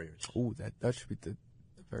the Warriors. Ooh, that should be the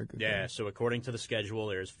very good Yeah, game. so according to the schedule,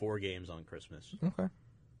 there's 4 games on Christmas. Okay.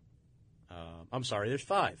 I'm sorry, there's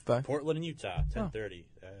 5. 5. Portland and Utah, 10:30.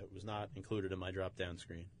 It was not included in my drop-down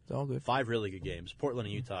screen. It's all good. 5 really good games. Portland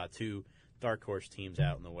and Utah, 2 dark horse teams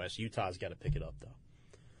out in the West. Utah's got to pick it up, though.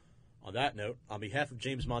 On that note, on behalf of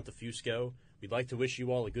James Montefusco, we'd like to wish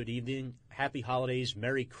you all a good evening, happy holidays,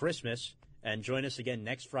 Merry Christmas, and join us again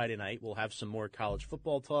next Friday night. We'll have some more college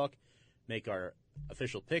football talk, make our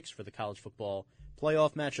official picks for the college football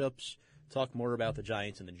playoff matchups, talk more about the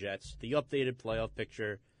Giants and the Jets, the updated playoff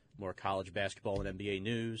picture, more college basketball and NBA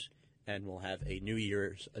news, and we'll have a New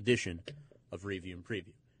Year's edition of Review and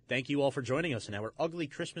Preview. Thank you all for joining us in our ugly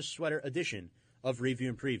Christmas sweater edition of Review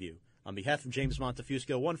and Preview. On behalf of James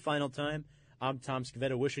Montefusco, one final time, I'm Tom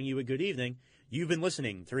Scavetta wishing you a good evening. You've been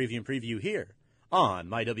listening to Review and Preview here on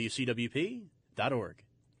mywcwp.org.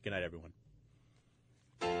 Good night, everyone.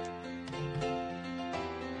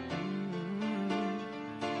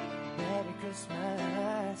 Merry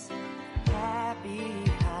Christmas, happy